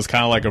it was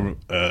kind of like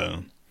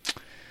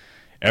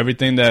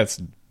everything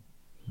that's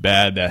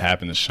bad that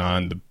happened to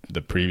Sean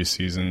the previous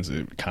seasons,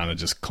 it kind of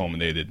just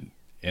culminated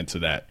into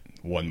that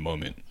one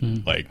moment.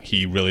 Like,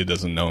 he really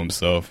doesn't know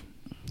himself.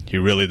 He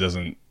really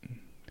doesn't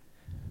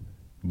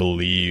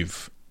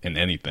believe in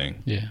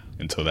anything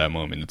until that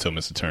moment, until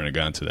Mr. Turner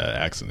got into that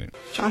accident.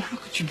 John, how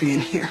could you be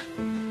in here?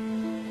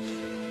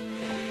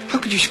 How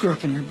could you screw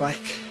up on your bike?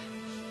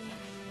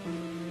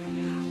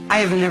 I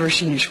have never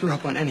seen you screw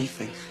up on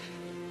anything.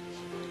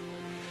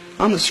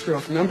 I'm the screw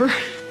up, remember?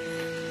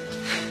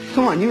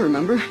 Come on, you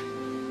remember.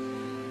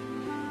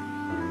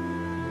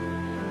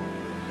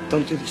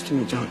 Don't do this to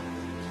me, John.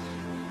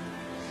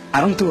 I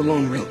don't do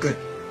alone real good.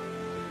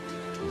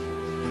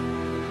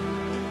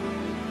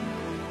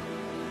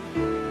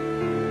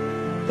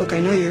 Look, I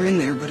know you're in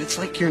there, but it's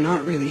like you're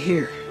not really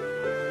here.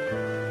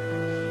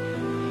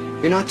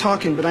 You're not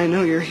talking, but I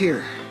know you're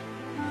here.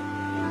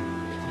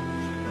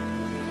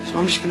 So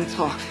I'm just gonna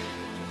talk.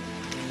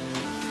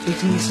 You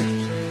can listen.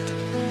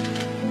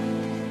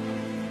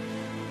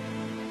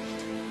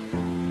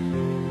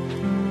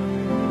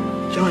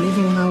 John,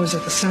 even when I was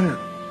at the center,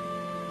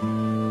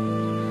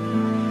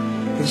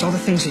 it was all the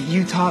things that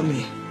you taught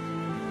me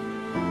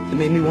that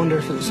made me wonder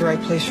if it was the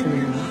right place for me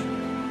or not.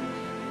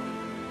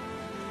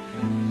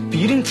 But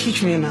you didn't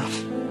teach me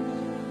enough.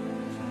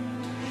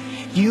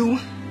 You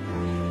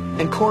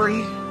and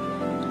Corey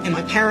and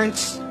my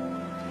parents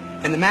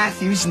and the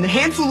Matthews and the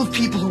handful of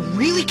people who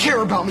really care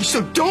about me,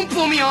 so don't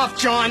blow me off,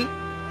 John.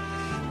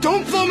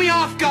 Don't blow me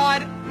off,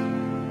 God.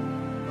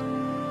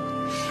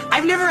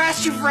 I've never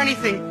asked you for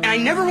anything, and I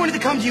never wanted to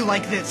come to you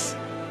like this.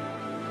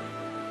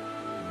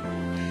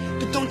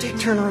 But don't take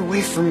Turner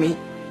away from me.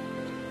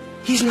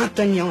 He's not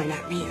done yelling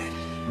at me yet.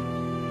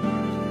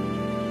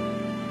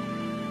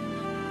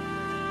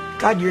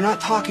 God, you're not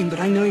talking, but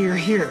I know you're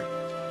here.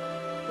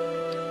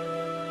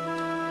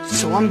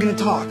 So I'm gonna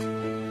talk.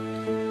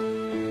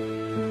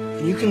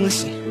 And you can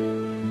listen.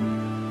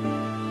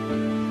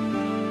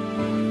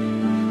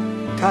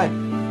 God,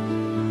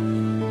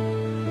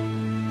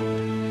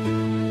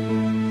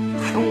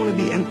 I don't want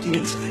to be empty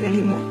inside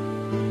anymore.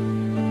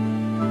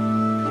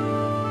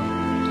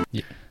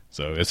 Yeah.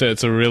 So it's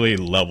a really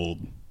leveled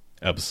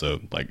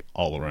episode, like,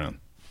 all around,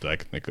 that I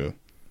can think of.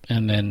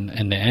 And then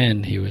in the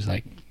end, he was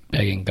like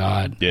begging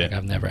God, like,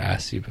 I've never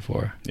asked you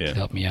before to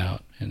help me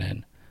out. And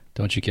then,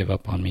 don't you give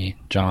up on me,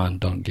 John.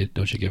 Don't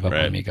you give up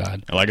on me,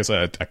 God. And like I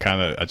said,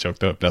 I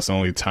choked up. That's the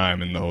only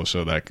time in the whole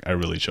show that I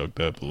really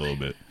choked up a little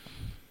bit.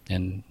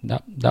 And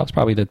that was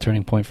probably the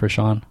turning point for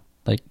Sean,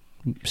 like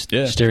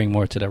steering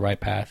more to the right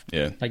path.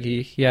 Yeah, like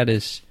he had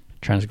his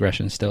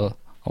transgression still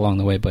along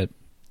the way, but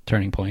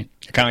turning point.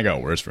 It kind of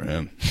got worse for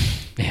him.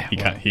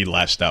 Yeah, he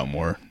lashed out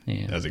more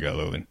as it got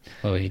older.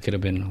 Well, he could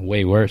have been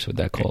way worse with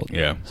that cult.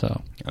 Yeah,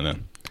 so I know.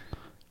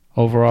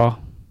 Overall,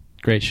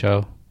 great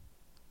show.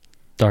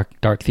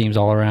 Dark themes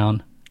all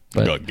around.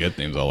 But good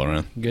themes all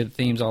around. Good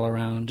themes all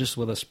around, just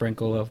with a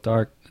sprinkle of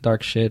dark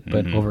shit,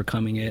 but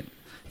overcoming it,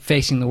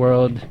 facing the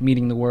world,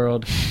 meeting the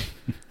world.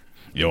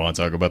 You want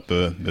to talk about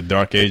the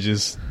dark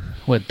ages?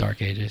 What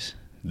dark ages?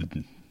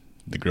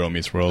 The Girl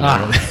Meets World.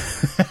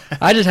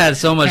 I just had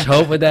so much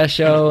hope with that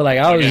show. Like,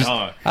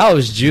 I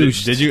was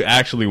juiced. Did you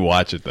actually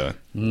watch it though?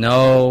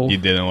 No, you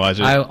didn't watch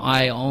it.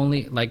 I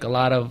only, like, a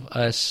lot of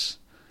us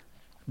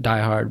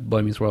diehard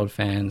Boy Meets World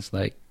fans,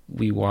 like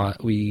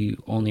we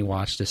only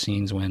watched the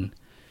scenes when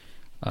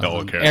The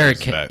old Eric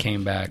characters back.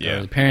 came back, Yeah.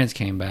 or the parents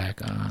came back.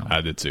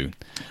 I did too.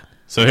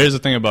 So here's the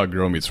thing about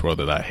Girl Meets World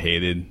that I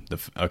hated.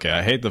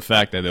 I hate the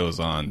fact that it was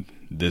on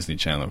Disney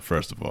Channel,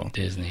 first of all.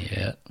 Disney,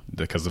 yeah.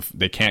 Because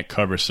they can't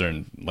cover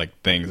certain like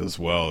things as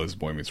well as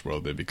Boy Meets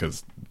World did,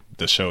 because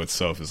the show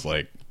itself is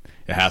like,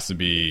 it has to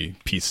be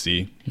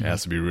PC. It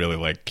has to be really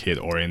like kid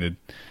oriented.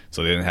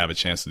 So they didn't have a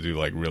chance to do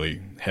like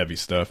really heavy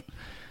stuff.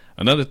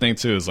 Another thing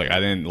too is like I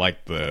didn't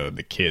like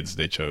the kids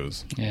they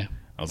chose. Yeah.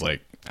 I was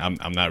like, I'm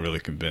not really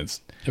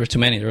convinced. There was too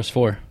many. There was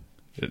 4.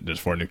 There's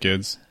 4 new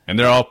kids, and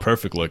they're all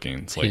perfect looking.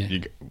 It's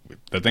like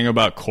the thing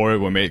about Corey,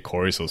 what made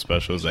Corey so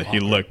special is that he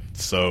looked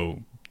so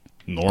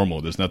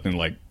normal. There's nothing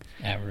like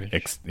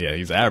Average.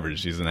 he's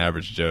average. He's an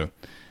average Joe.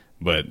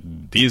 But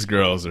these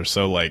girls are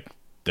so like,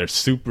 they're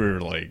super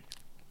like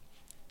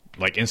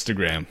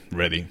Instagram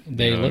ready.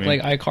 They look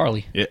like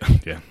iCarly.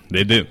 Yeah,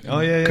 they do. Oh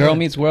yeah. Girl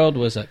Meets World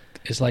is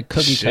like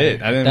cookie Shit,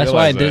 cutter. I didn't That's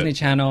why realize that. Disney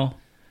Channel,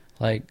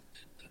 like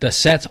the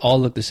sets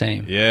all look the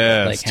same.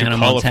 Yeah, like it's too Hannah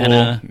colorful.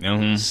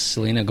 Montana,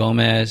 Selena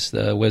Gomez,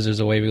 the Wizards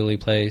of Waverly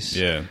Place.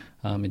 Yeah.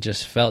 It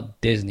just felt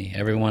Disney.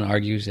 Everyone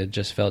argues it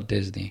just felt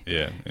Disney.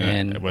 Yeah.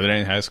 And were they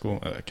in high school?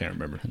 I can't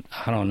remember.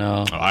 I don't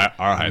know. Our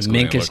high school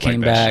didn't Minkus look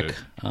came like that back.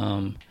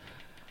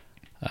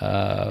 shit.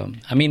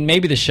 I mean,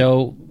 maybe the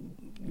show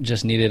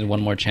just needed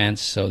one more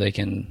chance so they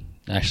can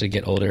actually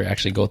get older,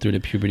 actually go through the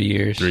puberty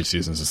years. 3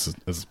 seasons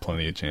is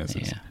plenty of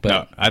chances. Yeah,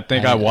 but but I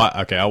think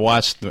I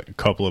watched a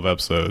couple of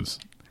episodes.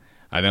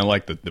 I didn't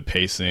like the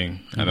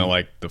pacing. I didn't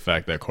like the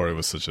fact that Corey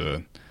was such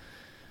a.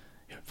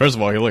 First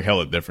of all, he looked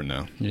hella different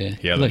now. Yeah,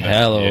 he he looked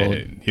hella old.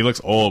 He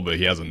looks old, but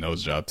he has a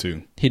nose job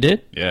too. He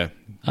did? Yeah,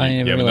 I didn't you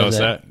even ever realize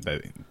noticed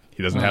that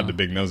he doesn't have the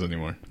big nose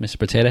anymore. Mr.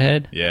 Potato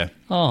Head? Yeah.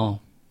 Oh.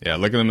 Yeah,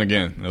 look at him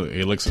again.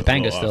 He looks.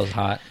 Topanga's still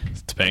hot.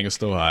 Topanga's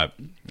still hot.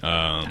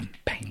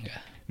 Topanga.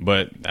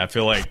 But I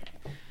feel like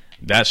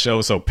that show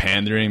was so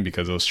pandering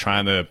because it was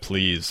trying to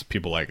please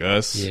people like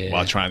us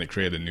while trying to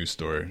create a new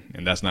story,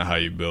 and that's not how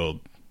you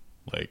build.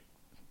 Like,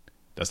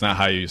 that's not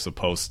how you're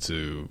supposed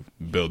to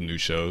build new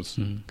shows.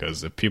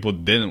 Because if people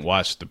didn't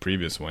watch the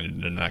previous one,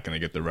 they're not going to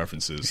get the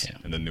references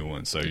in the new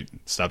one. So you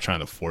stop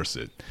trying to force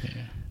it.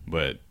 Yeah.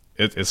 But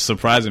it's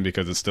surprising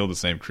because it's still the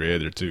same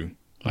creator too.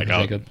 Like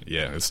Jacob.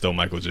 Yeah, it's still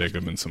Michael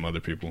Jacob and some other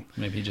people.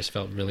 Maybe he just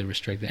felt really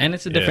restricted, and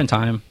it's a different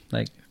time.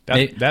 Like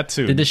that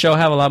too. Did the show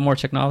have a lot more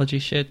technology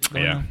shit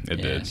going on? It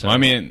did. So, well, I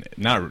mean,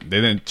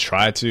 they didn't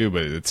try to,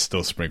 but it's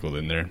still sprinkled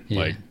in there. Yeah.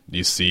 Like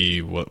you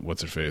see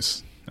what's her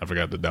face? I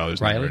forgot the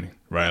daughter's Riley? name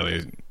already.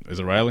 Riley, is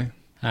it Riley?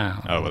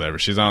 Oh, Whatever.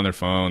 She's on their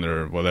phone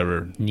or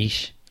whatever.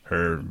 Niche.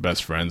 Her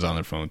best friend's on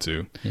their phone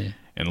too. Yeah.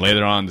 And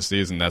later on in the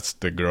season, that's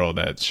the girl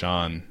that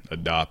Sean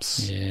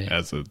adopts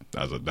as a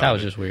daughter. That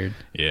was just weird.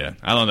 Yeah,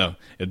 I don't know.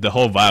 The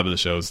whole vibe of the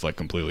show is like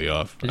completely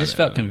off. It just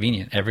felt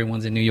convenient.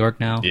 Everyone's in New York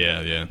now.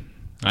 Yeah.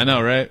 I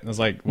know, right? I was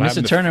like,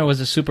 Mr. Turner was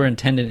a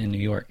superintendent in New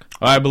York.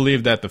 I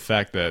believe that the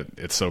fact that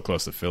it's so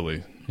close to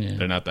Philly, Yeah.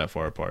 they're not that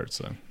far apart,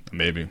 so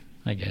maybe.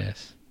 I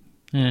guess.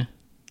 Yeah.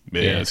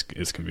 But yeah,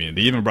 it's convenient.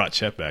 They even brought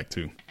Chet back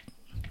too.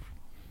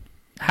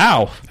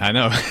 How? I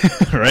know,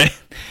 right?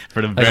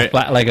 For the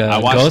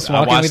ghost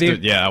walking with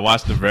you? I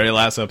watched the very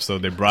last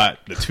episode. They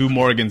brought the 2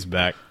 Morgans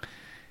back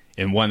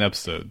in one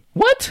episode.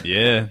 What?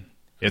 Yeah,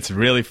 it's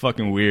really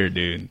fucking weird,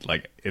 dude.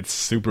 Like, it's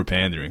super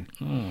pandering.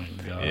 Oh my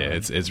god. Yeah,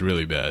 it's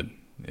really bad.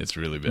 It's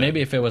really bad.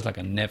 Maybe if it was like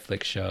a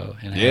Netflix show.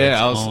 And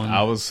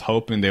I was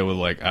hoping they would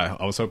like.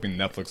 I was hoping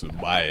Netflix would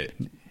buy it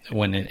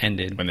when it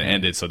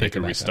ended. So they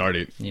could restart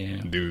it. Yeah.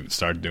 And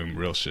start doing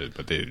real shit,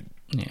 but they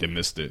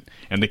missed it.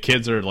 And the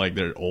kids are like,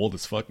 they're old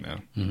as fuck now.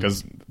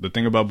 Because the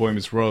thing about Boy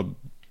Meets World,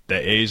 the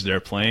age they're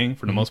playing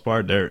for the most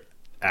part, they're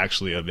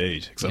actually of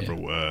age, except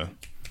for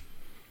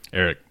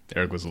Eric.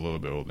 Eric was a little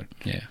bit older.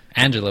 Yeah.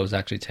 Angela was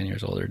actually 10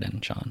 years older than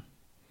Sean.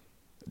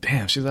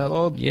 Damn, she's that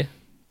old? Yeah.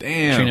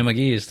 Damn. Trina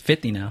McGee is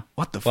 50 now.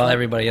 What the fuck? While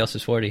everybody else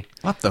is 40.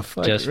 What the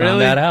fuck? Just really?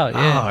 found that out,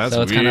 yeah. Oh, that's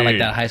so it's kind of like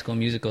weird. that High School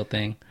Musical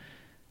thing.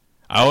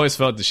 I always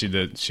felt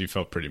that she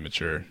felt pretty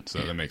mature, so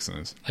that makes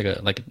sense.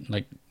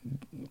 Like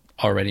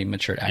already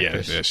matured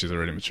actress. Yeah, she's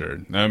already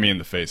matured. I mean, in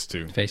the face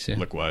too. Face, yeah.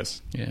 Look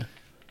wise. Yeah.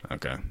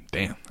 Okay.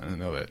 Damn, I didn't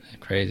know that.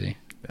 Crazy.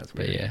 That's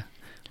weird. But yeah.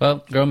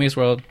 Well, Girl Meets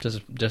World,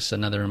 just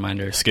another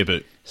reminder. Skip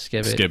it.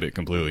 Skip it. Skip it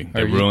completely.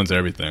 Or It you- ruins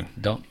everything.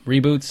 Don't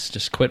reboots.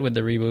 Just quit with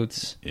the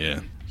reboots. Yeah.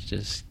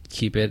 Just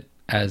keep it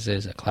as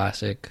is, a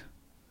classic.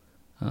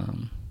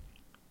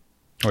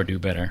 Or do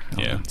better. I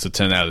don't Yeah, know. it's a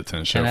 10 out of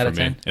 10 show 10 out for of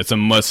me. 10? It's a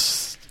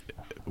must.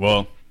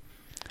 Well,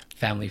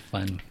 Family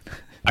fun.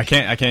 I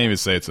can't even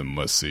say it's a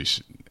must see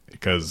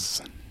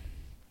because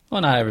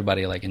Well, not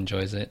everybody like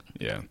enjoys it.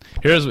 yeah.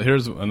 Here's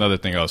another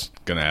thing I was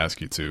gonna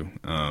ask you too.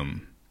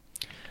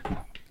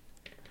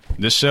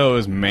 This show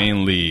is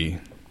mainly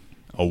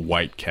a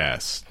white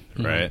cast,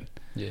 right?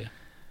 Yeah.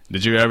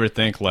 Did you ever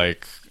think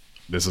like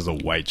this is a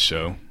white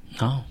show?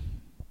 No.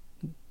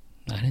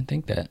 I didn't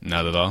think that.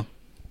 Not at all.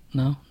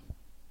 No.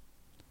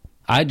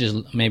 I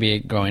just, maybe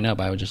growing up,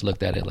 I would just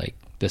looked at it like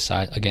the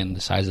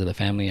size of the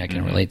family. I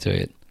can relate to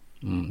it.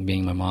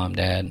 being my mom,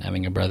 dad,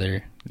 having a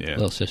brother, Yeah.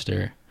 little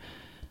sister.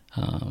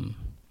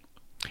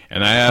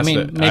 And I asked,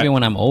 maybe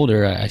when I'm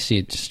older, I see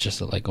it's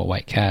just like a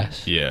white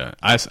cast. Yeah,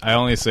 I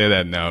only say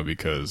that now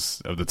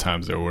because of the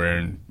times they're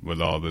wearing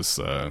with all this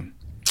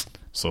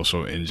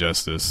social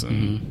injustice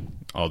and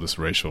all this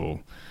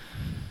racial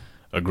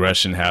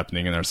aggression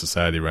happening in our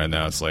society right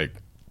now. It's like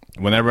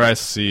whenever I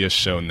see a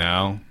show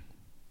now,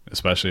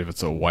 especially if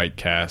it's a white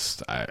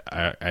cast,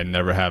 I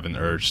never have an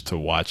urge to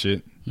watch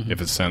it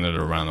if it's centered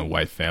around a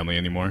white family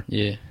anymore.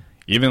 Yeah.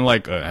 Even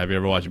like, have you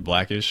ever watched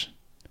Blackish?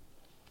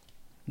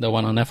 The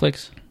one on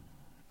Netflix?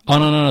 Oh,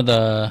 no,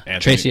 the Anthony.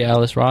 Tracy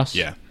Ellis Ross?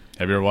 Yeah.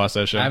 Have you ever watched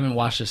that show? I haven't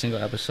watched a single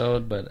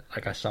episode, but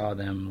like I saw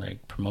them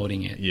like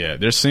promoting it. Yeah,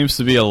 there seems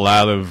to be a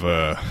lot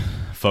of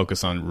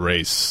focus on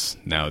race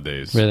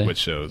nowadays with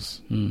shows.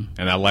 And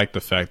I like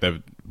the fact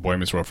that Boy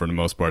Meets World, for the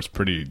most part,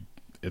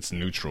 it's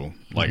neutral.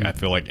 Like, I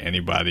feel like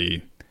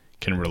anybody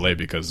can relate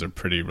because they're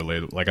pretty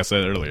relatable. Like I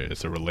said earlier,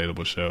 it's a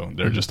relatable show.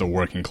 They're just a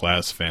working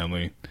class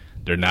family.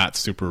 They're not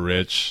super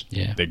rich.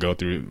 Yeah. They go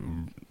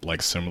through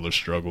like similar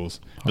struggles.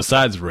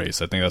 Besides race,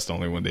 I think that's the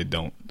only one they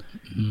don't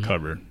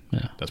cover.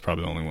 Yeah. That's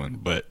probably the only one.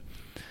 But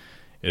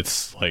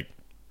it's like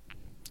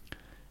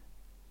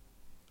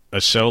a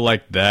show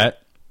like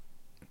that.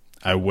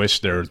 I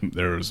wish there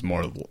was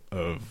more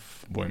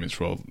of Boy Meets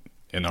World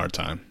in our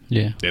time.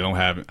 Yeah. They don't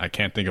have. I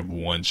can't think of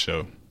one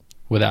show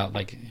Without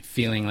like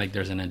feeling like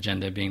there's an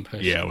agenda being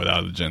pushed. Yeah,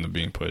 without agenda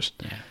being pushed.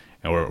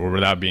 Yeah. Or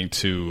without being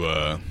too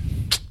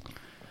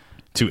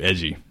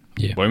edgy.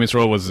 Yeah. Boy Meets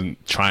World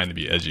wasn't trying to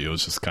be edgy. It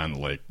was just kind of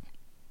like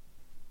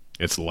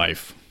it's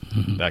life,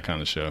 that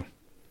kind of show.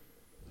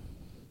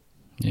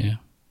 Yeah.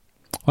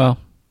 Well,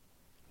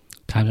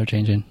 times are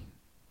changing.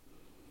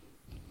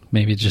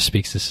 Maybe it just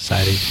speaks to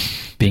society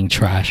being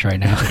trash right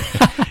now.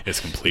 It's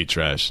complete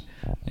trash.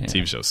 Yeah.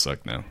 TV shows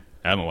suck now.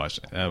 I haven't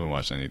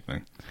watched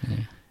anything. Yeah.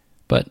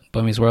 But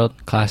Boy Meets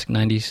World, classic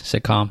 90s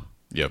sitcom.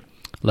 Yep.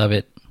 Love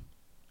it.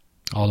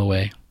 All the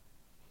way.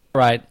 All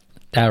right.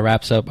 That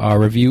wraps up our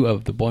review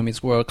of the Boy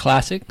Meets World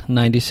classic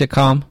 90s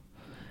sitcom.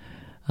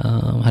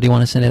 How do you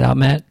want to send it out,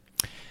 Matt?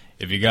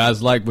 If you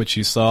guys like what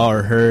you saw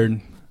or heard,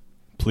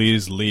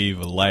 please leave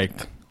a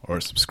like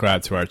or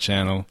subscribe to our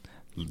channel.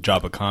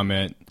 Drop a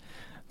comment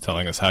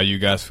telling us how you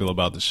guys feel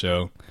about the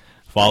show.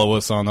 Follow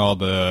us on all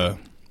the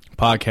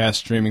podcast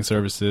streaming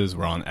services.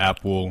 We're on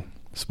Apple,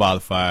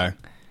 Spotify,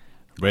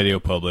 Radio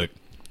Public.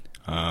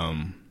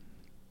 Yeah,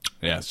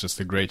 it's just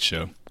a great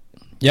show.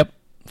 Yep.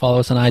 Follow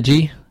us on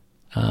IG.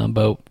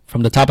 But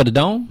from the top of the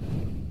dome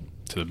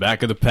to the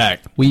back of the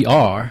pack, we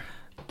are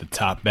the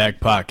Top Back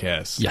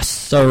Podcast. Yes,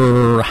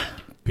 sir.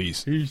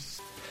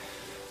 Peace.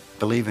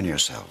 Believe in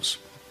yourselves.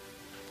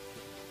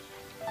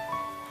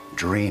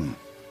 Dream.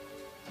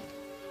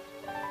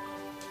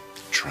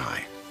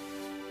 Try.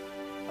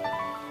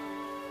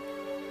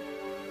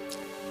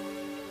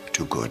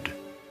 Do good.